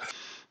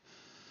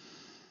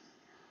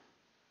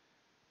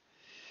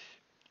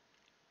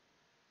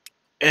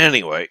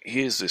 Anyway,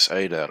 here's this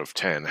 8 out of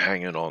 10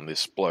 hanging on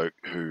this bloke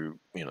who,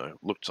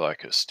 looked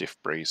like a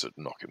stiff breeze would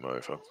knock him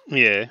over.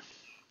 Yeah.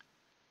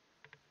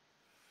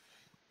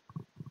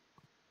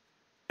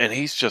 And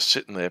he's just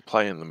sitting there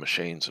playing the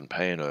machines and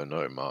paying her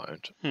no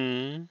mind.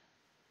 Mm.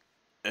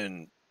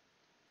 And,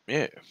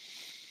 yeah.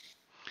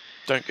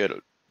 Don't get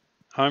it.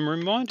 I'm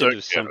reminded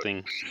of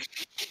something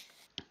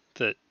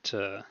that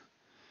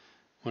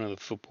one of the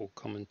football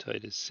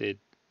commentators said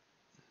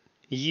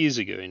years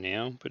ago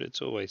now, but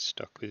it's always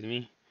stuck with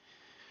me.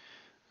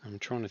 I'm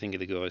trying to think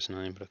of the guy's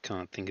name, but I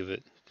can't think of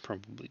it.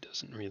 Probably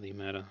doesn't really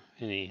matter.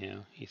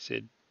 Anyhow, he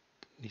said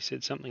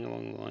something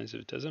along the lines of,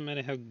 it doesn't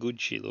matter how good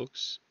she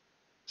looks,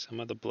 some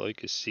other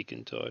bloke is sick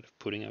and tired of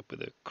putting up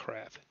with her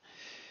crap.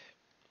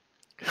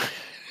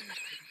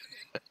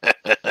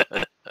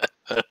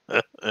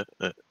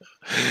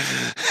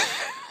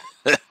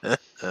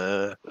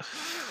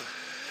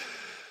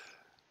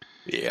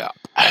 Yeah,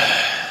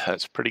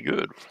 that's pretty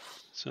good.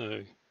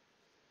 So,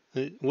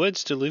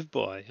 words to live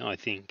by, I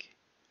think.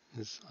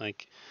 It's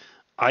like,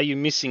 are you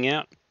missing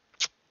out?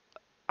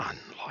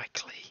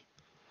 Unlikely.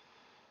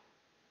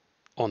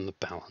 On the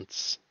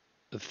balance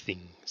of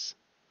things.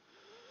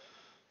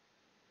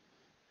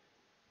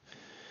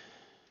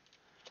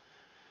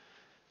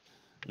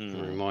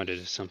 I'm reminded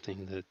of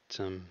something that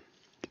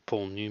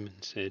Paul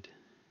Newman said.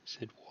 He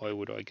said, why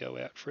would I go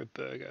out for a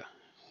burger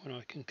when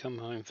I can come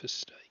home for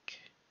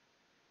steak?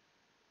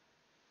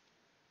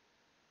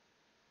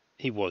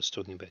 He was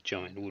talking about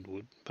Joanne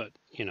Woodward, but,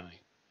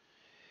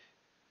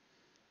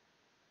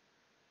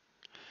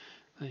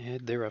 they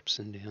had their ups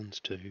and downs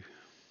too.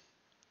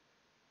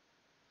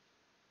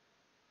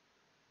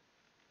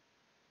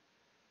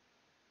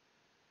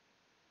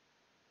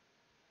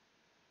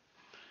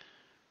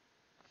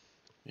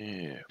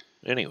 Yeah.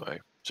 Anyway,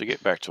 to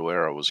get back to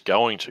where I was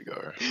going to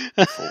go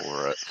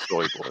for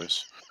Soy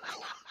Boys.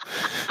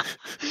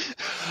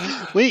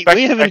 We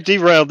haven't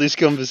derailed this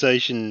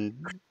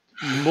conversation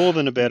more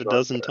than about a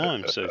dozen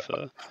times so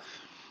far.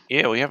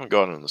 Yeah, we haven't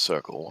gone in the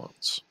circle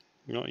once.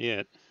 Not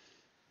yet.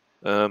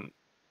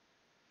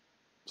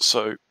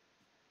 So,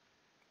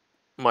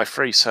 my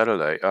free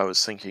Saturday, I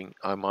was thinking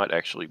I might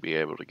actually be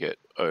able to get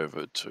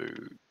over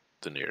to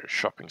the nearest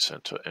shopping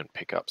centre and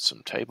pick up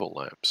some table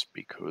lamps,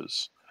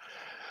 because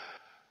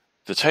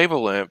the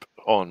table lamp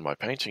on my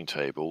painting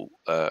table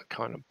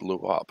kind of blew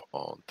up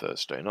on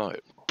Thursday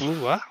night.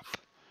 Blew up?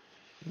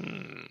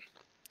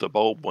 The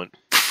bulb went...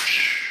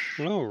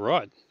 Oh,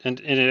 right. And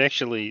it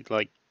actually,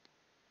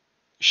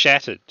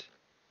 shattered.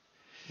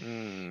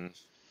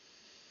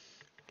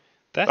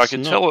 That's I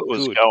could tell it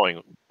was good.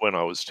 going when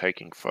I was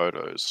taking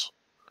photos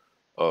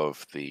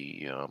of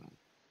the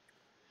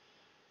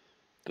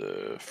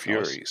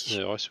Furies.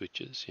 The eye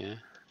switches, yeah.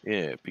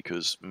 Yeah,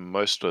 because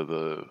most of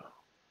the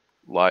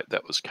light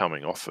that was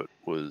coming off it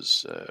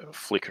was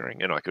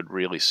flickering, and I could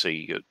really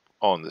see it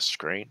on the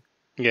screen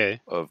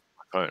of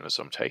my phone as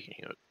I'm taking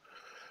it.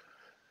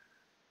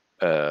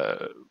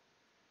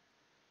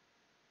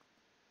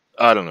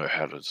 I don't know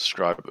how to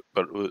describe it,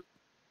 but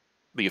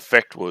the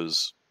effect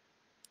was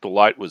the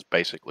light was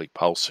basically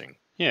pulsing.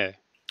 Yeah.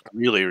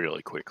 Really,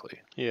 really quickly.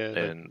 Yeah,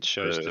 that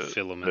shows the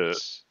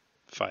filaments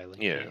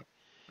failing. Yeah.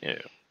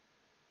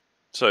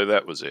 So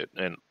that was it.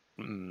 And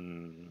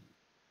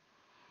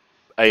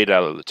 8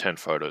 out of the 10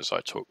 photos I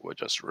took were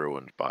just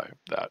ruined by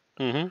that.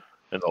 Mm-hmm.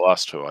 And the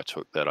last 2 I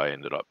took that I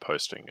ended up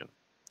posting, and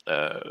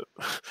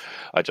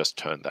I just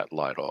turned that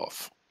light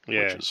off,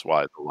 which is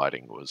why the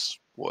lighting was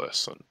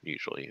worse than it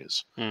usually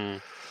is.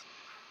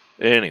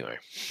 Anyway,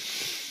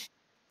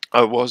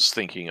 I was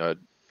thinking I'd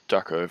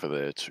duck over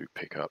there to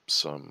pick up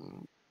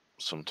some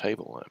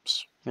table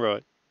lamps.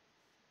 Right.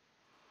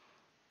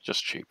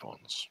 Just cheap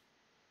ones.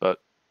 But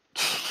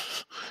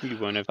you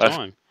won't have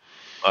time.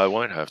 I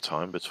won't have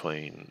time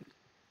between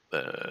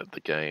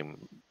the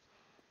game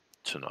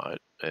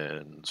tonight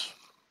and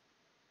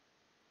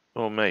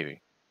Or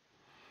maybe.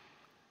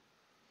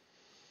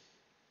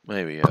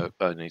 Maybe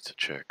I need to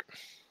check.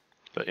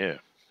 But yeah.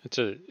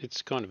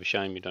 It's kind of a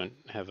shame you don't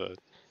have a,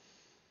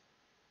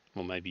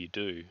 well, maybe you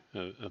do,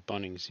 a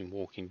Bunnings in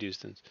walking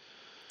distance.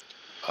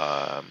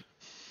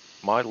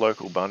 My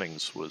local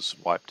Bunnings was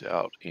wiped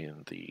out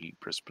in the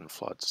Brisbane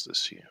floods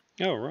this year.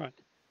 Oh, right.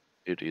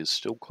 It is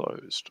still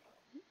closed.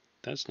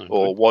 That's not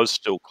Or good. was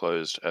still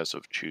closed as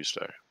of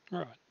Tuesday.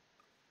 Right.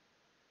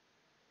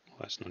 Well,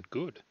 that's not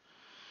good.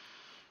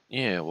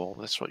 Yeah, well,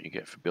 that's what you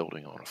get for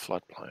building on a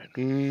floodplain.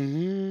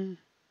 Mm-hmm.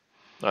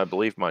 I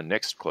believe my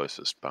next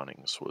closest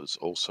Bunnings was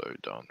also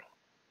done.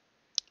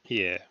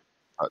 Yeah.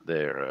 But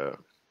they're,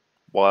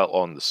 while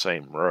on the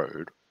same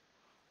road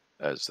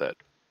as that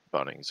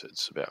Bunnings,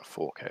 it's about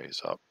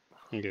 4Ks up.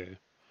 Yeah.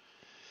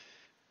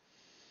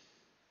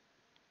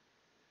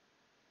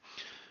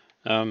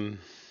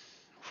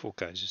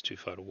 4Ks is too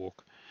far to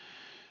walk.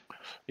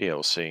 Yeah,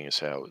 well, seeing as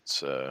how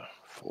it's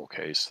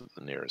 4Ks to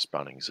the nearest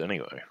Bunnings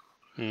anyway.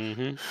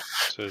 Mm-hmm.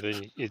 So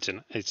then it's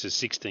a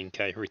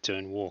 16K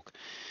return walk.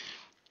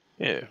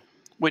 Yeah,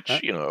 which,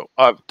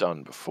 I've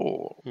done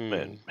before and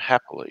Mm,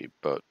 happily,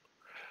 but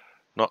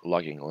not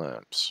lugging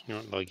lamps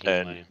not lugging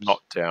and lamps.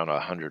 not down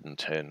 100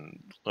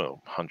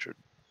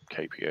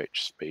 kph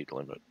speed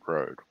limit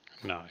road.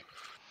 No,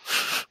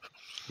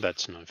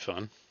 that's no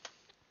fun.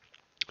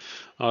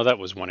 Oh, that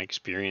was one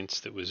experience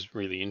that was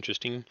really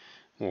interesting.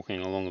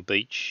 Walking along a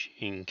beach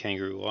in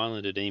Kangaroo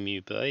Island at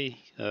Emu Bay.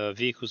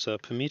 Vehicles are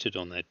permitted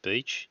on that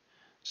beach.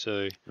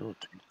 So Oh,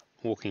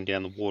 walking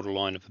down the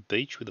waterline of a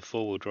beach with a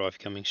four-wheel drive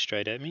coming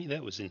straight at me,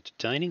 that was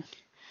entertaining.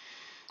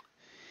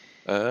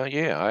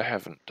 yeah, I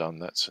haven't done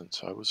that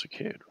since I was a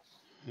kid.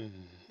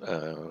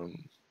 Mm,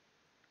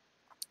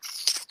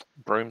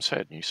 Brooms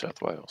Head, New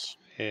South Wales.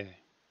 yeah.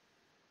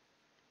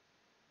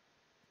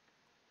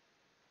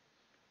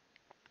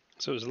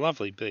 So it was a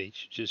lovely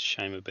beach, just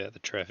shame about the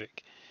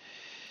traffic.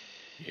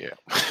 Yeah.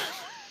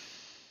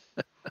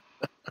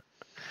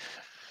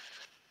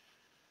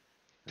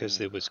 Because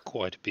there was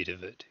quite a bit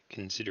of it,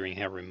 considering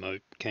how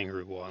remote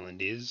Kangaroo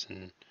Island is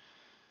and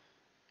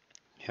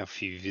how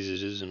few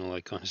visitors and all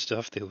that kind of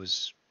stuff. There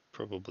was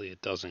probably a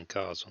dozen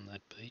cars on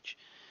that beach.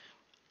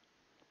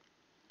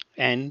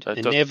 And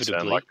That doesn't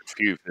sound like a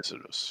few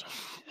visitors.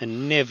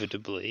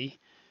 inevitably,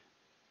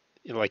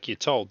 like you're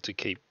told to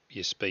keep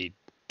your speed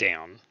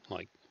down,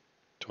 like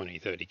 20,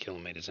 30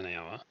 kilometres an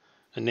hour.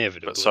 But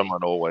Inevitably,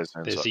 someone always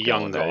ends there's up a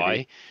young going 80.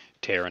 guy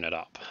tearing it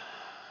up.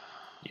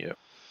 Yeah.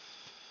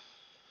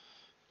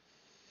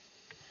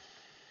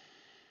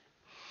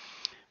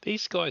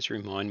 These guys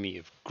remind me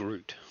of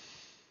Groot.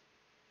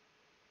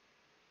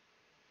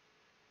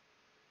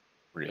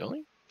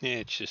 Really? Yeah,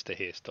 it's just a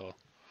hairstyle.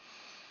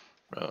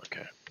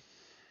 Okay.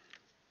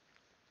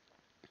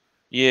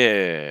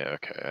 Yeah,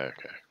 okay.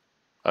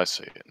 I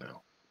see it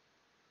now.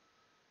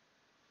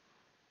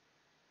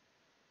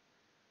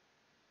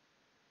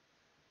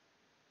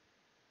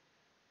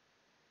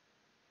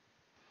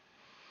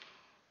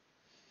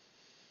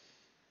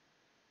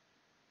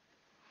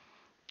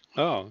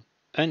 Oh,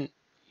 and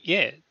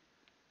yeah,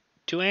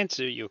 to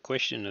answer your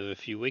question of a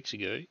few weeks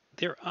ago,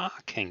 there are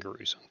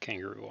kangaroos on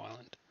Kangaroo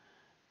Island.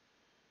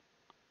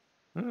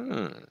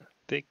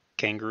 They're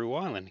Kangaroo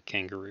Island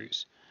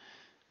kangaroos,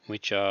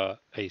 which are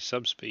a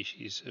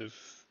subspecies of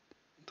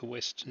the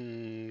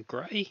western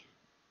grey.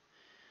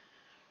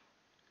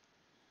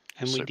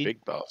 And So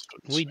big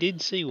bastards. we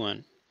did see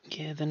one.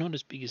 Yeah, they're not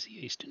as big as the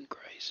eastern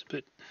greys,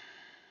 but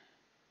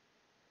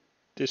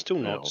they're still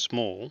not Well,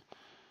 small.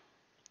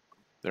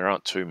 there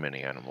aren't too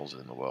many animals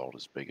in the world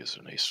as big as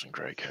an eastern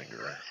grey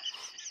kangaroo.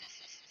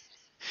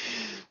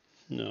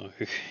 No.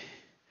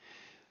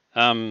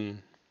 I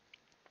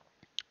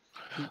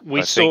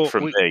think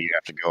from there you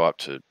have to go up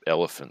to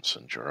elephants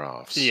and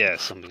giraffes. Yeah,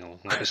 something along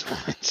those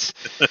lines.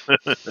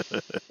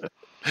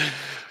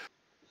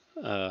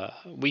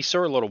 We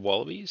saw a lot of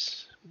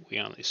wallabies. We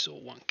only saw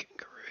one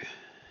kangaroo.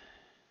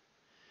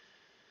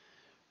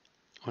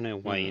 On our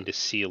way into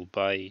Seal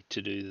Bay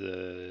to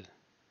do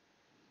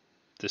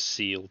the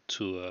seal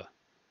tour,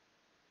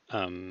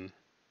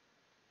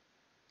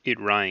 it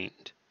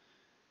rained,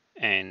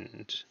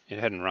 and it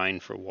hadn't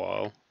rained for a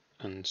while,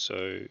 and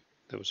so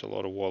there was a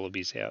lot of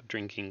wallabies out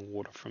drinking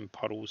water from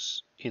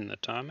puddles in the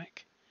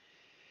tarmac,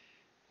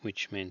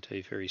 which meant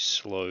a very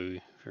slow,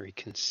 very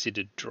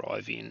considered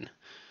drive in.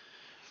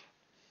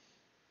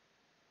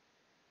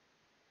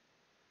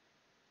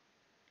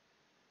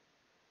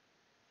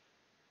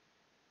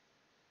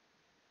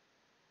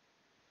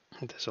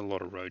 There's a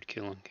lot of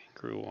roadkill on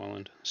Kangaroo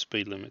Island.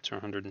 Speed limits are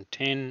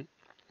 110,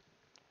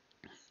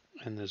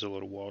 and there's a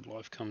lot of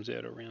wildlife comes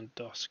out around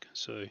dusk,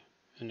 so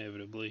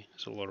inevitably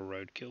there's a lot of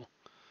roadkill.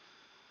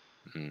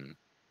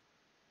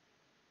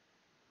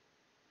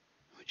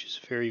 Which is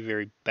very,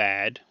 very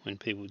bad when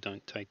people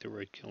don't take the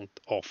roadkill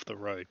off the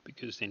road,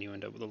 because then you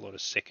end up with a lot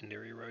of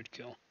secondary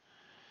roadkill.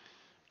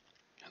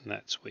 And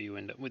that's where you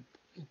end up with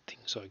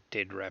things like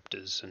dead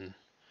raptors, and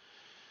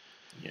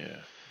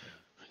Yeah.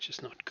 it's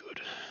just not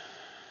good.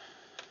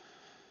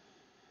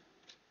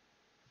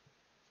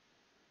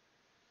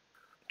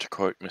 To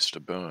quote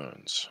Mr.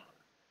 Burns,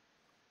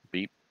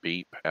 "Beep,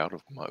 beep, out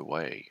of my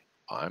way.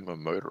 I'm a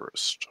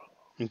motorist."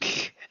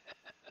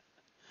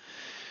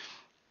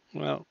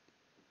 Well,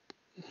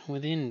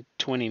 within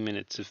 20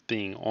 minutes of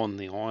being on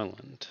the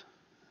island,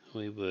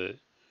 we were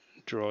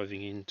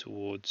driving in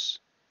towards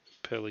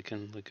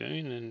Pelican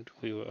Lagoon and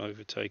we were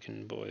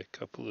overtaken by a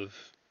couple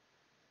of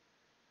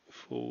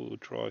four-wheel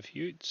drive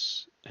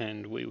utes,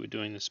 and we were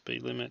doing the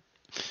speed limit,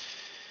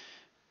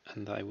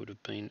 and they would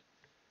have been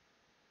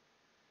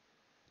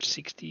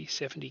 60,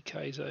 70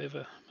 k's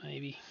over,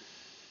 maybe.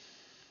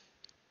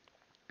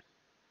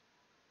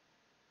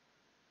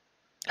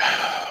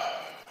 I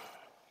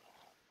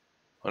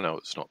know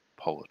it's not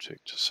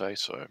politic to say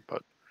so,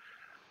 but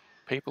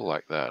people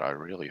like that, I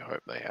really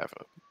hope they have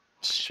a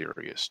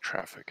serious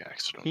traffic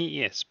accident.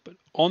 Yes, but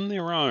on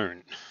their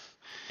own.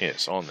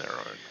 Yes, on their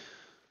own.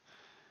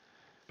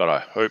 But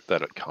I hope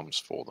that it comes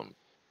for them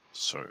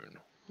soon.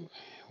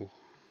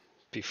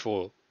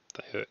 Before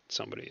they hurt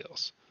somebody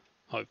else,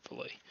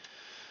 hopefully.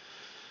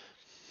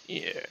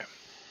 Yeah.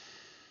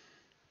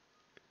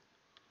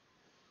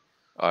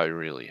 I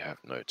really have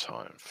no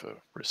time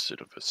for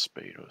recidivist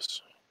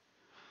speeders.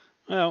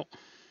 Well,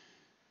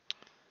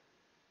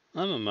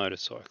 I'm a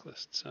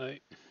motorcyclist, so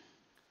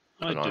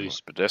And I'm a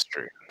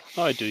pedestrian.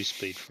 I do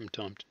speed from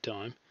time to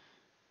time,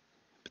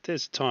 but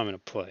there's a time and a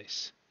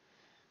place.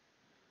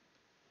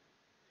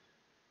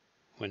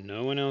 When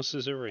no one else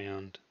is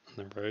around and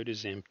the road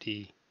is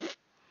empty.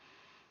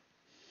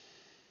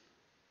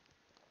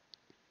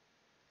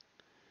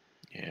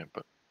 Yeah,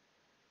 but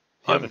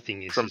The other I'm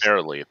thing is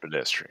primarily a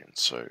pedestrian,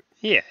 so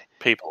yeah,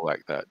 people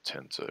like that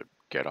tend to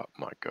get up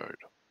my goat.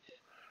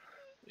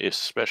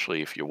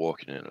 Especially if you're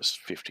walking in a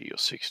 50 or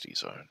 60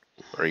 zone,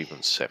 or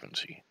even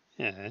 70.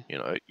 yeah, You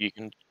know, you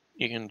can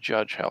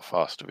judge how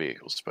fast a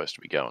vehicle's supposed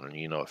to be going, and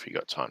you know if you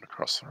got time to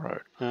cross the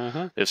road.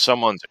 If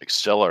someone's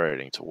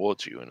accelerating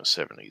towards you in a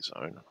 70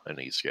 zone and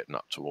he's getting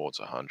up towards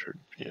 100,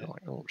 you're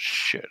like, oh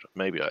shit,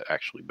 maybe I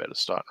actually better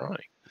start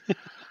running.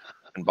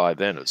 And by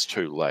then it's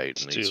too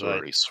late, and he's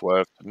already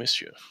swerved to miss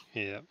you.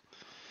 Yeah.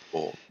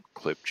 Or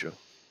clipped you.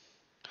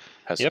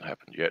 Hasn't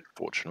happened yet,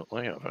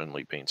 fortunately. I've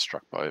only been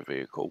struck by a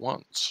vehicle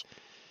once.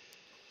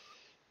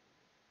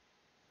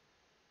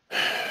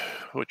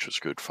 Which was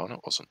good fun. It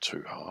wasn't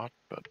too hard,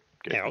 but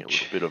gave me a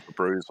little bit of a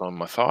bruise on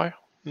my thigh.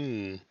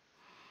 That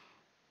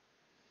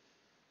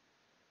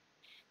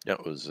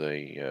was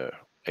a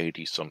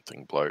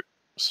 80-something bloke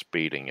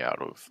speeding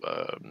out of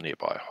a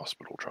nearby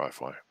hospital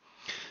driveway.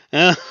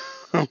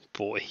 Oh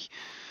boy.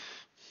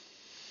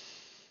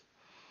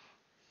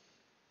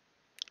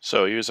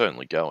 So he was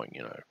only going,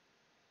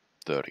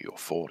 30 or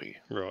 40.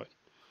 Right.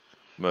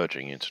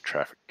 Merging into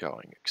traffic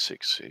going at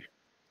 60.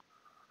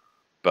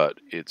 But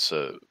it's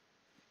a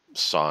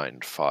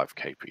signed 5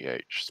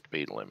 kph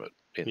speed limit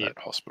in that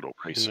hospital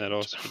precinct. In that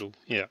hospital,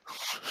 yeah.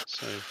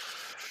 So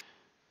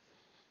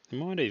there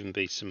might even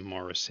be some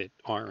Morissette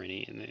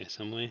irony in there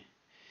somewhere.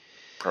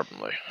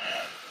 Probably.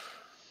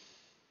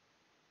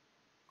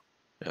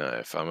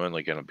 If I'm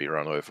only going to be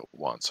run over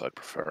once, I'd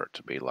prefer it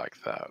to be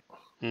like that.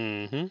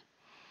 Mm-hmm.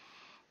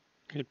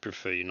 I'd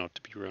prefer you not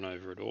to be run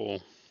over at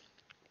all.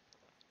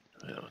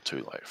 Yeah,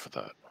 too late for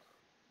that.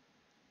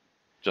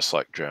 Just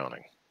like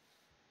drowning.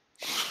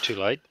 Too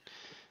late?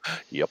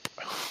 Yep.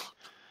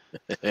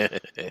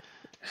 Yeah.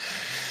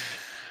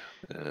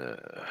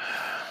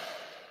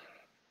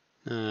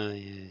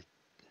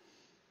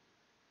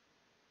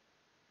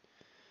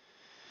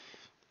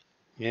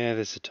 Yeah,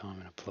 there's a time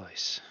and a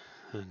place.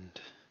 And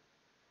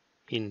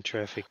in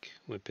traffic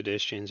where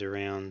pedestrians are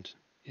around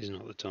is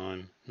not the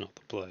time, not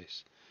the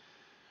place.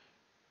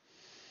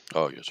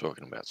 Oh, you're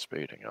talking about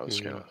speeding. I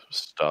was going to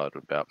start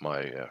about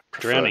my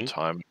preferred Drowning.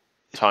 time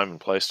and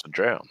place to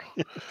drown.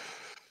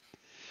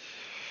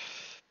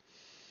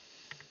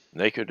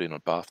 Naked in a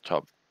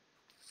bathtub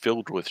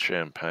filled with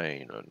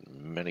champagne and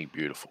many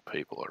beautiful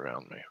people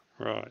around me.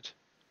 Right.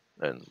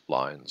 And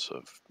lines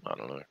of, I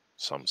don't know,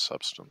 some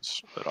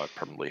substance that I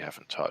probably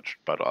haven't touched,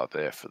 but are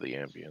there for the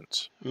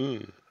ambience.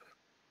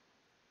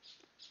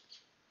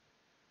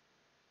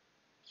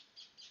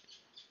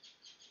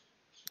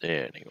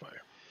 Anyway.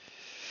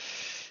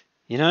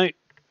 You know,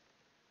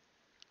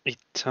 it,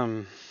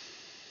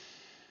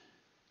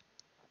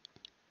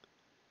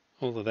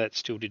 all of that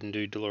still didn't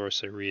do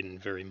Dolores O'Riordan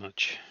very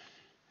much.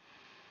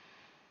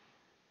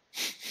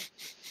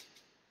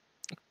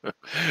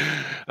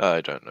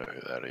 I don't know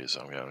who that is.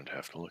 I'm going to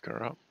have to look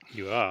her up.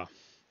 You are.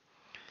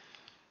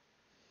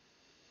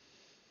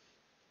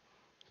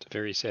 It's a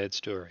very sad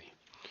story.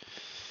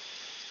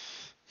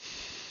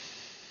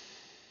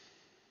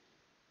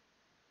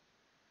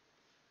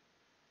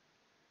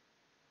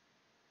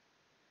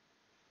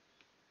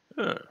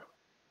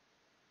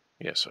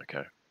 Yes,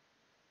 okay.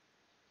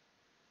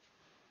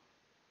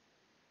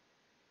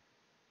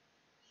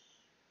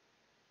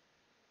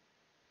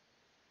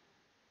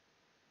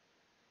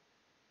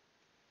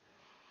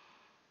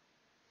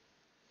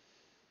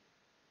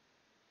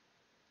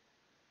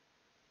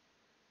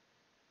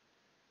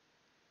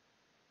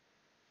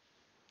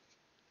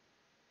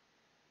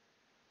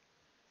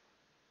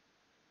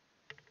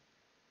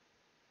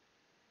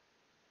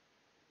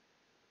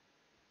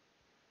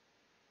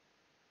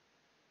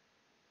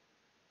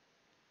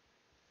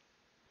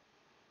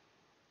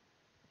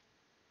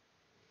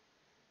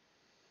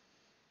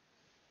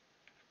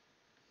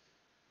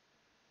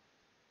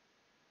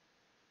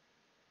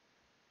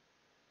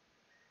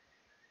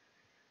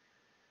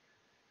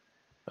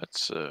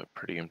 That's a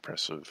pretty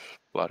impressive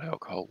blood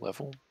alcohol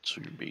level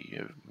to be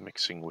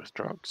mixing with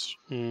drugs.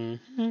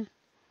 Mm-hmm.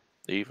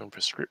 Even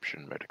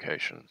prescription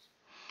medication,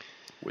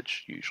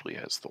 which usually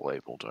has the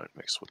label "don't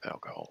mix with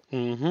alcohol."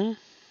 Mm-hmm.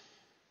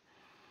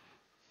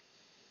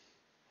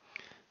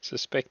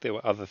 Suspect there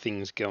were other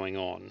things going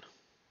on.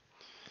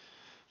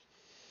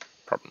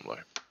 Probably.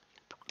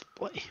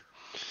 Probably.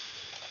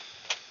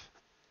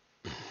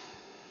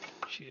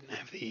 She didn't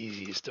have the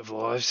easiest of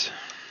lives.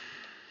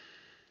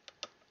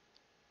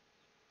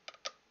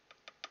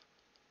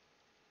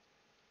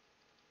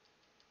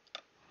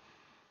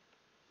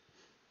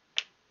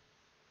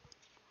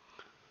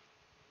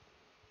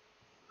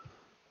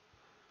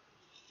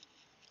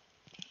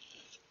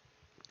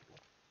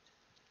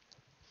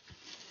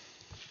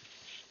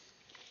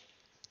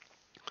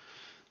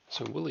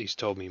 So Willie's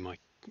told me my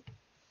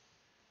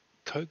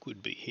Coke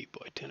would be here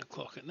by 10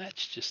 o'clock, and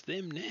that's just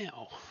them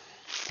now.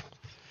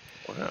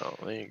 Wow,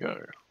 there you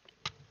go.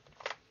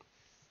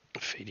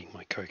 Feeding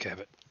my Coke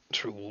habit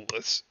through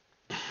Woolworths.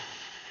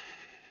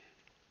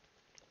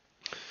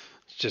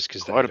 Just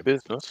because Quite a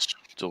business,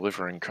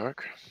 delivering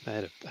Coke. They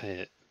had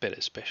a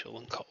better special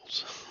than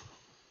Coles.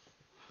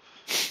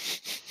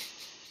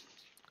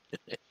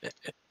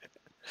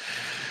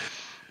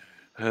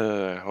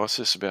 What's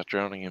this about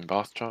drowning in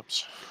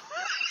bathtubs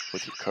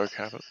with your Coke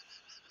habit?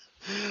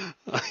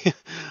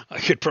 I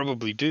could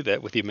probably do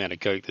that with the amount of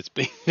Coke that's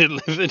being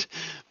delivered,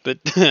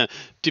 but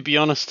to be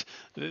honest,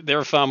 there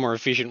are far more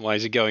efficient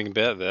ways of going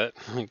about that.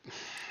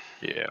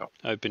 Yeah.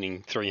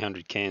 Opening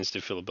 300 cans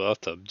to fill a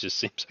bathtub just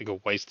seems like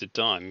a waste of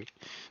time.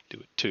 Do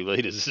it 2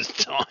 litres at a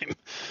time.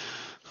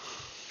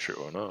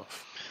 True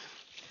enough.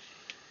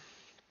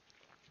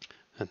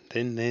 And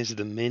then there's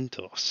the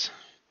Mentos.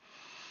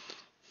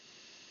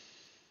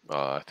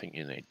 I think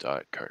you need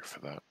Diet Coke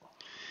for that.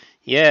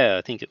 Yeah,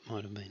 I think it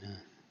might have been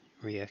a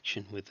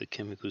reaction with the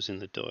chemicals in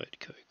the Diet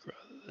Coke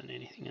rather than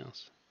anything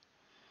else.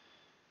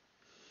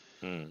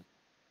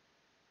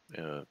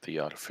 The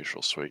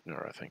artificial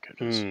sweetener, I think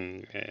it is.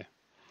 Yeah.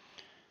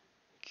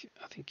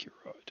 I think you're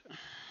right.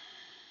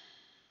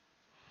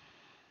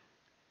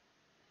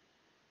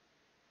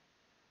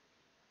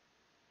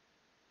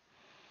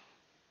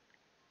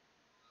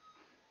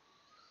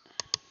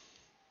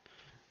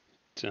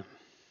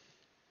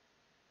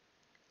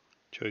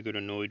 Jo got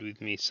annoyed with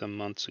me some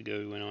months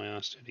ago when I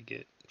asked her to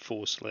get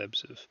 4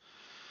 slabs of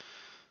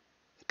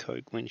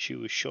Coke when she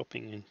was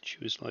shopping, and she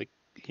was like,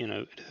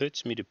 it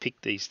hurts me to pick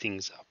these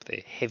things up.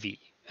 They're heavy,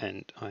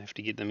 and I have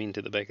to get them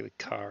into the back of the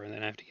car, and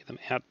then I have to get them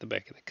out the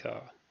back of the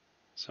car.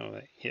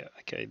 So, yeah,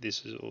 okay,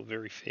 this is all a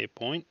very fair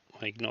point.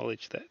 I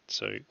acknowledge that.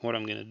 So what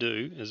I'm going to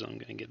do is I'm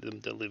going to get them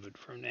delivered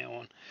from now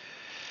on.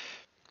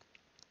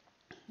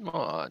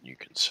 Oh, you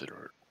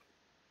consider it.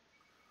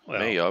 Well,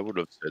 Me, I would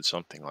have said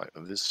something like,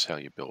 this is how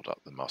you build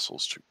up the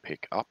muscles to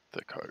pick up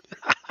the Coke.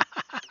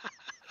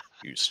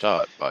 You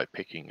start by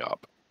picking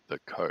up the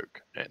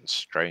Coke and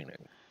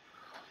straining,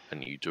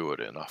 and you do it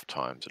enough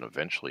times, and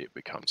eventually it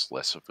becomes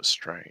less of a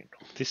strain.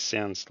 This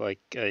sounds like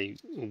a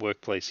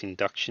workplace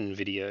induction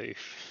video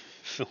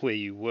for where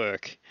you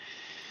work.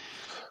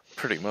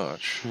 Pretty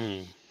much.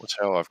 That's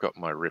how I've got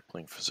my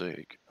rippling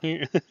physique.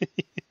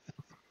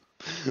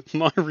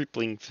 My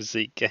rippling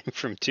physique came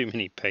from too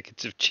many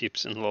packets of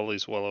chips and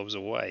lollies while I was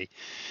away.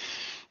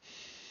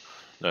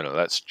 No,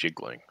 that's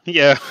jiggling.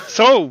 Yeah.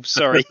 So,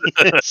 sorry.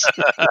 Yes.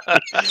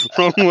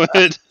 Wrong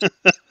word.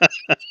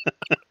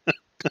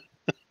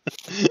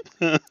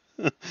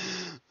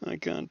 I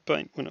can't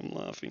paint when I'm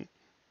laughing.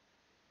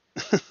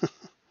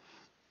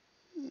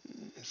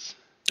 Yes.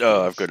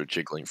 Oh, I've got a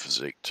jiggling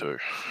physique too.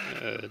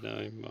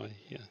 No, my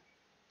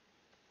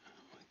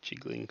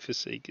jiggling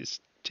physique is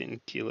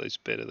 10 kilos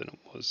better than it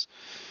was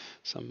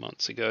some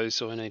months ago,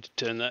 so I need to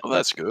turn that. Well,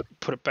 that's good.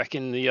 Put it back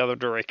in the other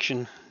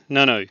direction.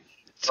 No.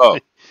 Oh.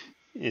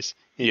 Yes.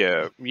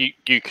 Yeah,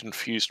 you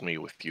confused me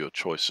with your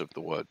choice of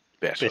the word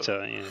better.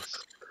 Better, yes.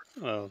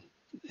 Well,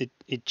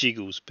 it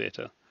jiggles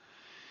better.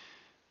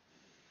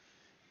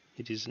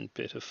 It isn't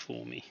better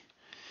for me.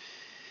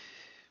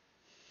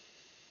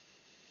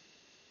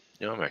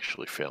 Yeah, I'm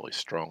actually fairly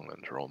strong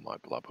under all my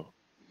blubber.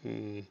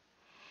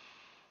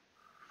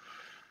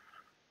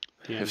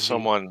 If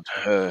someone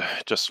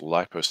just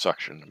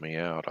liposuctioned me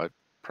out, I'd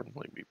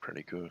probably be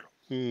pretty good.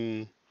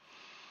 The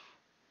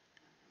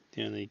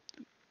only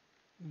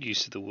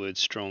use of the word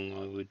strong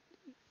I would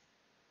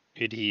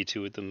adhere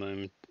to at the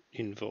moment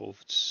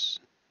involves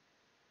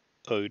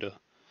odour.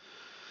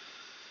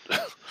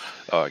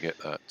 Oh, I get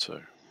that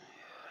too.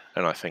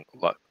 And I think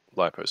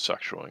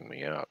liposuctioning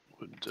me out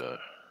would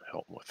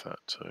help with that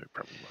too,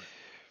 probably.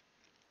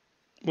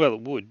 Well,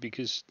 it would,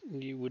 because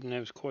you wouldn't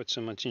have quite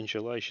so much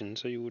insulation,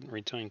 so you wouldn't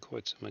retain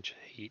quite so much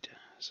heat.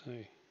 So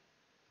your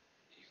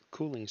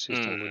cooling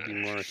system would be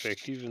more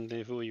effective, and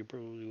therefore you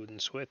probably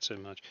wouldn't sweat so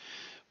much.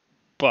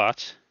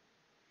 But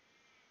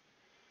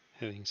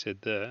having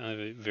said that, I have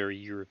a very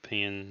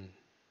European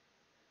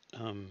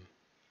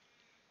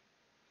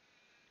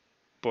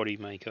body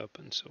makeup,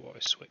 and so I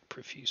sweat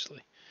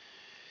profusely.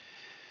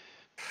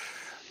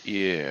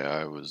 Yeah,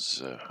 I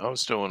was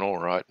doing all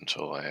right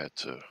until I had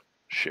to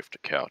shift a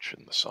couch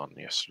in the sun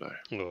yesterday.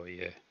 Oh,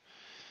 yeah.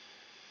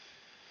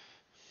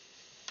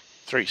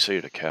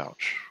 3-seater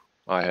couch.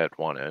 I had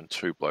one end,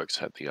 2 blokes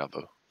had the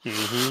other.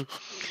 Yeah,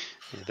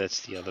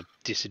 that's the other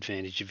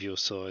disadvantage of your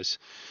size.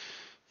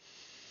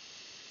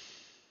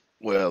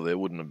 Well, there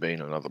wouldn't have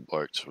been another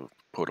bloke to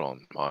put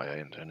on my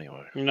end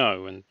anyway.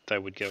 No, and they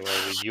would go, oh,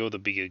 well, you're the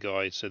bigger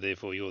guy, so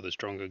therefore you're the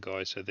stronger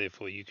guy, so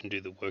therefore you can do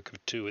the work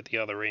of 2 at the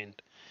other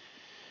end.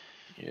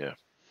 Yeah.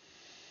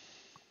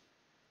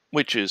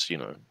 Which is,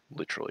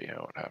 literally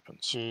how it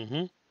happens.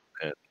 Mm-hmm.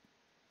 And,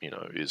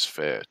 is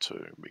fair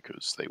too,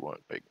 because they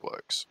weren't big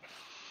blokes.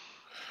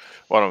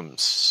 One of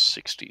them's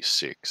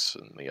 66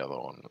 and the other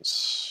one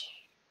is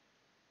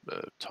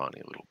a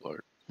tiny little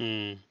bloke.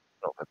 Mm.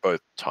 Well, they're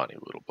both tiny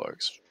little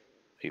blokes,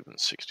 even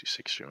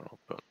 66-year-old,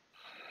 but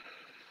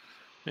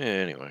yeah,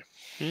 anyway.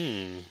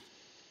 Mm.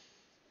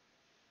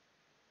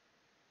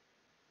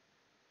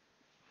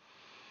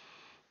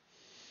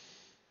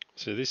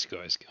 So this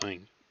guy's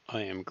going,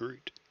 I am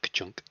Groot.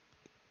 Ka-chunk.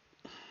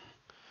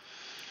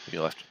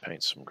 You'll have to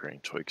paint some green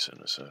twigs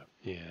in as a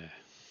Yeah.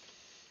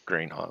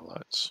 green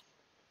highlights.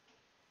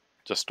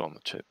 Just on the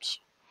tips.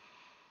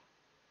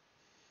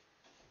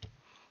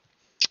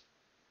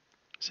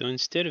 So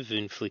instead of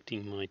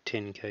inflicting my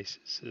 10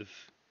 cases of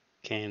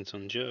cans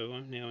on Joe,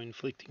 I'm now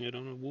inflicting it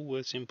on a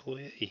Woolworths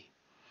employee.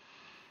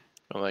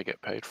 Well, they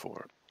get paid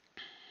for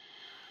it.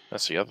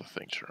 That's the other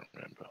thing to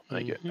remember.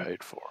 They get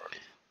paid for it.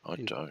 I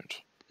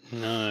don't.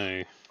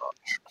 No.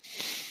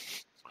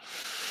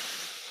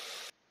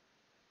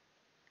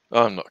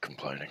 I'm not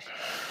complaining.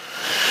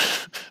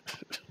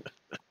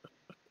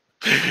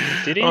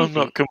 I'm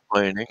not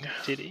complaining.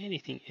 Did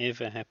anything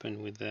ever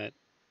happen with that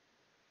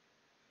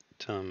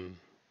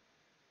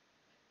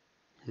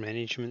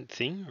management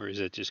thing, or is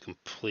that just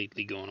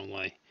completely gone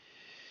away?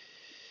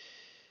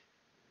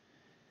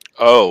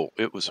 Oh,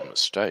 it was a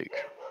mistake.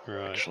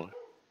 Right. Actually,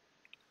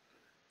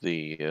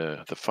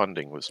 the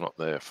funding was not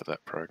there for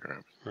that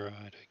program. Right.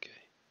 Okay.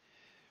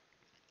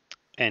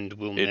 And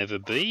will never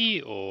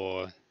be,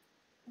 or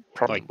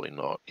probably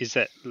not. Is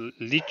that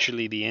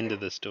literally the end of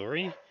the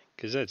story?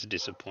 Because that's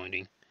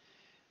disappointing.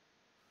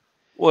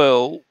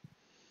 Well,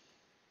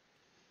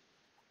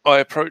 I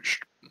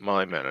approached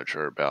my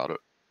manager about it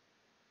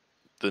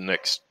the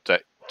next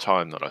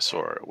time that I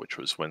saw her, which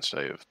was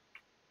Wednesday of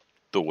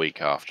the week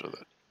after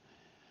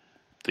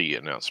the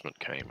announcement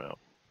came out.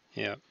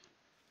 Yeah.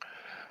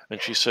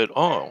 And she said,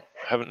 "Oh,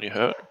 haven't you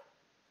heard?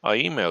 I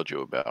emailed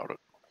you about it."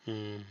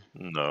 Mm.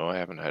 No, I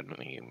haven't had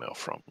any email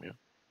from you.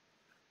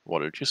 What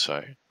did you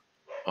say?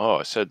 Oh,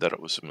 I said that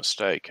it was a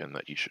mistake and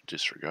that you should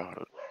disregard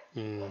it.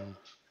 Mm.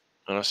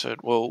 And I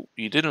said, well,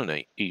 you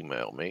didn't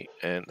email me,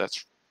 and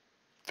that's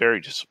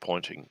very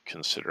disappointing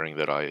considering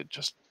that I had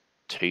just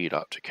teed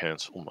up to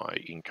cancel my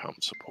income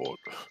support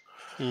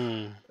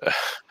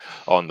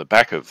on the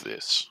back of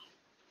this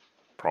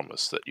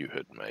promise that you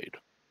had made.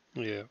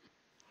 Yeah.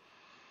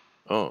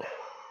 Oh.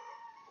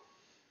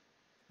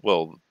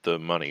 Well, the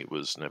money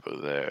was never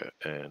there,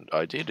 and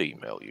I did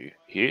email you.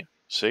 Here,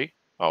 see?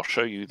 I'll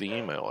show you the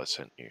email I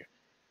sent you.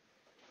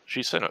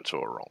 She sent it to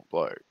a wrong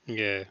bloke.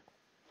 Yeah.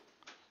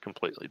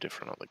 Completely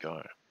different other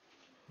guy.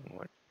 I'm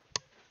like,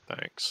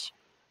 thanks.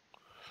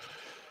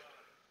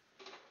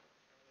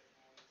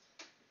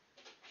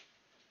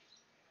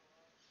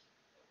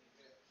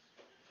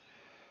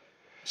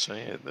 So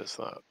yeah, there's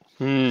that.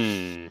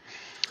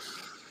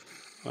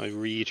 I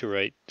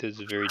reiterate, that's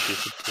very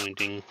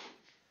disappointing.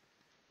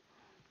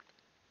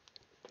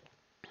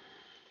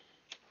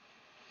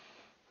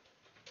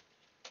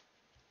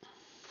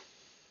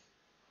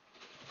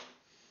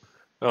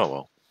 Oh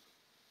well.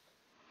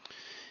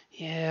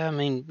 Yeah, I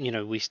mean,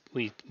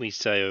 we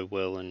say oh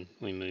well and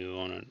we move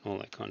on and all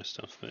that kind of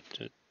stuff, but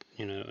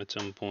at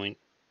some point,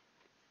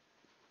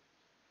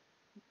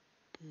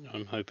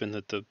 I'm hoping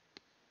that the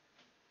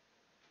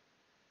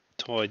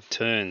tide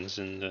turns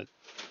and that.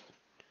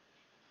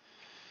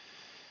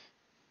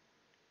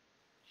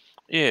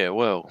 Yeah,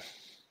 well,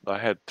 I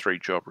had 3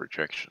 job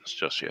rejections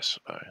just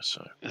yesterday,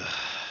 so.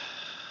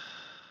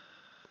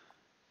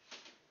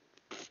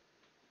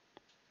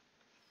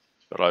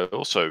 But I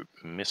also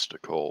missed a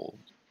call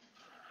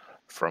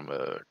from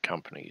a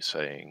company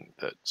saying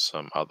that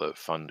some other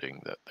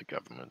funding that the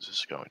government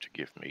is going to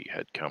give me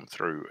had come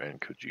through, and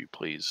could you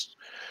please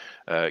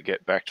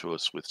get back to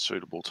us with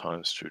suitable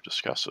times to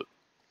discuss it?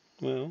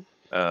 Well,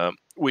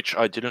 which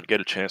I didn't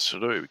get a chance to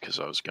do because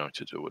I was going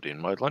to do it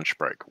in my lunch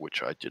break,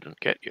 which I didn't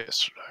get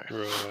yesterday.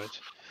 right.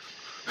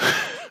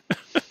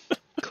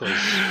 Because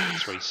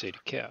 3-seater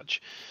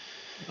couch.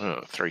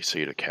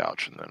 3-seater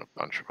couch and then a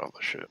bunch of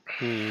other shit.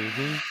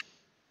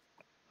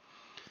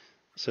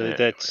 So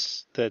anyway.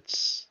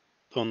 that's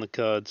on the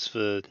cards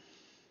for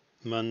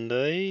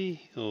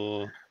Monday,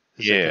 or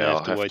is that going to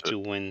have to wait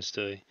till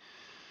Wednesday?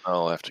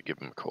 I'll have to give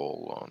him a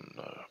call on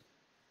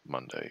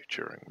Monday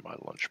during my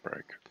lunch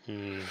break.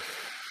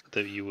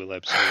 That you will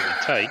absolutely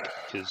take,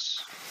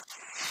 because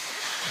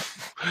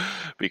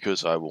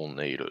because I will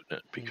need it.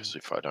 Because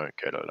if I don't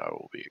get it, I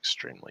will be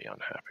extremely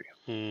unhappy.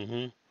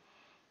 Mm-hmm.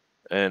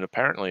 And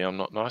apparently, I'm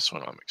not nice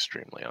when I'm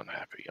extremely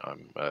unhappy.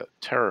 I'm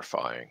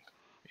terrifying,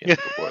 in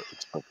the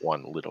words of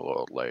one little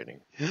old lady,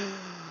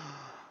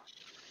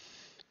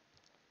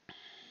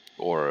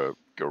 or a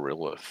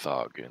gorilla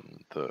thug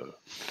in the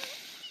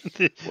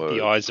The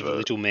words eyes of a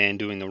little man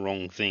doing the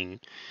wrong thing.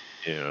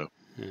 Yeah.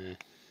 Yeah.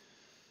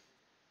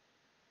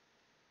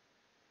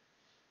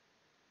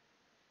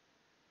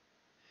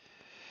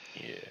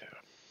 Yeah.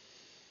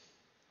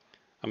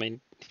 I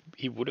mean,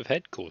 he would have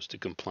had cause to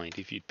complaint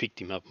if you'd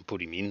picked him up and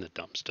put him in the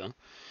dumpster.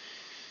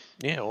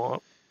 Yeah,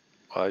 well,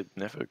 I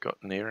never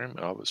got near him.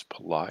 I was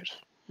polite.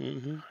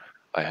 Mm-hmm.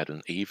 I had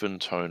an even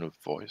tone of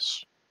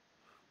voice.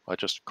 I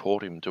just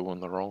caught him doing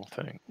the wrong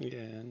thing. Yeah,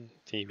 and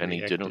he And he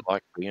reacted. didn't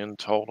like being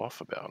told off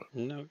about it.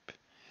 Nope.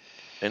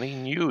 And he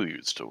knew he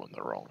was doing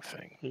the wrong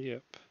thing.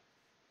 Yep.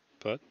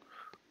 But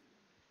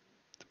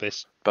the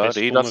best But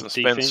he form doesn't of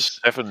spend defense.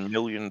 $7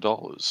 million,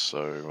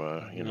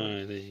 so, you know.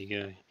 No, there you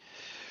go.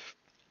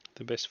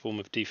 The best form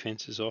of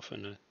defense is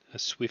often a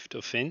swift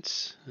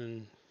offense,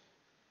 and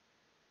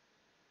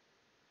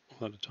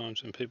a lot of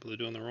times when people are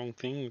doing the wrong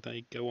thing,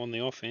 they go on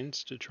the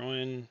offense to try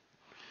and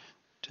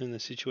turn the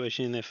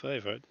situation in their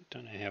favour. I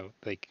don't know how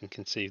they can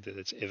conceive that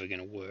it's ever going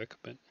to work,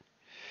 but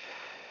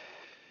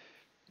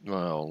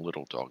Well,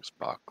 little dogs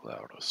bark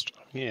loudest.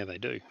 yeah, they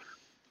do.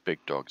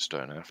 Big dogs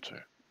don't have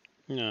to.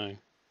 No.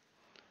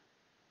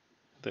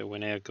 That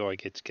when our guy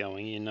gets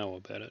going, you know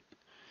about it.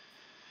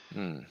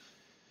 Hmm.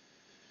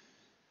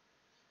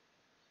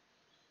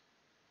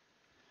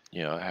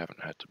 Yeah, I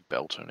haven't had to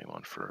belt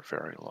anyone for a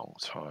very long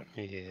time.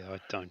 Yeah, I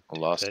don't do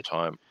Last that.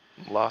 time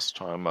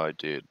I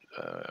did,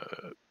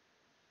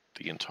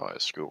 the entire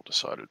school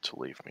decided to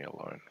leave me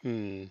alone.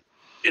 Hmm.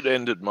 It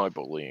ended my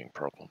bullying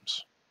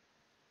problems.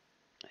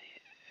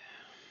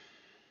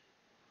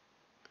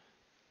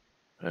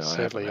 And I haven't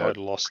Sadly, I had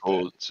lost that,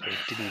 cause. so it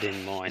didn't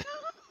end mine.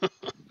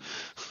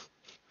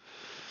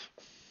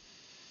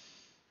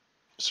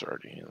 Sorry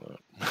to hear that.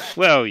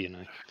 Well, you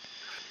know.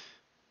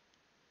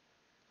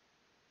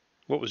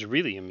 What was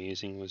really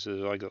amusing was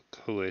that I got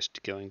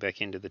coerced going back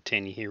into the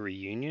 10-year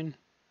reunion.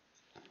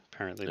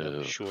 Apparently they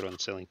were short on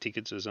selling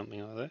tickets or something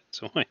like that,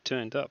 so I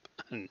turned up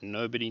and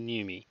nobody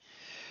knew me.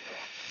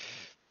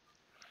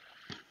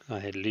 I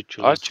had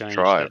literally changed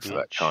that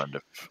much.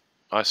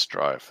 I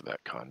strive for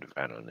that kind of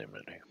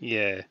anonymity.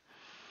 Yeah.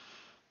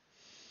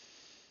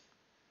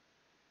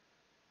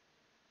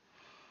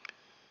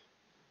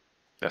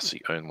 That's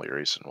the only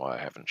reason why I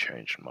haven't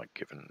changed my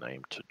given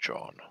name to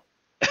John.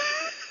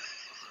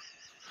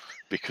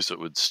 Because it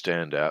would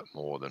stand out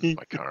more than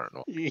my current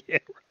one. Yeah,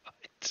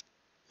 right.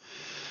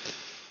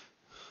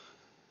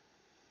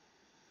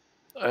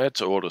 I had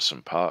to order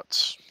some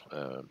parts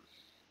the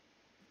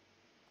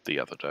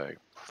other day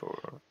for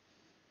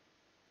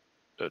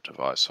a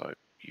device I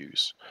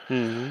use.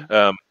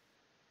 Mm-hmm.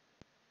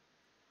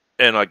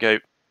 And I gave,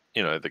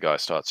 the guy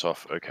starts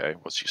off, okay,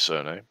 what's your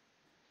surname?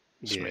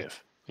 Yeah.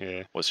 Smith.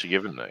 Yeah. What's your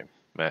given name?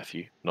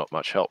 Matthew. Not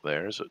much help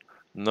there, is it?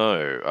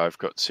 No, I've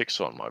got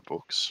 6 on my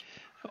books.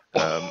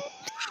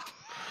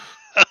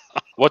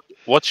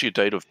 What's your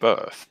date of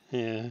birth?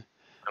 Yeah.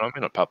 I'm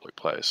in a public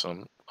place.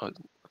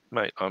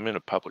 Mate, I'm in a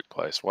public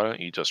place. Why don't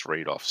you just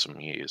read off some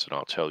years and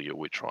I'll tell you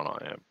which one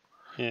I am?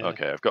 Yeah.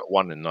 Okay, I've got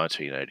one in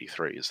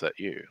 1983. Is that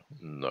you?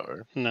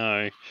 No.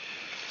 No.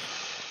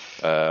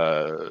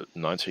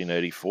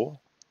 1984?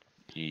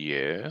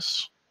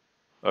 Yes.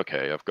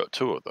 Okay, I've got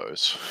 2 of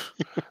those.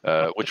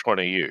 Which one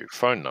are you?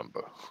 Phone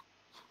number.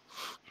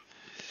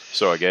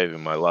 So I gave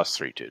him my last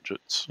 3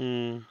 digits.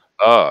 Mm.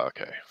 Ah,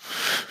 okay.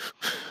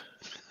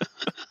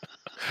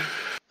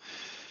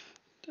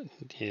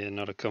 Yeah,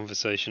 not a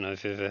conversation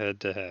I've ever had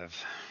to have.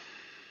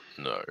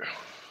 No.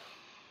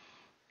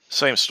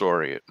 Same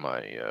story at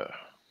my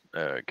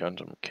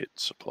Gundam kit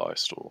supply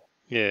store.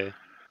 Yeah.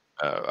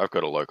 I've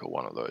got a local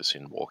one of those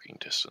in walking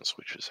distance,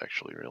 which is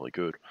actually really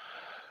good.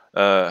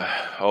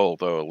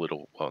 Although a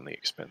little on the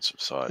expensive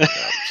side and out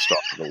of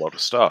stock of a lot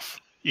of stuff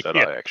that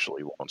Yeah. I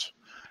actually want.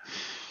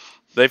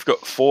 They've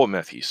got 4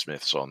 Matthew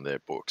Smiths on their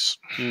books.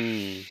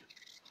 Mm.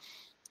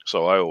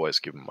 So I always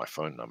give them my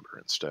phone number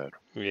instead.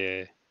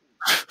 Yeah.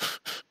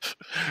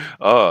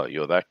 Oh,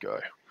 you're that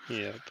guy.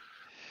 Yep.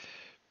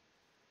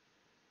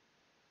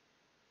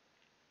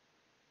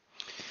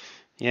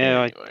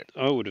 Yeah, Anyway.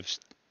 I would have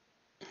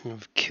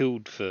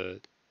killed for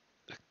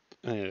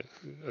a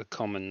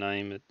common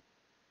name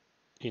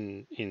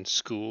in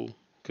school,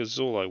 because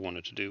all I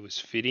wanted to do was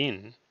fit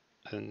in,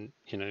 and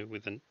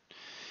with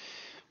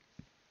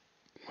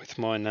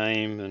my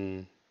name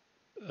and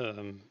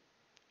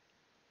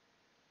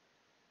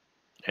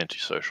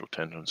Antisocial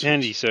tendencies.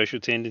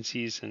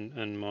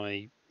 and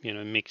my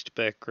mixed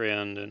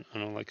background and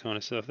all that kind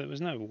of stuff. There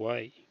was no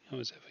way I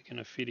was ever going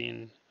to fit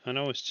in, and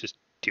I was just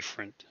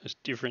different. I was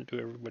different to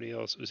everybody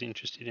else. I was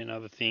interested in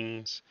other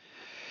things.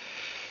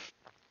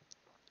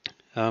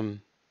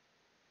 Um,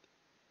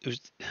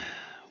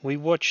 we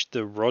watched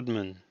the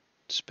Rodman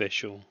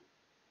special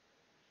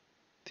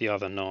the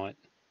other night,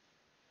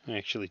 It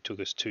actually took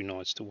us 2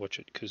 nights to watch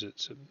it because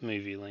it's a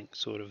movie length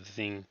sort of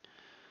thing.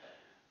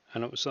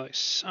 And it was like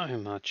so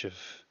much of,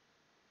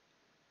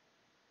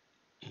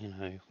 you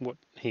know, what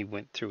he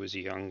went through as a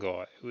young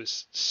guy. It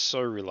was so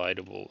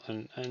relatable,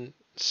 and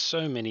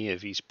so many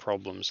of his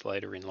problems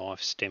later in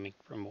life stemming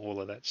from all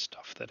of that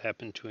stuff that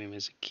happened to him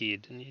as a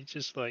kid. And you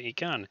just like, you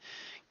can't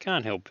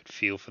help but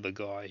feel for the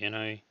guy, you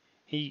know.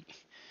 He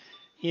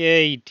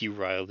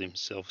derailed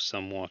himself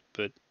somewhat,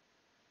 but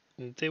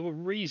there were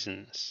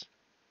reasons.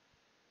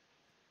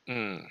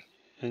 Mm.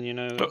 And you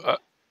know,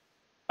 Look,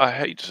 I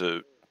hate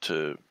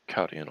to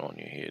cut in on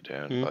you here,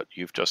 Dan, but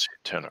you've just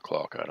hit 10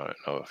 o'clock. I don't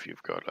know if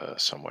you've got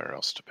somewhere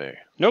else to be.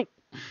 nope.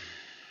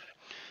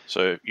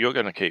 So you're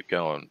going to keep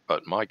going,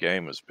 but my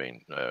game has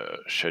been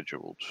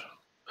scheduled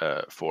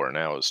for an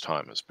hour's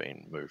time, has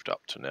been moved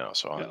up to now.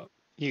 So I'm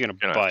You're gonna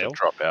going to have to bail.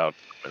 drop out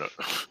in a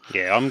minute.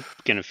 Yeah, I'm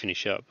gonna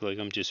finish up. Like,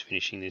 I'm just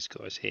finishing this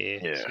guy's hair.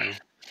 Yeah. So.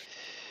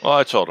 Well,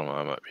 I told him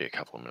I might be a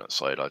couple of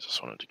minutes late. I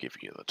just wanted to give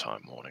you the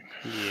time warning.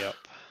 Yep.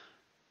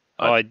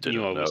 I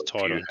knew I was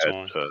tight on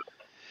time.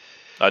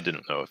 I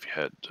didn't know if you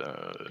had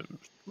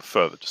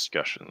further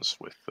discussions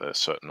with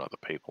certain other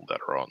people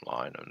that are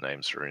online and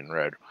names are in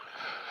red.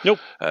 Nope.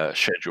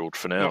 Scheduled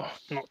for now.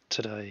 Not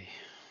today.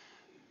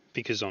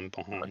 Because I'm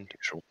behind.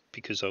 Unusual.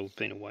 Because I've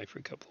been away for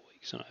a couple of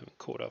weeks and I haven't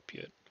caught up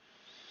yet.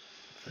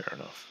 Fair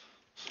enough.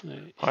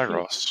 Hi,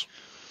 Ross.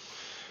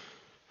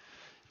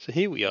 So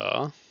here we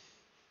are.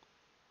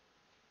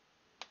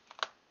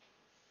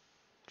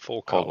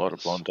 4 colours. A lot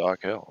of blonde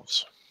dark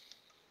elves.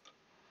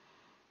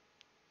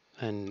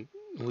 And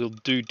we'll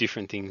do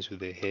different things with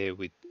their hair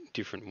with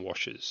different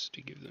washes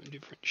to give them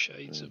different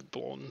shades of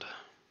blonde.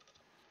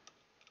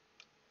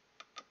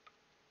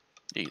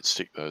 You can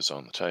stick those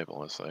on the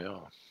table as they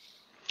are.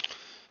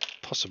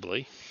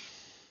 Possibly.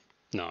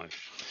 No.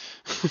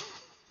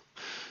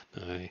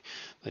 No,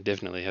 they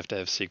definitely have to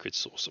have secret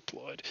sauce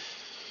applied.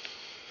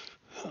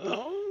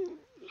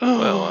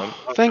 Well,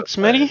 thanks,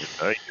 Matty. You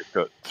know, you've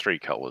got 3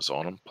 colours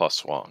on them,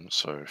 plus 1,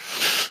 so...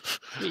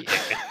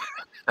 Yeah.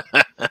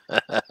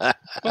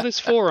 Well, there's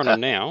 4 on them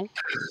now.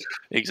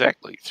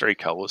 Exactly, 3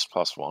 colours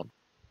plus 1.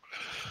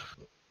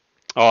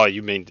 Oh,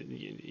 you mean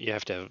you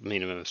have to have a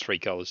minimum of 3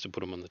 colours to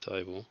put them on the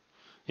table?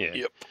 Yeah.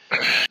 Yep.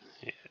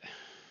 Yeah.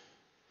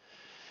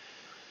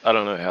 I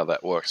don't know how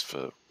that works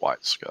for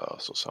white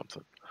scars or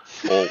something.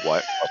 All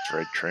white plus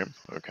red trim,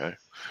 okay.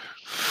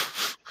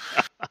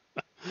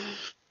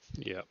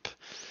 Yep.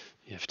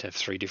 You have to have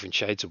 3 different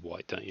shades of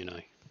white, don't you know?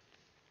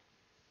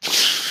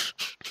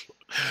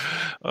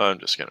 I'm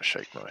just going to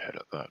shake my head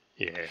at that.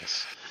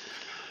 Yes.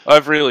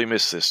 I've really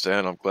missed this,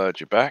 Dan. I'm glad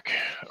you're back.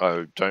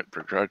 I don't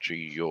begrudge you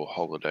your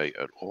holiday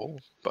at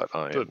all, but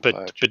I am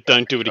glad but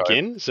don't do it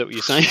again? Is that what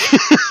you're saying?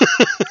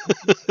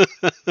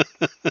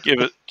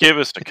 Give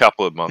us a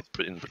couple of months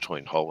in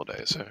between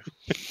holidays.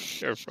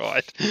 You're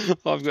right.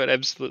 I've got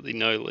absolutely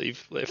no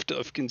leave left.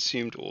 I've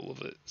consumed all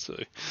of it, so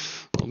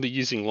I'll be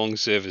using long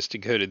service to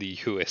go to the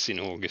US in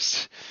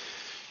August.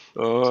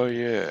 Oh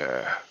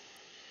yeah.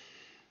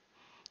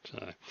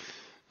 So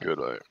good.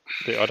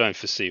 I don't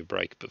foresee a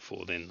break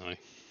before then, though.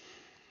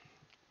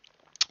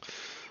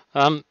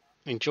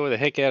 Enjoy the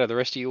heck out of the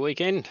rest of your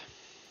weekend.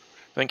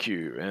 Thank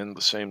you, and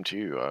the same to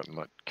you. I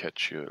might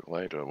catch you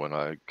later when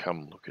I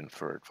come looking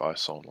for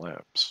advice on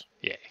labs.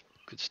 Yeah,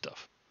 good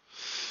stuff.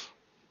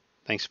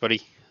 Thanks,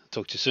 buddy.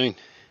 Talk to you soon.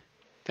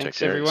 Thanks,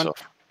 Take care everyone. of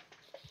yourself.